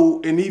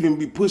know, and even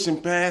be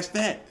pushing past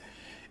that.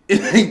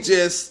 It ain't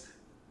just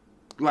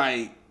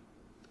like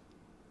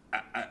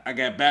I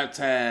got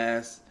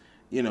baptized,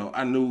 you know,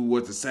 I knew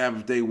what the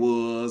Sabbath day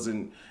was,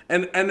 and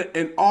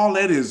all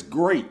that is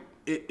great.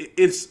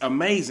 It's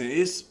amazing.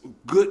 It's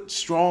good,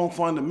 strong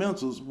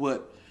fundamentals,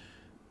 but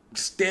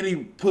steady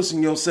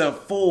pushing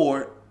yourself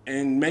forward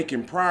and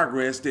making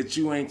progress that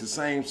you ain't the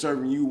same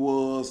servant you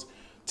was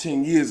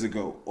 10 years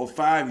ago or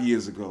 5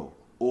 years ago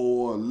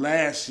or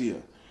last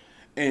year.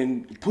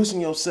 And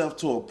pushing yourself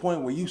to a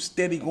point where you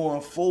steady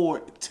going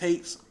forward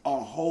takes a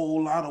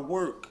whole lot of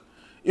work.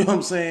 You know what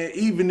I'm saying?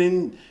 Even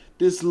in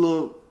this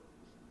little,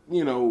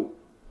 you know,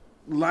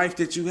 life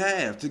that you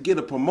have, to get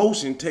a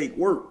promotion take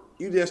work.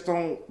 You just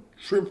don't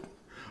trip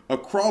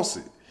across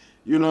it.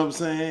 You know what I'm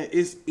saying?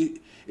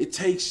 It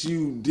takes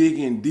you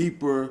digging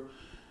deeper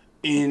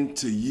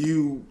into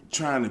you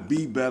trying to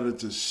be better,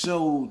 to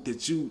show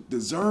that you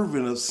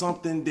deserving of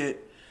something that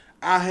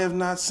I have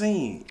not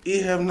seen,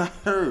 it have not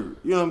heard.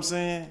 You know what I'm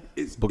saying?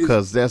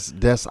 Because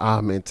that's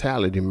our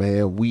mentality,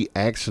 man. We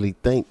actually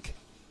think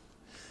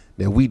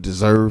that we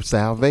deserve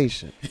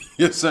salvation.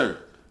 Yes, sir.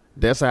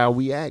 That's how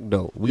we act,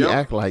 though. We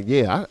act like,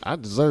 yeah, I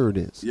deserve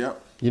this. Yep.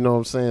 You know what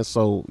I'm saying?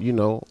 So, you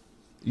know,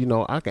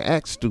 I can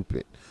act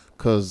stupid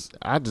because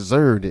I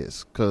deserve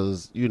this,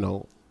 because, you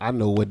know, I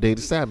know what day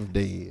the Sabbath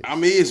day is.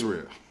 I'm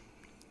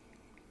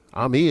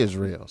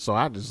Israel, so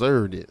I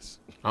deserve this.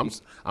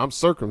 I'm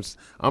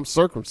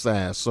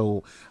circumcised,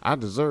 so I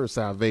deserve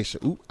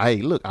salvation. Ooh,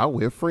 hey, look, I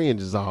wear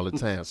fringes all the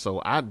time,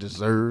 so I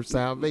deserve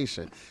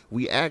salvation.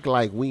 We act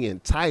like we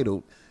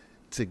entitled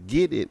to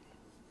get it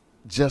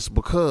just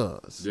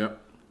because. Yep.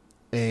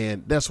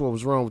 And that's what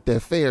was wrong with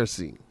that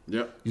Pharisee.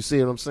 Yep. You see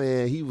what I'm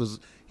saying? He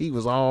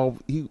was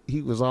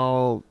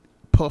all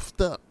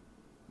puffed up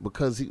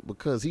because he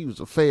was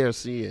a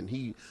Pharisee, and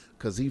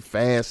because he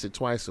fasted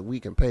twice a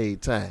week and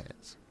paid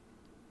tithes.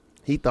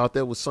 He thought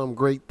that was some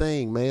great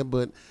thing, man,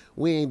 but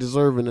we ain't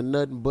deserving of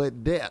nothing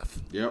but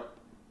death. Yep.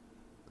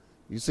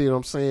 You see what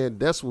I'm saying?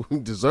 That's what we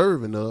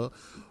deserving of.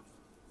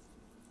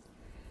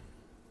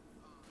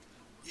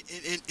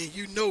 And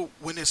you know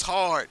when it's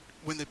hard,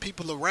 when the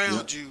people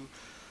around you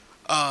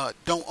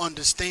don't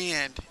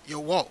understand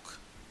your walk,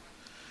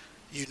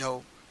 you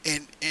know,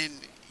 and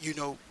you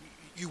know,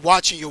 you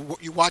watching your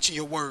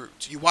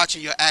words, you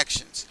watching your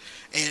actions,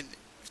 and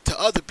to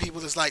other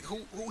people it's like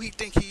who he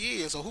think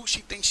he is, or who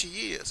she thinks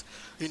she is,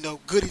 you know,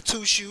 goody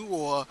two shoe,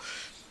 or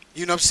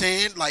you know what I'm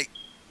saying, like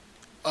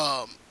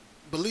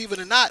believe it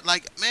or not,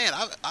 like, man,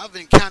 I've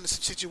encountered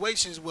some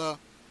situations where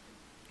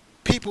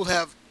people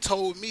have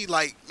told me,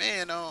 like,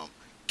 man,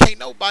 can't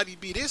nobody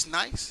be this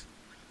nice,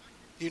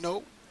 you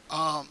know.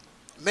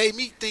 Made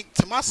me think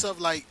to myself,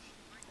 like,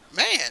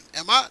 man,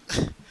 am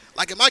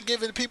I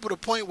giving people the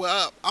point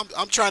where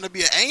I'm trying to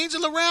be an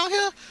angel around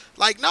here?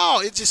 Like, no,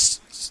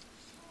 it's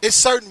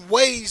certain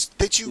ways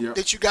that you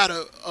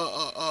gotta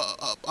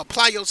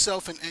apply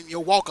yourself in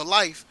your walk of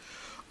life,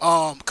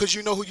 because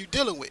you know who you're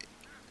dealing with,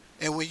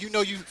 and when you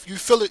know you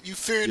feel it, you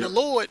fearing the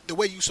Lord the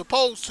way you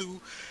supposed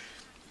to.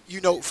 You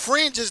know,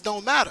 fringes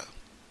don't matter.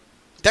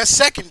 That's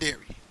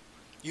secondary.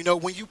 You know,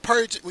 when you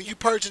purging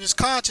this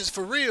conscience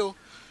for real,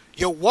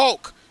 your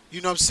walk, you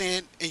know what I'm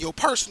saying, in your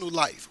personal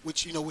life,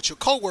 which, you know, with your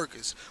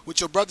coworkers, with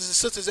your brothers and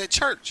sisters at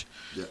church,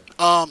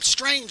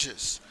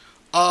 strangers,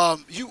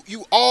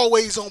 you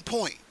always on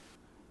point.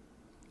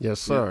 Yes,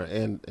 sir.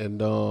 And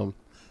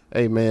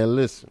hey, man,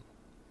 listen.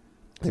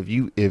 If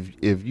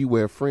you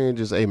wear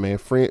fringes, hey, man,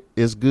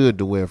 it's good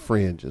to wear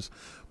fringes.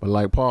 But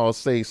like Paul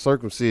say,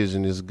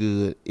 circumcision is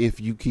good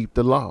if you keep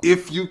the law.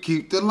 If you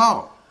keep the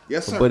law.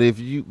 Yes, sir. But if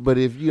you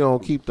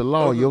don't keep the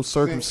law, your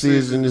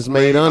circumcision is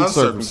made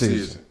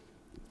uncircumcision.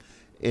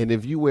 And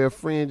if you wear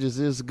fringes,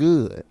 it's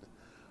good.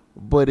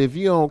 But if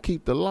you don't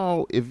keep the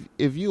law,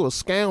 if you a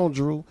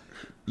scoundrel,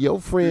 your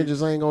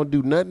fringes ain't gonna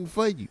do nothing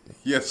for you.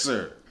 Yes,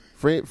 sir.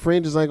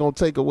 Fringes ain't gonna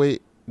take away.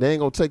 They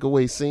ain't gonna take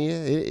away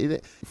sin.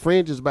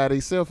 Fringes by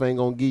themselves ain't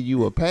gonna give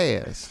you a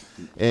pass,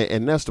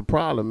 and that's the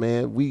problem,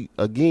 man. We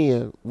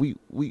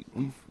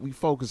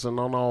focusing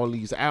on all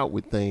these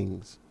outward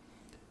things,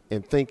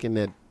 and thinking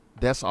that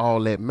that's all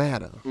that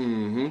matter.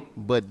 Mm-hmm.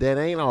 But that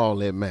ain't all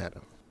that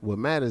matter. What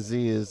matters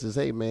is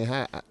hey,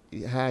 man,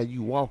 how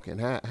you walking,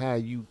 how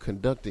you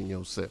conducting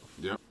yourself.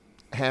 Yep.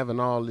 Having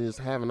all these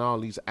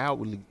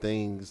outwardly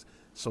things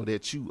so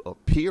that you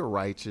appear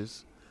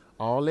righteous,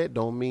 all that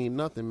don't mean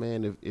nothing,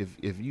 man.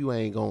 If you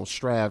ain't gonna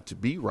strive to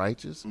be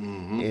righteous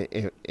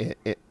in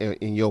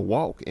your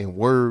walk and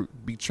word,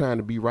 be trying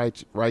to be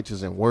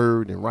righteous in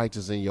word and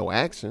righteous in your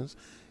actions,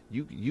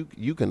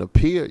 you can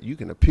appear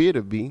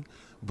to be,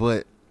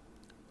 but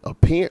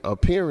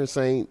appearance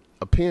ain't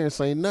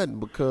nothing,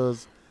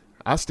 because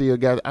I still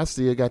got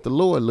the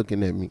Lord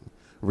looking at me.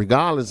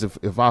 Regardless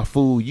if I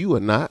fool you or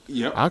not,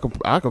 Yep.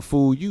 I can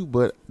fool you,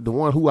 but the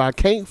one who I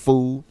can't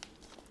fool,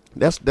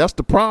 that's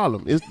the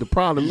problem. The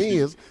problem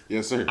is,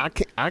 Yes, sir. I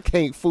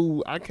can't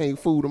fool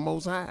the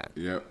Most High.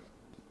 Yep.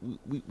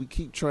 We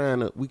keep trying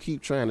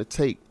to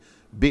take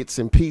bits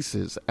and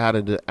pieces out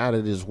of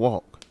this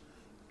walk,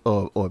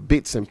 or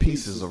bits and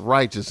pieces of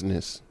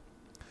righteousness,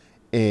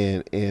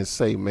 and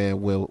say,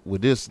 man, well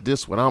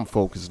this what I'm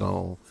focused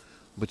on,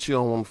 but you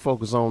don't want to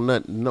focus on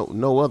nothing,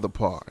 no other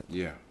part.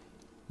 Yeah.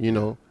 You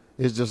know,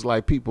 it's just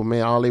like people,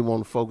 man. All they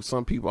want to focus.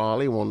 Some people,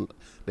 they want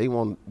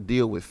to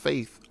deal with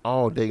faith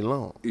all day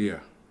long. Yeah.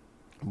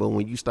 But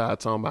when you start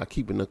talking about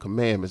keeping the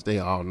commandments, they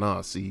all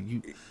nah. See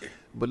you.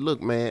 But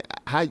look, man,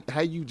 how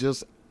you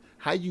just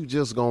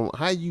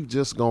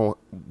gonna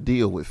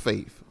deal with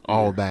faith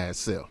all by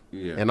itself?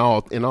 Yeah. And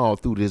all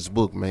through this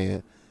book,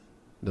 man,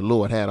 the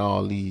Lord had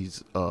all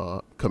these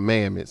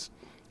commandments,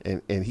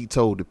 and He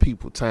told the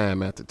people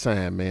time after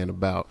time, man,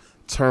 about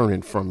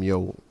turning from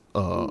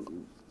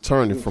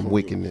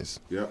wickedness,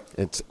 Yep.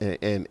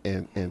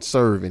 and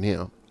serving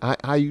Him.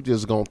 How you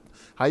gonna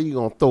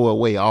throw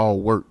away all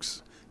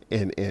works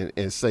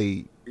and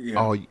say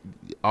all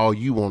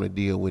you want to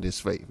deal with is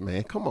faith,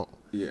 man? Come on.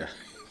 Yeah.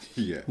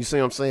 Yeah. You see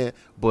what I'm saying?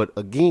 But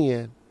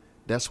again,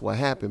 that's what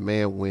happened,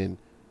 man, when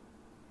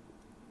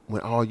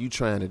all you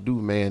trying to do,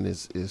 man,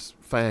 is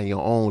find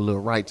your own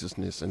little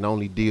righteousness and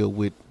only deal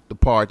with the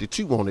part that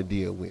you want to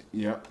deal with.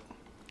 Yep.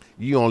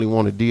 You only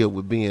want to deal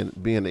with being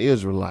an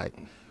Israelite.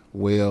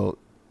 Well,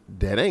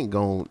 that ain't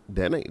no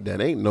That don't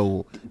that ain't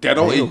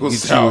equal gonna get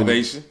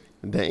salvation.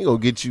 They ain't gonna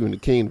get you in the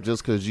kingdom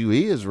just because you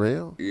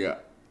Israel. Yeah.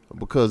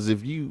 Because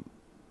if you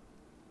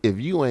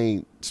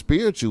ain't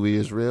spiritual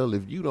Israel,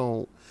 if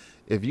you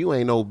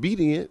ain't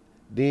obedient,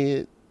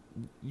 then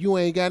you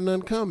ain't got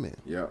nothing coming.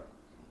 Yep.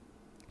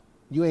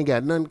 You ain't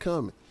got nothing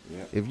coming.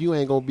 Yep. If you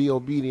ain't gonna be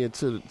obedient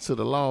to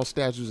the law,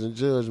 statutes, and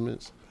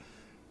judgments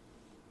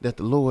that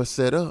the Lord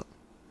set up,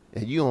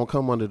 and you don't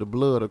come under the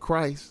blood of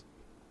Christ,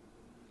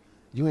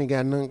 you ain't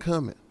got nothing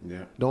coming.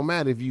 Yeah. Don't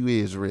matter if you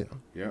Israel.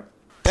 Yep.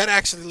 That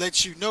actually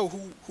lets you know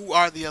who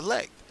are the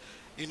elect.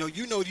 You know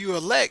you're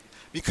elect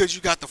because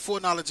you got the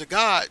foreknowledge of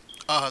God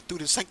through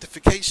the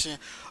sanctification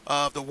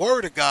of the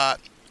Word of God,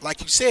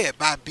 like you said,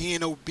 by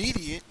being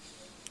obedient,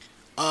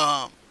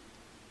 unto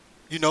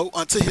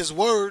His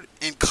Word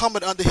and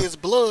coming under His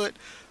blood,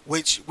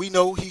 which we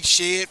know He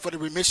shed for the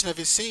remission of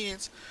His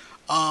sins.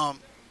 You know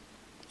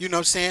what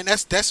I'm saying?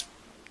 That's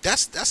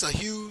a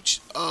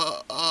huge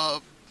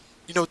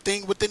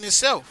thing within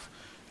itself.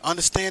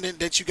 Understanding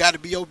that you got to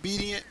be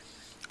obedient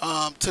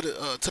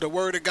to the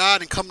Word of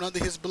God and coming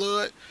under His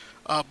blood,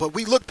 but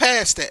we look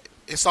past that.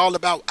 It's all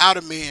about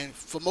outer man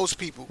for most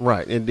people.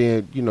 Right, and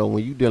then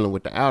when you dealing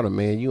with the outer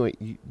man, you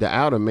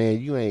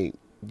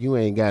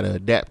ain't got to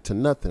adapt to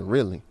nothing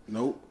really.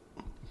 Nope.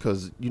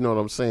 Because you know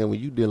what I'm saying. When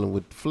you dealing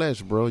with the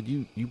flesh, bro,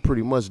 you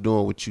pretty much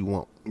doing what you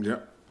want.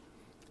 Yep.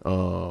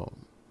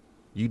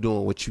 You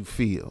doing what you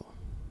feel.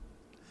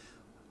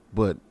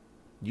 But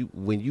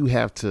when you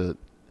have to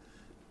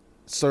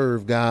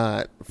serve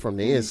God from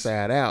the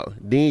inside out,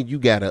 then you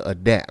gotta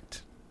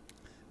adapt.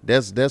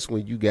 That's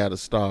when you gotta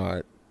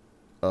start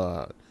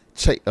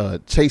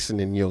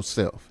chastening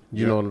yourself.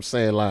 You know what I'm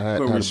saying? Like how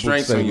the book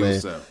say,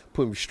 man,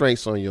 put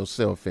restraints on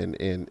yourself,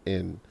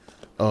 and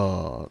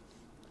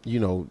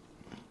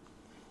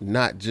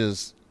not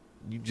just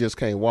you just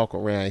can't walk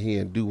around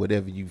here and do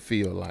whatever you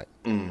feel like.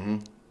 Mm-hmm.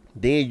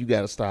 Then you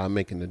gotta start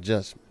making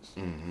adjustments.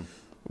 Mm-hmm.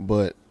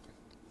 But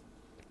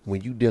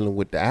when you dealing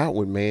with the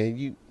outward man,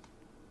 you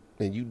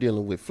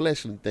dealing with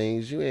fleshly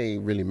things, you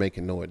ain't really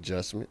making no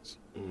adjustments.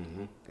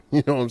 Mm-hmm.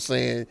 You know what I'm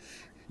saying?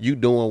 You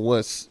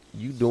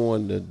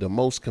doing the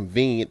most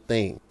convenient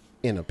thing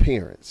in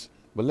appearance.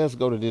 But let's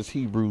go to this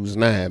Hebrews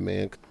 9,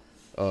 man.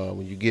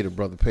 When you get it,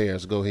 Brother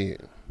Paris, go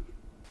ahead.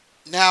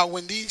 Now,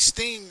 when these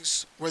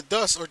things were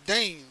thus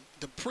ordained,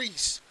 the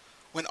priests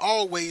went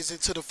always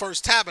into the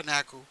first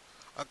tabernacle,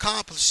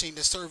 accomplishing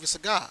the service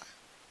of God.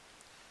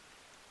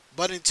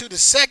 But into the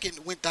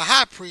second went the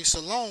high priest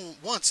alone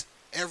once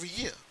every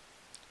year,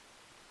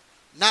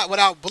 not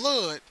without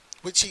blood,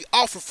 which he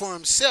offered for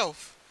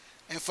himself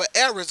and for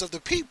errors of the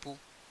people,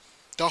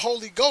 the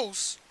Holy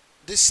Ghost,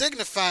 this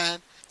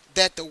signifying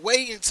that the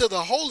way into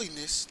the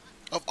holiness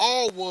of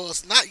all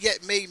was not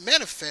yet made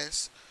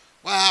manifest,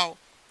 while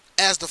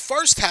as the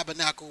first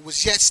tabernacle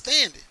was yet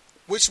standing,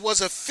 which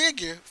was a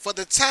figure for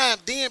the time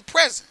then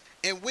present,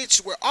 in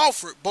which were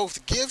offered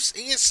both gifts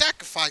and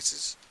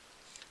sacrifices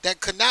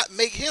that could not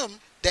make him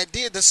that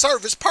did the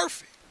service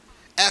perfect,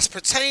 as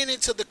pertaining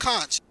to the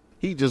conscience.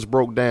 He just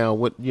broke down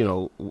what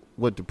the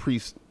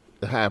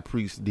high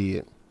priest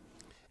did.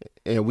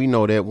 And we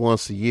know that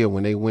once a year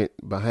when they went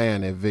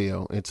behind that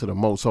veil into the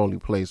most holy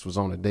place was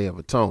on the Day of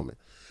Atonement.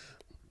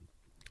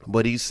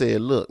 But he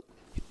said, look,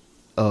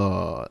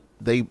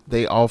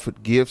 they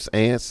offered gifts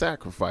and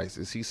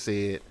sacrifices. He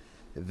said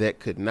that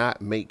could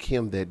not make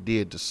him that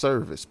did the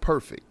service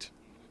perfect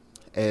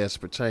as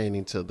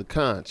pertaining to the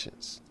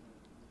conscience,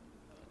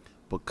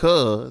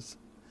 because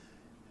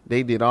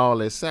they did all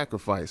that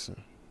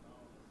sacrificing,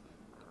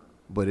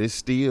 but it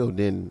still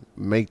didn't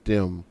make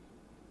them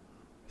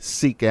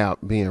seek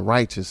out being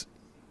righteous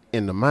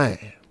in the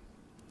mind.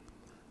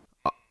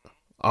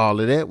 All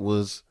of that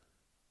was,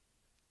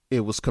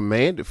 it was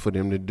commanded for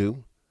them to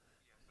do,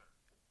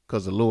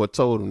 because the Lord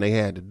told them they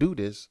had to do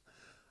this.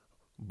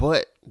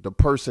 But the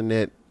person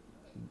that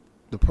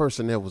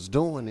was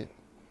doing it,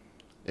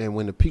 and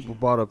when the people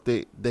brought up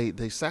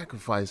they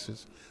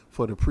sacrifices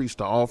for the priest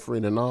to offer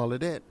it and all of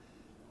that,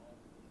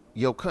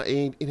 it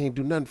ain't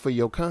do nothing for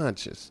your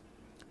conscience.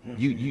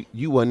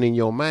 You wasn't in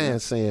your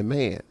mind saying,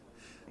 man,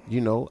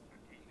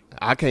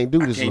 I can't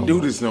do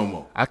this. No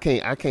more. I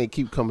can't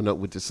keep coming up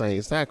with the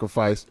same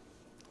sacrifice.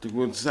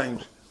 The same.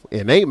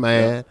 In they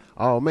mind,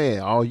 oh man,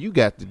 all you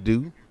got to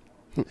do.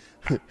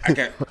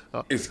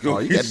 It's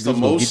go get some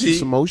more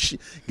shit.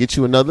 Get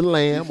you another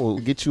lamb, or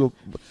get you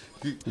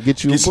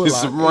a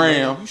some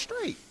ram. You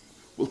straight.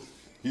 Yeah.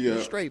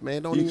 You straight,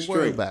 man. Don't even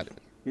worry about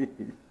it.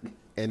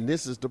 And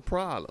this is the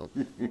problem,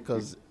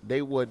 because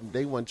they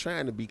weren't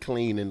trying to be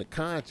clean in the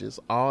conscience.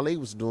 All they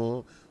was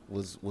doing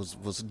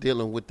was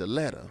dealing with the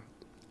letter.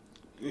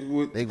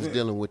 They was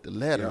dealing with the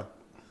letter,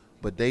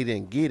 but they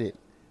didn't get it.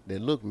 That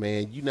look,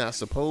 man, you're not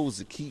supposed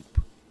to keep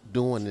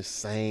doing the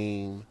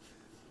same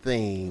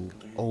thing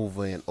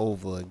over and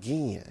over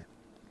again.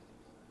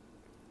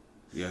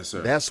 Yes,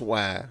 sir. That's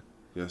why.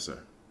 Yes, sir.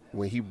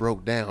 When he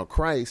broke down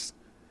Christ,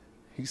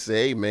 he said,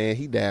 "Hey, man,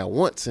 he died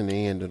once in the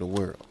end of the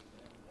world.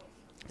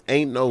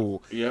 Ain't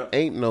no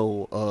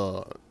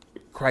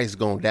Christ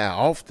gonna die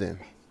often.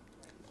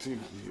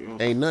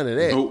 Ain't none of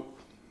that.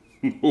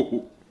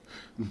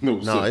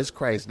 No, it's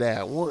Christ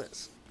died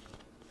once.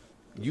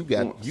 You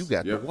got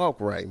to walk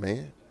right,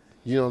 man.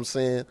 You know what I'm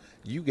saying?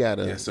 You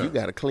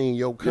gotta clean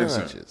your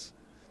conscience. Yes,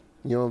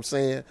 you know what I'm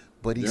saying?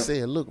 But he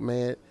said, look,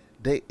 man,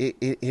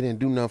 it didn't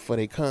do nothing for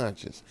their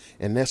conscience,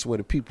 and that's where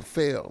the people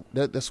failed.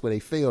 That's where they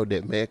failed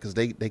at, man, because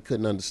they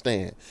couldn't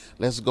understand.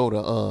 Let's go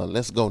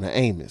to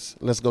Amos.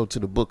 Let's go to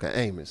the book of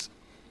Amos,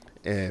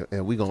 and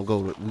we gonna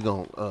go to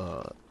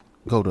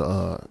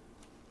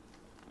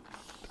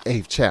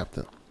 8th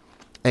chapter,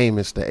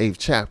 Amos the 8th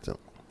chapter,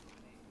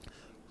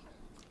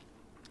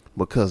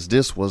 because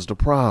this was the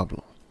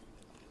problem.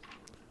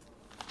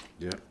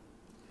 Yeah.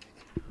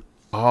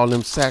 All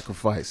them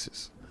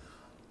sacrifices,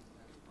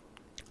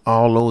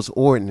 all those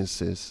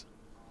ordinances.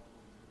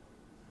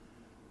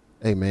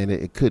 Hey man,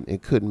 it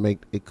couldn't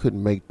make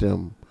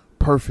them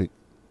perfect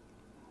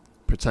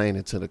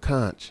pertaining to the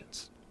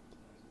conscience.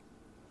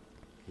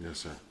 Yes,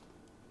 sir.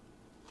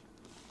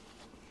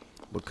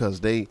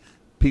 Because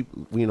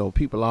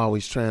people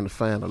always trying to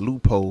find a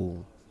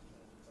loophole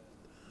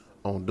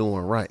on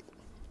doing right.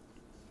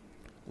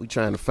 We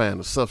trying to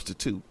find a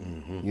substitute.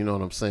 Mm-hmm. You know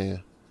what I'm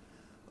saying?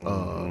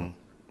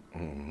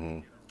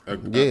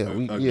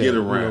 Get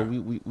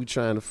around. We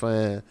trying to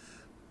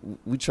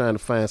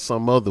find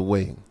some other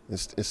way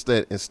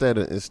instead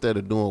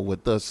of doing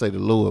what thus say the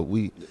Lord.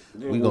 We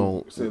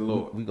gonna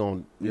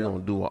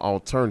do an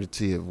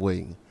alternative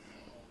way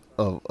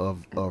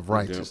of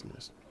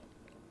righteousness,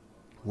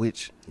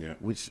 which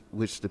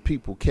the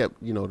people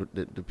kept.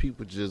 The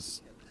people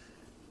just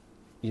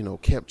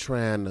kept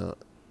trying to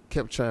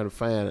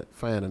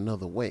find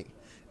another way.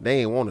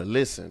 They ain't want to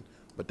listen,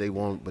 but they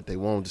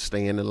wanted to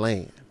stay in the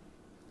land.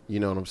 You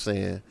know what I'm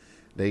saying?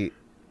 They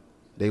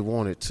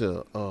wanted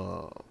to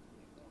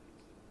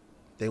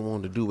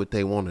do what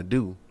they want to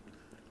do,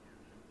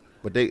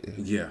 but they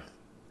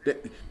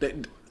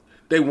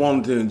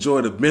wanted to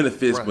enjoy the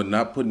benefits, right, but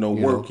not put no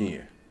work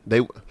in. They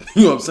you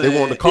know what I'm saying?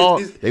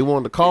 They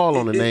wanted to call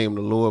on the name of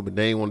the Lord, but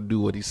they ain't want to do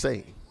what He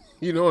say.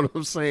 You know what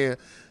I'm saying?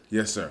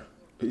 Yes, sir.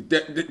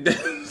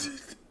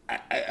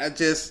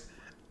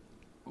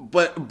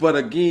 But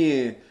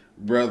again,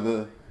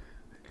 brother,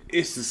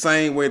 it's the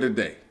same way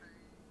today.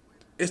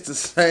 It's the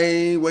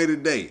same way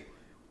today.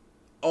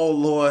 Oh,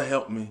 Lord,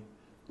 help me.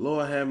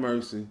 Lord, have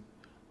mercy.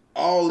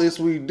 All this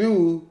we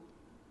do,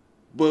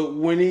 but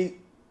when he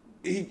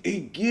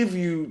give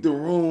you the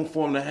room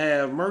for him to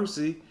have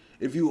mercy,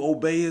 if you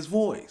obey his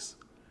voice,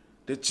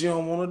 that you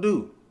don't want to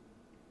do,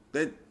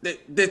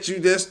 that you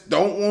just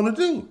don't want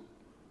to do.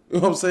 You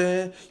know what I'm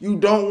saying? You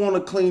don't want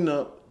to clean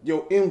up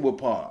your inward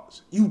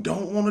parts. You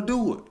don't want to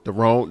do it. The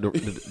wrong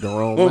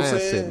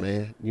mindset,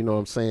 man. You know what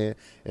I'm saying?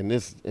 And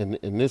this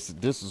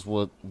is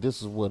what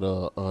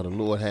the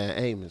Lord had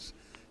Amos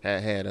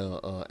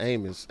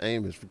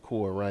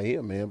record right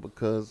here, man,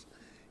 because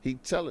he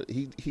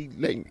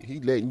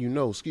letting you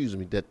know,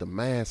 that the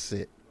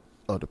mindset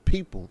of the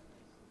people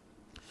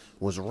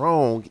was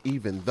wrong,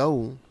 even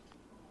though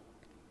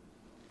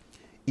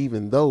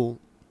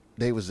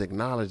they was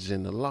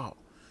acknowledging the law.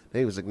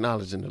 They was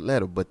acknowledging the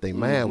letter, but their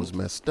mind was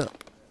messed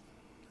up.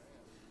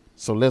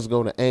 So let's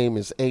go to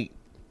Amos 8.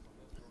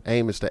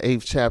 Amos the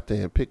 8th chapter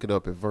and pick it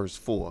up at verse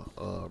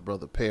 4.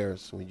 Brother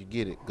Paris, when you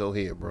get it, go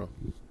ahead, bro.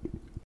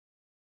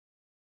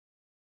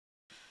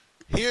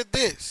 Hear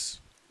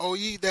this, O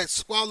ye that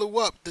swallow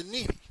up the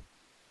needy,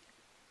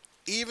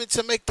 even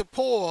to make the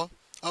poor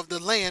of the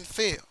land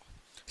fail,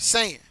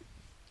 saying,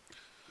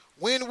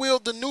 when will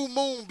the new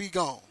moon be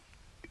gone,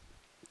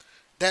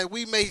 that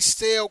we may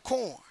sell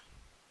corn,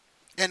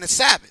 and the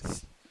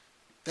Sabbath,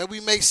 that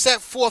we may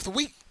set forth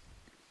wheat,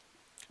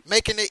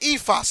 making the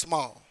ephah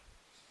small,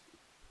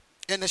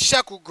 and the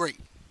shekel great,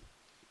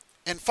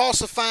 and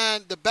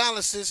falsifying the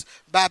balances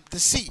by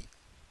deceit,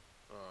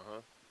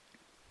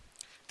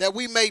 that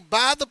we may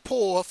buy the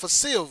poor for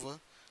silver,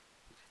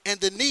 and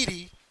the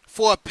needy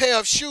for a pair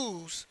of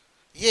shoes,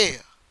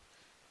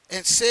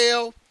 and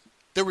sell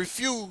the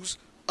refuse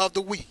of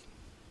the wheat.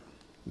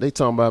 They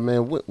talking about,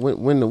 man,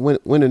 when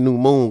the new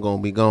moon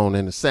gonna be gone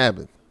and the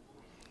Sabbath,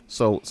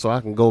 so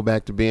I can go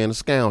back to being a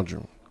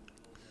scoundrel.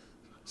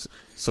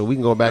 So we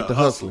can go back to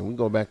hustling. We can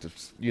go back to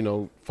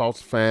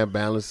falsifying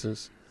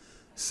balances,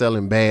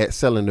 selling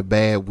the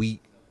bad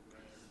wheat.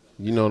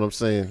 You know what I'm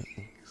saying?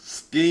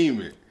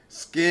 Scheming,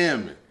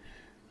 scamming.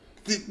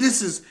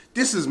 This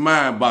is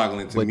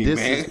mind-boggling to me,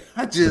 man.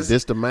 This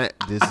is the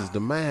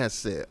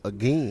mindset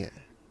again.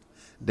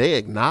 They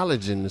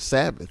acknowledging the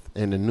Sabbath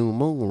and the new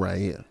moon right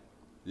here.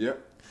 Yep.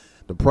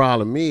 The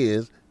problem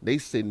is they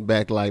sitting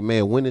back like,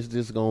 man, when is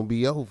this gonna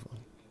be over?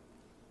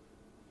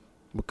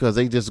 Because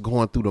they just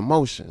going through the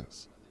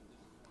motions.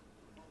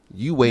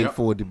 You waiting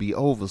for it to be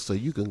over so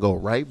you can go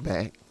right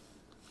back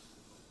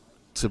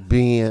to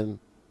being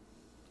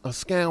a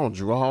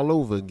scoundrel all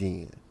over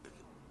again.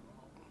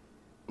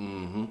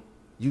 Mm-hmm.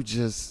 You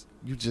just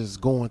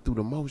going through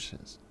the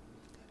motions,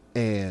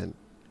 and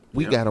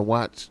we gotta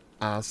watch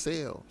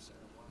ourselves,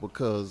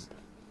 because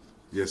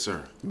yes,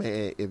 sir,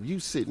 man, if you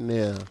sitting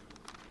there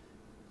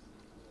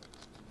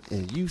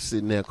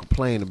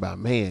complaining about,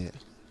 man,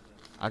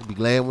 I'd be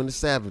glad when the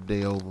Sabbath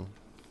day over.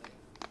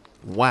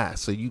 Why?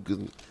 So you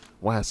can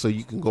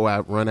go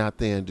out, run out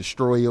there and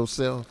destroy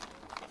yourself.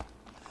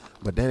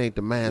 But that ain't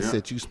the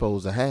mindset you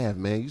supposed to have,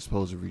 man. You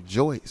supposed to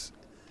rejoice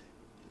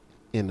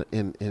in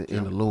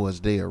the Lord's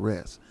day of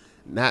rest,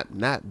 not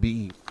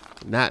be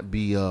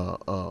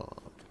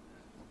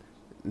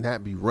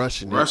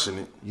rushing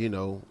it. You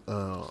know,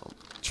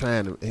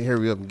 trying to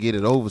hurry up and get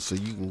it over so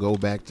you can go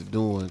back to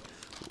doing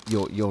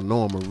your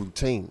normal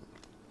routine.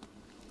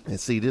 And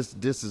see, this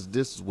was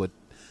the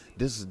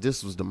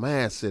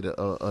mindset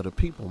of the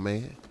people,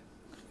 man.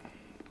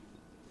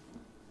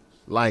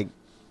 Like,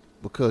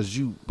 because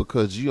you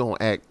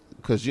don't act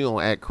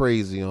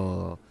crazy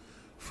on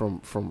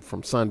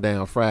from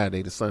sundown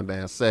Friday to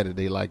sundown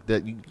Saturday like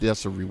that,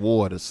 that's a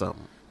reward or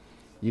something.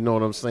 You know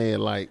what I'm saying?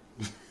 Like,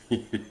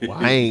 well,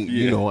 I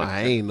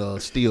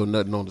ain't steal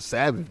nothing on the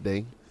Sabbath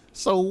day.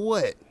 So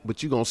what?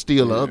 But you gonna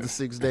steal the other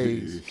 6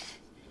 days?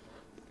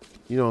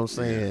 You know what I'm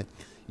saying?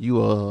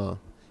 You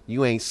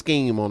ain't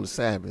scheme on the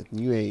Sabbath.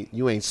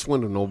 You ain't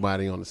swindle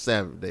nobody on the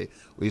Sabbath day.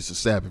 Well, it's a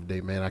Sabbath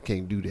day, man. I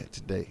can't do that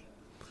today.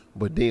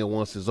 But then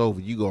once it's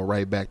over, you go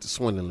right back to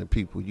swindling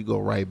people. You go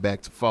right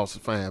back to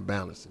falsifying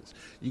balances.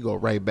 You go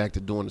right back to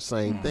doing the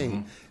same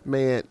thing.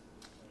 Man,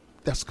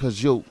 that's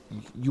because you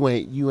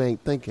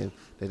ain't thinking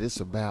that it's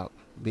about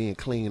being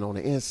clean on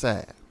the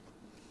inside.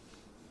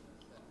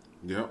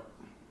 Yep.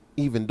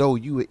 Even though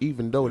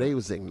they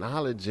was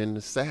acknowledging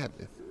the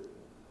Sabbath,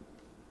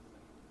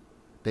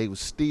 they was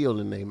still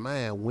in their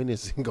mind, when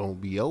is it gonna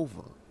be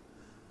over,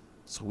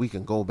 so we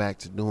can go back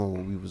to doing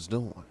what we was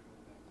doing.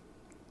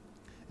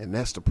 And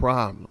that's the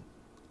problem.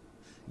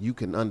 You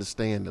can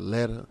understand the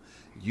letter.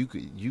 You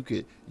can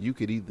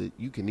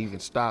even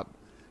stop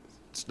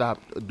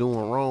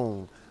doing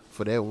wrong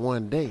for that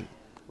one day.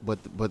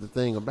 But the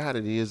thing about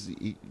it is,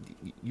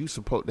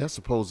 that's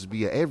supposed to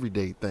be an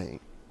everyday thing,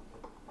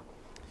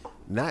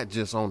 not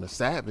just on the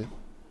Sabbath,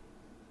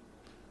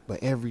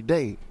 but every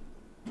day.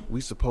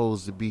 We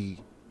supposed to be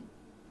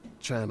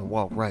trying to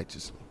walk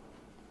righteously.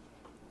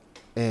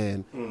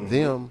 And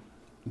them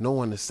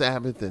knowing the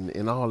Sabbath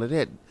and all of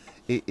that,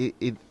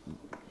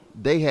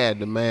 they had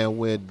the man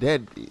where they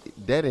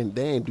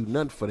ain't do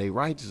nothing for their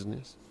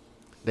righteousness.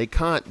 They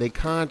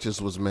conscience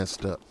was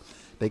messed up.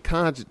 The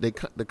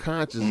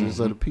consciousness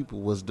of the people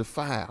was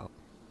defiled.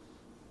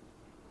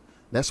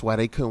 That's why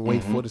they couldn't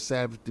wait for the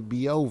Sabbath to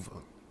be over.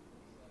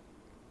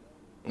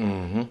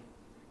 Mm-hmm.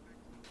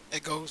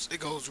 It goes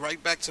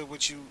right back to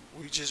what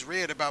we just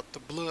read about the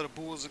blood of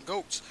bulls and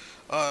goats.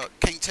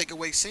 Can't take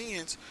away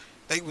sins.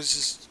 They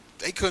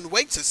couldn't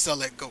wait to sell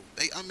that goat.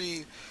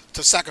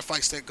 To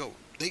sacrifice that goat.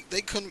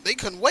 They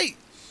couldn't wait.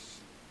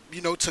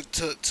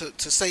 To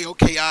say,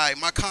 okay, all right,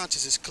 my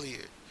conscience is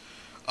cleared.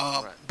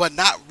 Right. But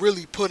not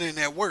really put in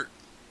that work.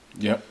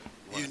 Yep.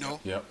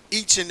 Yep.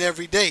 Each and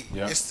every day.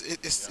 Yep.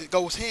 It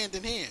goes hand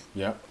in hand.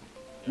 Yep.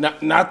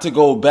 Not to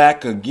go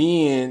back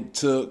again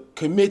to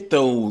commit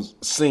those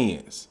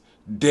sins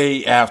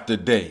day after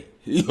day.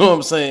 You know what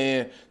I'm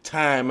saying?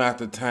 Time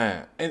after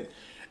time.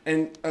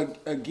 And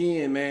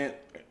again, man,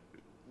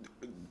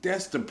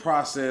 that's the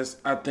process.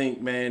 I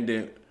think, man,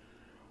 that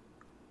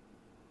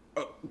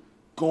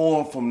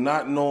going from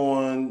not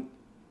knowing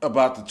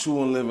about the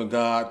true and living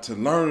God to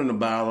learning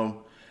about Him,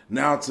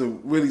 now to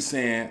really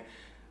saying,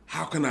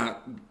 how can I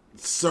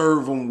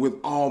serve Him with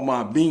all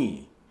my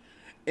being?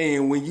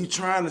 And when you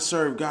trying to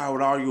serve God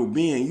with all your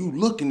being, you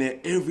looking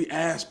at every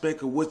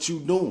aspect of what you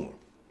doing.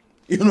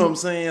 You know what I'm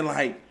saying?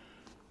 Like,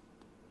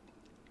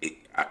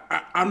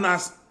 I'm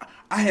not.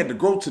 I had to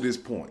grow to this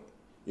point.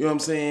 You know what I'm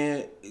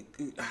saying?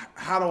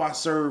 How do I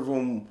serve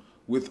Him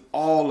with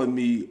all of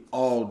me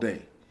all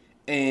day?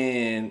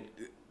 And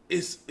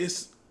it's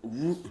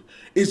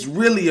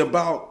really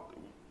about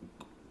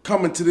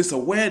coming to this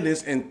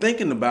awareness and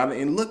thinking about it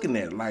and looking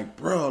at it. Like,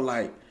 bro,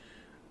 like,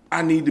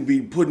 I need to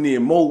be putting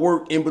in more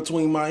work in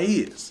between my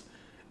ears,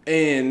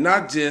 and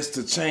not just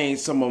to change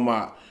some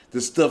of the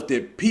stuff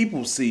that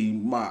people see,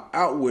 my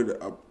outward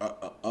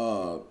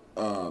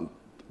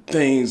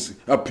things,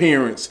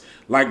 appearance,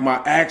 like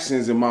my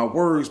actions and my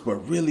words, but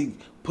really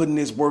putting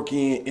this work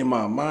in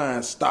my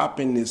mind,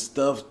 stopping this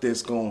stuff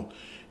that's gonna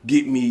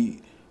get me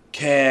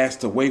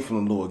cast away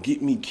from the Lord,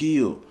 get me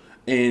killed.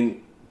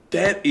 And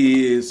that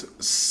is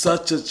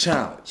such a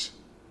challenge.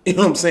 You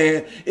know what I'm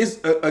saying? It's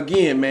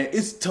again, man,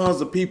 it's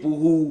tons of people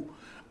who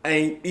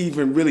ain't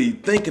even really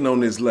thinking on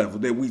this level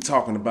that we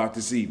talking about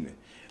this evening.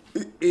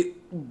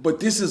 But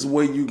this is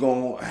where you're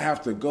going to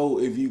have to go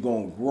if you're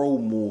going to grow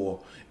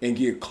more and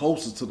get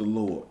closer to the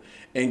Lord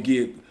and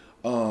get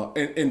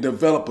and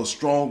develop a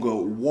stronger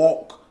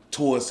walk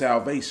towards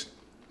salvation.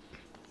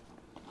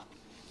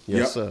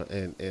 Yes, sir.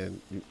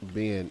 And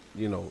being,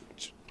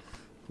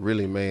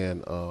 really,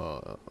 man,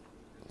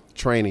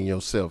 training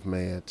yourself,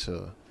 man,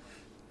 to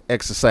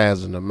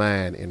exercising the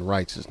mind in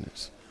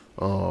righteousness.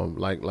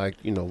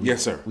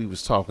 Yes, sir. We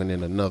was talking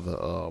in another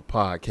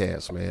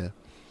podcast, man.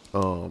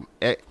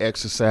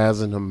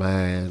 Exercising the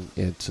mind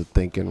into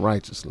thinking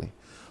righteously.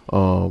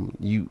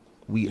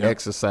 We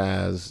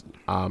exercise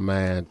our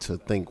mind to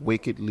think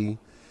wickedly,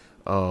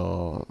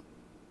 to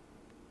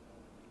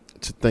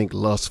think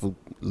lustful,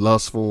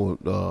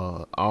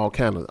 all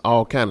kind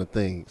of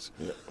things.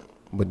 Yep.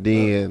 But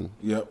then,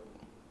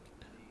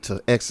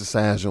 to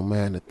exercise your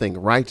mind to think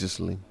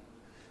righteously,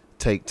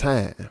 take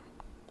time.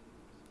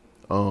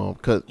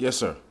 Yes,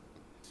 sir.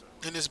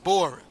 And it's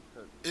boring.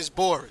 It's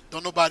boring.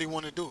 Don't nobody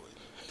want to do it.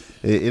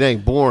 It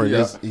ain't boring.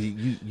 Yeah.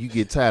 You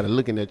get tired of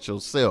looking at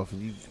yourself.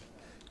 You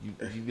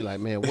be like,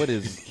 man, what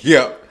is?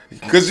 Yeah,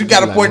 because you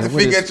got to point the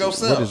finger at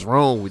yourself. What is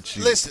wrong with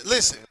you?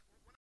 Listen.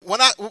 When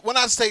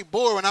I say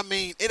boring, I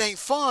mean it ain't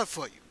fun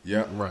for you.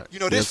 Yeah, right.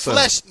 This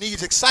flesh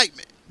needs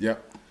excitement. Yeah.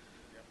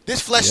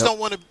 This flesh don't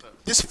want to.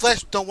 This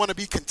flesh don't want to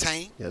be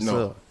contained. Yes,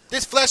 sir.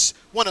 This flesh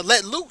want to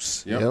let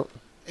loose. Yep.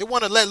 It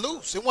want to let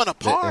loose. It want to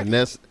party. And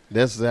that's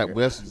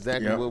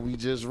exactly what we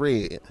just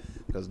read.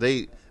 Because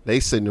they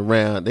sitting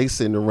around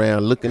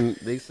looking.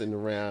 They sitting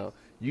around.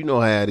 You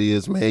know how it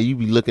is, man. You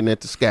be looking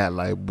at the sky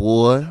like,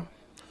 boy,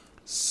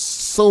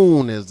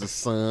 soon as the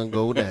sun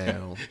go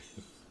down,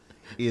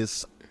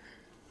 it's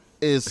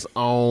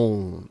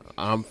on.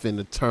 I'm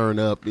finna turn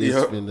up.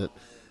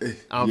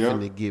 I'm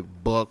finna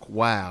get buck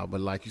wild.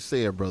 But like you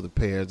said, Brother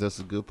Pears, that's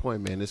a good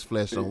point, man. This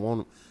flesh don't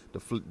want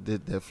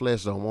the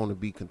flesh don't want to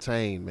be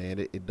contained, man.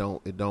 It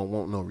don't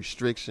want no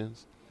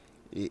restrictions.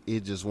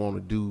 It just want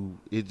to do.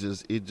 It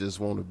just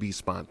want to be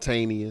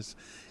spontaneous,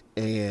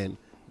 and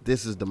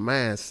this is the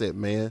mindset,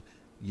 man.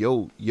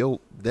 Yo,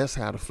 that's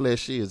how the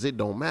flesh is. It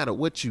don't matter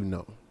what you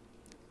know.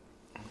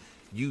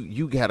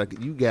 You gotta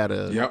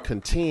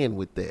contend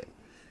with that.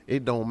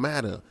 It don't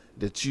matter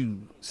that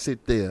you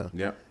sit there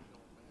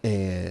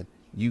and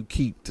you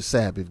keep the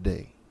Sabbath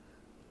day.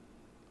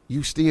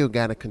 You still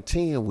gotta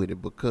contend with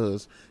it,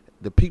 because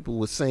the people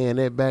were saying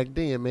that back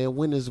then, man.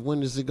 When is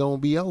it gonna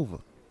be over?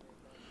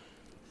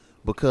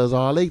 Because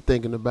all they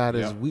thinking about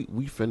is we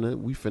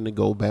finna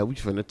go back, we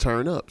finna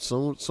turn up.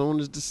 Soon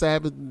as the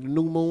Sabbath, the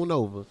new moon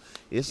over,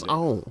 it's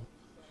on.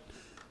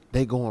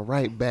 They going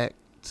right back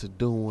to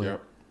doing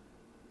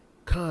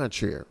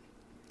contrary.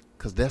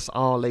 Because that's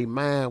all they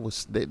mind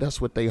was.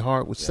 That's what their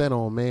heart was set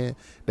on, man.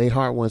 Their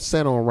heart wasn't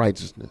set on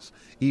righteousness,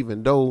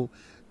 even though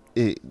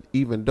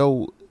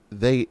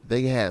they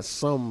had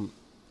some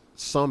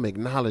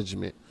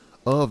acknowledgement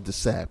of the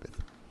Sabbath.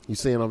 You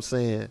see what I'm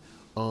saying?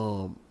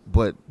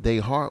 But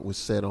their heart was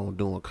set on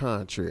doing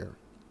contrary,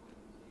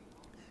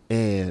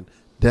 and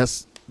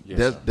that's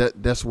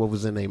what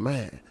was in their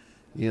mind.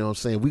 You know what I'm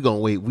saying? We gonna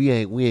wait. We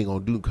ain't gonna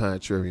do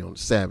contrary on the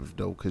Sabbath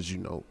though, because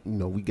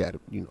we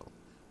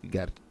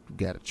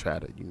gotta try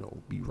to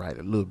be right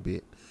a little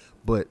bit.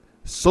 But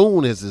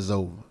soon as it's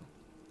over,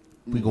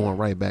 we going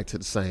right back to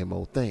the same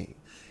old thing.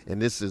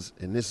 And this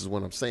is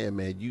what I'm saying,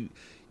 man.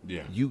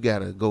 You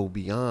gotta go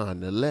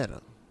beyond the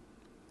letter,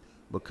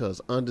 because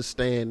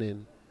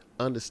understanding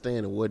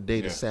what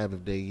day the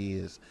Sabbath day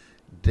is,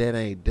 that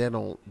ain't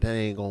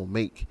gonna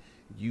make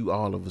you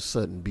all of a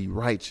sudden be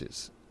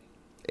righteous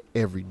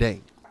every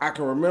day. I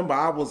can remember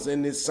I was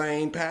in this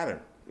same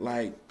pattern.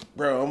 Like,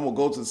 bro, I'm gonna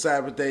go to the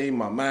Sabbath day,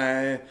 my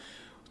mind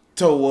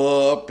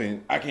toe up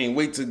and I can't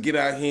wait to get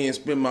out here and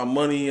spend my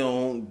money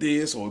on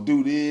this or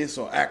do this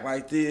or act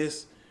like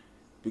this,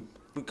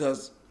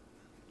 because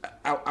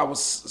I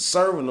was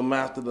serving them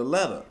after the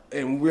letter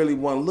and really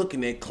wasn't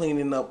looking at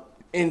cleaning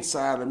up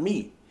inside of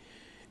me.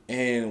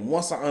 And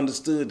once I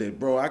understood that,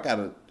 bro, I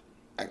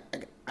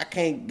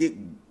can't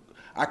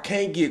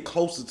get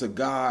closer to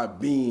God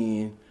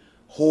being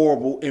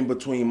horrible in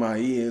between my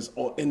ears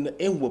or in the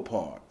inward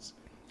parts.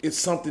 It's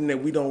something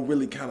that we don't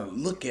really kind of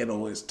look at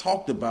or is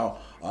talked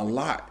about a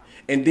lot.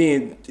 And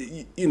then,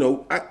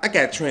 I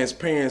got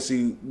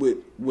transparency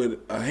with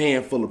a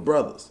handful of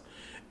brothers.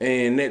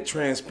 And that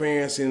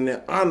transparency and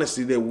that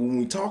honesty that when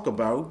we talk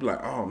about it, we be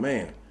like, oh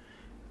man,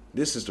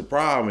 this is the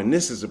problem and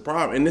this is the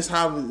problem. And this is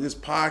how this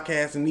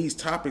podcast and these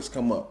topics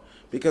come up.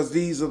 Because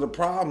these are the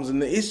problems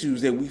and the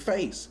issues that we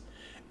face.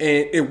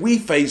 And if we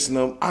facing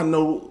them, I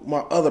know my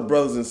other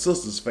brothers and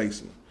sisters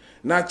facing them.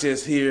 Not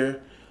just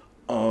here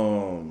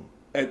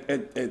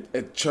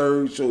at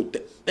church. Or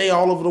they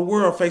all over the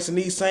world facing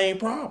these same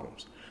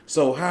problems.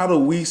 So how do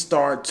we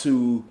start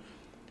to,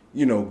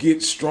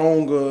 get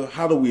stronger?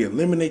 How do we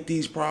eliminate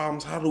these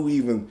problems? How do we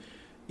even,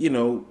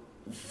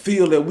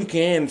 feel that we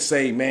can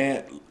say,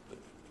 man,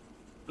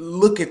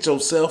 look at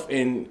yourself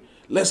and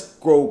let's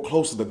grow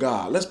closer to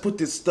God. Let's put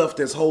this stuff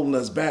that's holding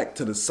us back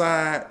to the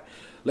side.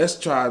 Let's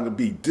try to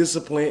be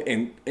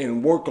disciplined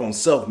and work on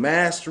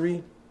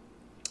self-mastery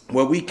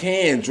where we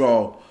can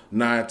draw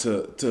nigh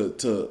to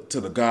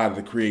the God of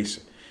the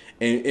creation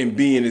and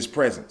be in his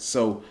presence.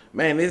 So,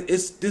 man,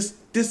 this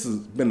has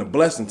been a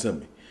blessing to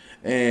me.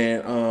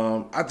 And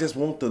I just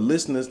want the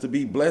listeners to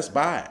be blessed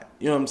by it.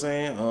 You know what I'm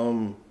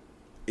saying?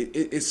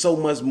 It's so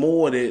much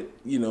more that,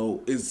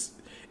 is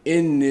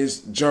in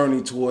this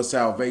journey towards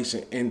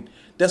salvation. And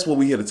that's what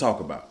we're here to talk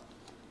about.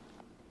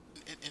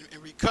 And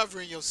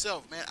recovering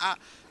yourself, man. I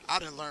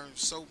done learned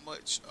so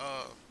much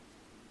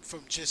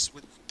from just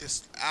with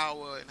this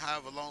hour and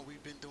however long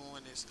we've been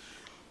doing this.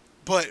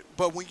 But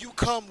when you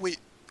come with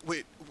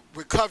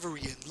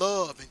recovery and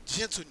love and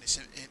gentleness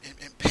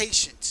and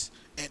patience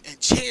and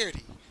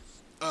charity,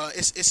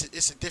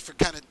 it's a different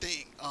kind of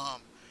thing.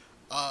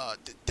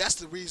 That's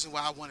the reason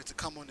why I wanted to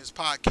come on this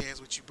podcast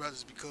with you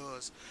brothers,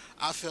 because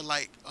I feel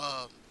like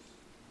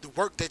the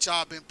work that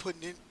y'all been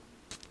putting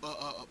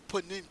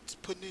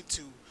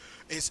into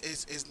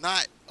is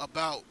not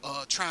about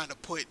trying to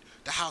put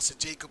the House of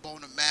Jacob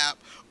on the map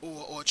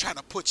or trying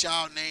to put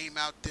y'all name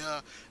out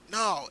there.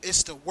 No,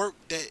 it's the work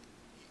that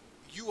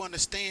you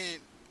understand,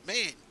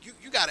 man,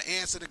 you got to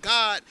answer to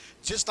God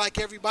just like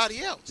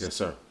everybody else. Yes,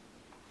 sir.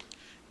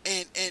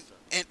 And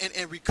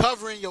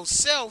recovering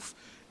yourself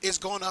is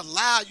going to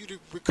allow you to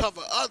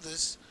recover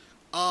others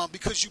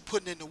because you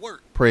putting in the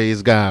work.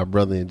 Praise God,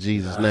 brother, in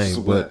Jesus'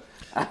 name. But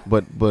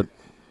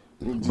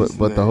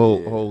the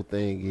whole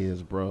thing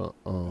is, bro,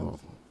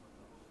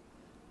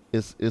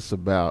 it's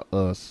about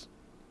us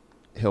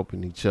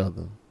helping each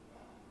other.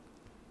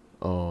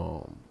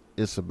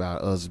 It's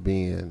about us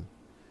being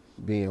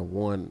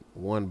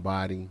one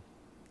body.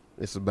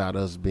 It's about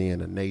us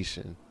being a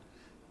nation,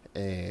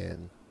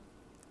 and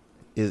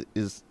it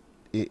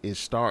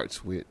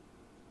starts with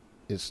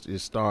it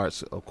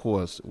starts, of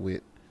course,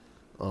 with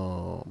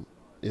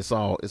it's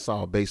all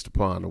based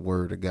upon the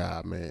word of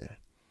God, man.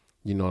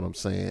 You know what I'm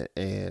saying?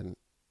 And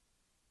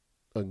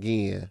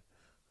again,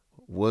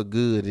 what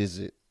good is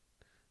it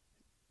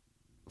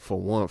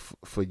for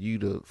you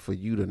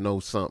to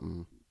know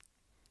something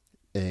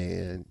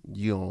and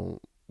you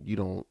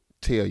don't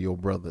tell your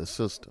brother or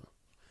sister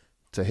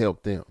to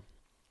help them?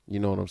 You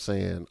know what I'm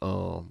saying?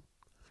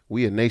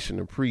 We a nation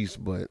of priests,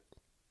 but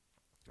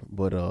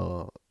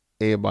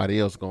everybody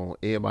else gonna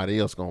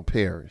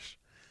perish,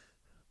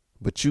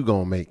 but you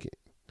gonna make it.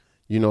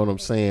 You know what I'm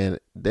saying?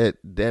 That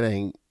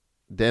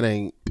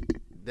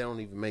don't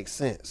even make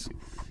sense.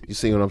 You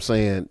see what I'm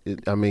saying?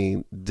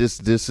 This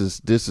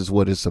is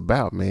what it's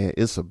about, man.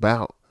 It's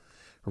about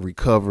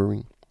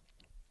recovering,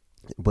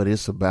 but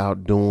it's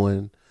about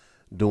doing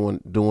the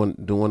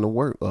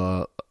work.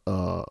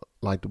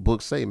 Like the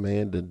book say,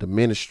 man, the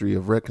ministry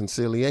of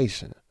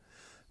reconciliation.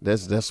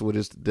 That's what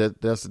it's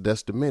that's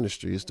the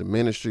ministry. It's the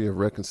ministry of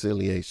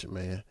reconciliation,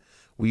 man.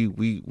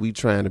 We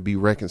trying to be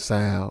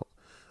reconciled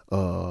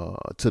to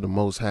the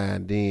Most High,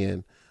 and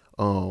then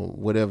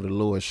whatever the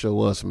Lord show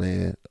us,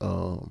 man.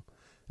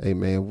 Hey,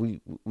 man,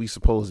 we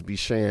supposed to be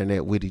sharing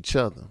that with each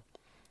other,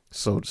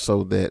 so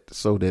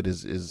that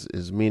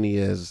as many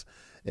as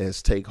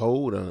take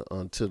hold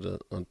unto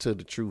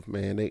the truth,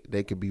 man,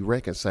 they could be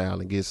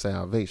reconciled and get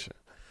salvation.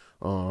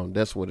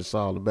 That's what it's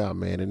all about,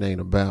 man. It ain't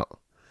about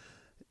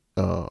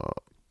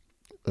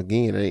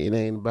again, it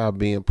ain't about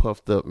being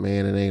puffed up,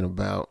 man. It ain't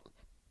about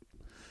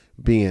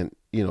being,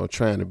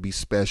 trying to be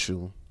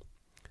special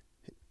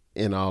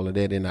and all of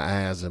that in the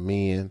eyes of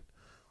men,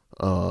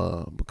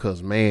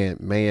 because man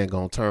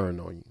gonna turn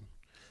on you.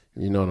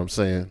 You know what I'm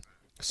saying?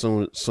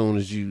 Soon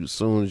as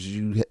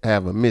you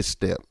have a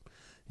misstep,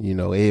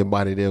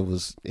 everybody that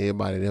was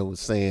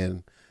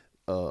saying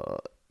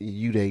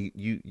you they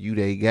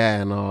guy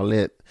and all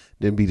that,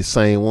 then be the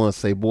same one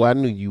say, boy, I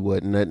knew you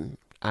wasn't nothing.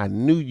 I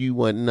knew you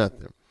wasn't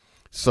nothing.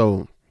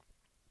 So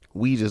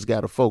we just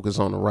got to focus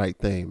on the right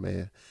thing,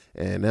 man.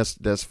 And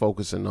that's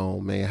focusing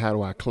on, man, how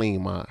do I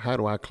clean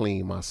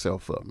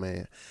myself up,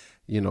 man?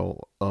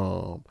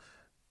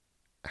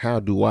 How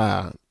do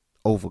I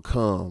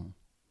overcome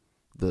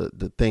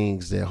the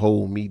things that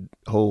hold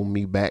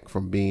me back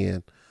from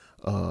being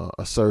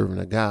a servant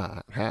of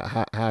God?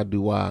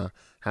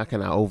 How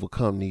can I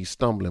overcome these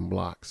stumbling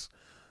blocks?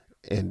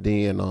 And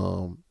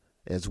then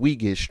as we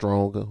get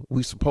stronger,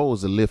 we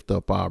supposed to lift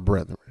up our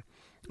brethren.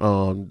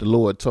 The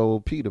Lord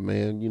told Peter,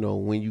 man,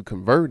 when you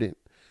converted,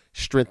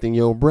 strengthen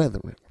your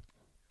brethren.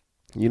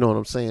 You know what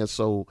I'm saying?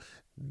 So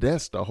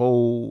that's the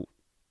whole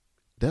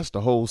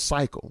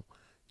cycle.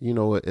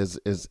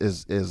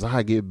 As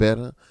I get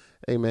better,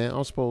 hey man,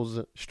 I'm supposed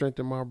to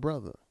strengthen my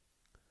brother.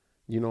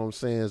 You know what I'm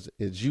saying?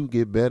 As you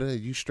get better,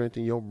 you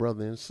strengthen your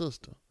brother and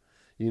sister.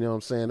 You know what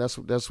I'm saying?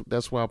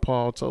 That's why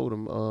Paul told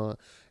him,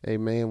 hey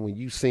man, when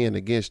you sin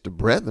against the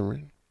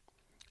brethren,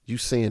 you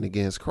sin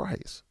against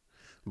Christ,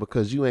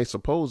 because you ain't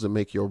supposed to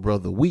make your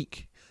brother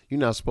weak. You're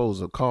not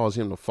supposed to cause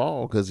him to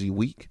fall because he's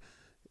weak.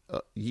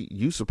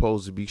 You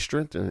supposed to be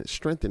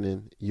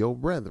strengthening your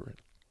brethren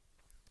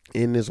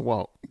in this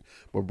walk.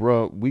 But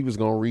bro, we was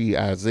gonna read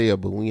Isaiah,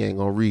 but we ain't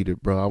gonna read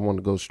it, bro. I want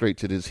to go straight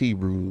to this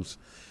Hebrews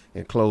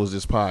and close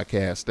this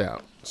podcast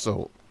out.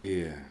 So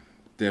yeah,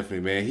 definitely,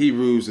 man.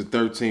 Hebrews, the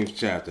 13th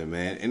chapter,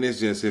 man, and it's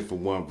just here for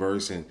one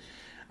verse, and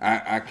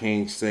I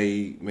can't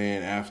say,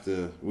 man,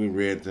 after we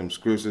read them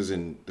scriptures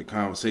and the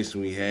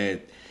conversation we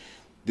had,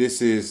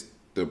 this is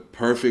the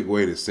perfect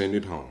way to send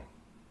it home,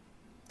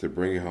 to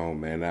bring it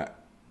home, man.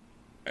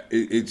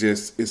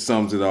 It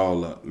sums it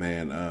all up,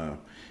 man.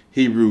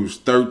 Hebrews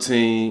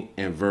 13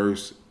 and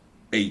verse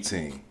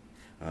 18.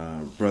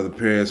 Brother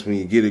Perez, when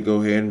you get it,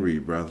 go ahead and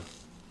read, brother.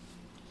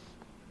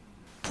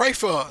 Pray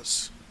for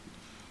us,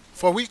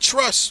 for we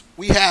trust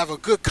we have a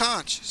good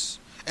conscience,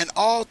 and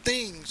all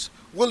things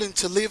willing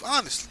to live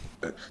honestly.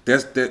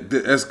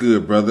 That's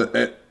good,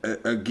 brother.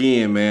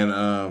 Again,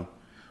 man,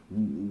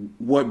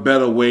 what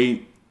better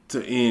way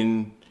to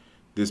end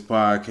this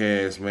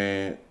podcast,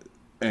 man,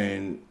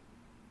 and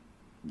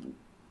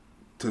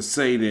to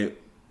say that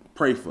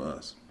pray for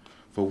us,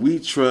 for we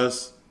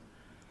trust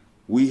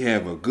we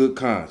have a good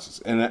conscience,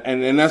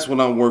 and that's what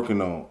I'm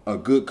working on, a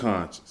good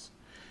conscience,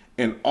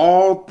 and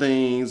all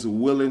things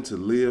willing to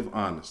live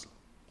honestly.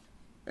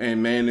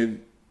 And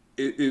man,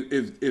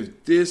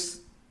 if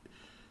this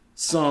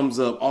sums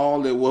up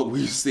all that what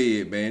we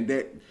said, man,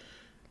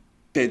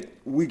 that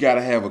we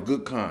gotta have a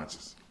good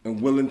conscience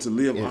and willing to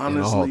live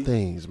honestly in all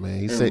things, man.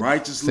 He and said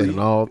righteously in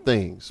all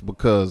things,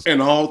 because in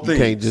all things.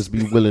 You can't just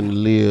be willing to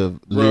live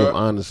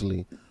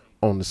honestly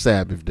on the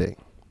Sabbath day.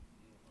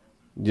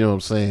 You know what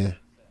I'm saying?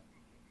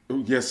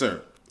 Yes,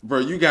 sir. Bro,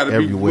 you got to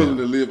be willing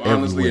to live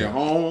honestly at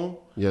home,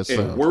 yes, at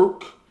sir.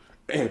 work,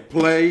 and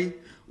play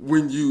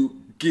when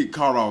you get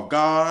caught off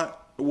guard,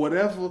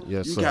 whatever.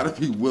 Yes, you sir. got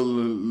to be willing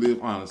to live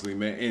honestly,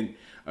 man.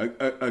 And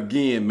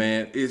again,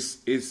 man, it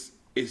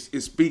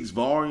speaks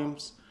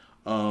volumes.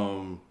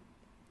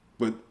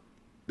 But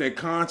that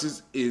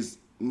conscience is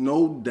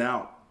no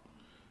doubt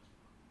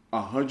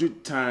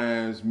 100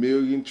 times,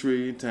 million,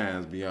 trillion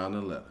times beyond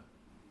the letter.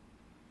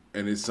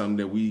 And it's something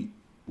that we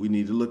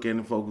need to look at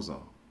and focus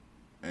on.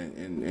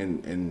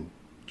 And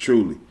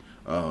truly,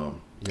 yes,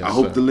 I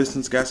hope sir. the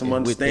listeners got some And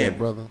understanding.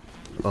 with that,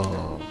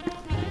 brother,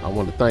 I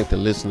want to thank the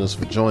listeners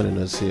for joining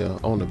us here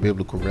on the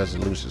Biblical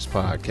Resolutions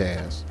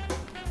podcast,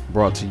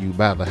 brought to you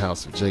by the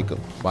House of Jacob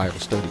Bible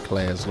Study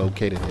Class,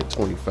 located at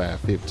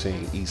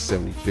 2515 East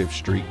 75th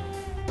Street.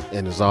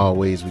 And as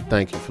always, we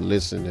thank you for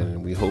listening,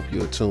 and we hope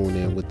you'll tune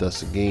in with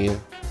us again.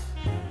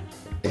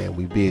 And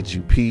we bid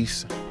you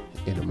peace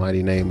in the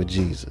mighty name of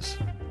Jesus.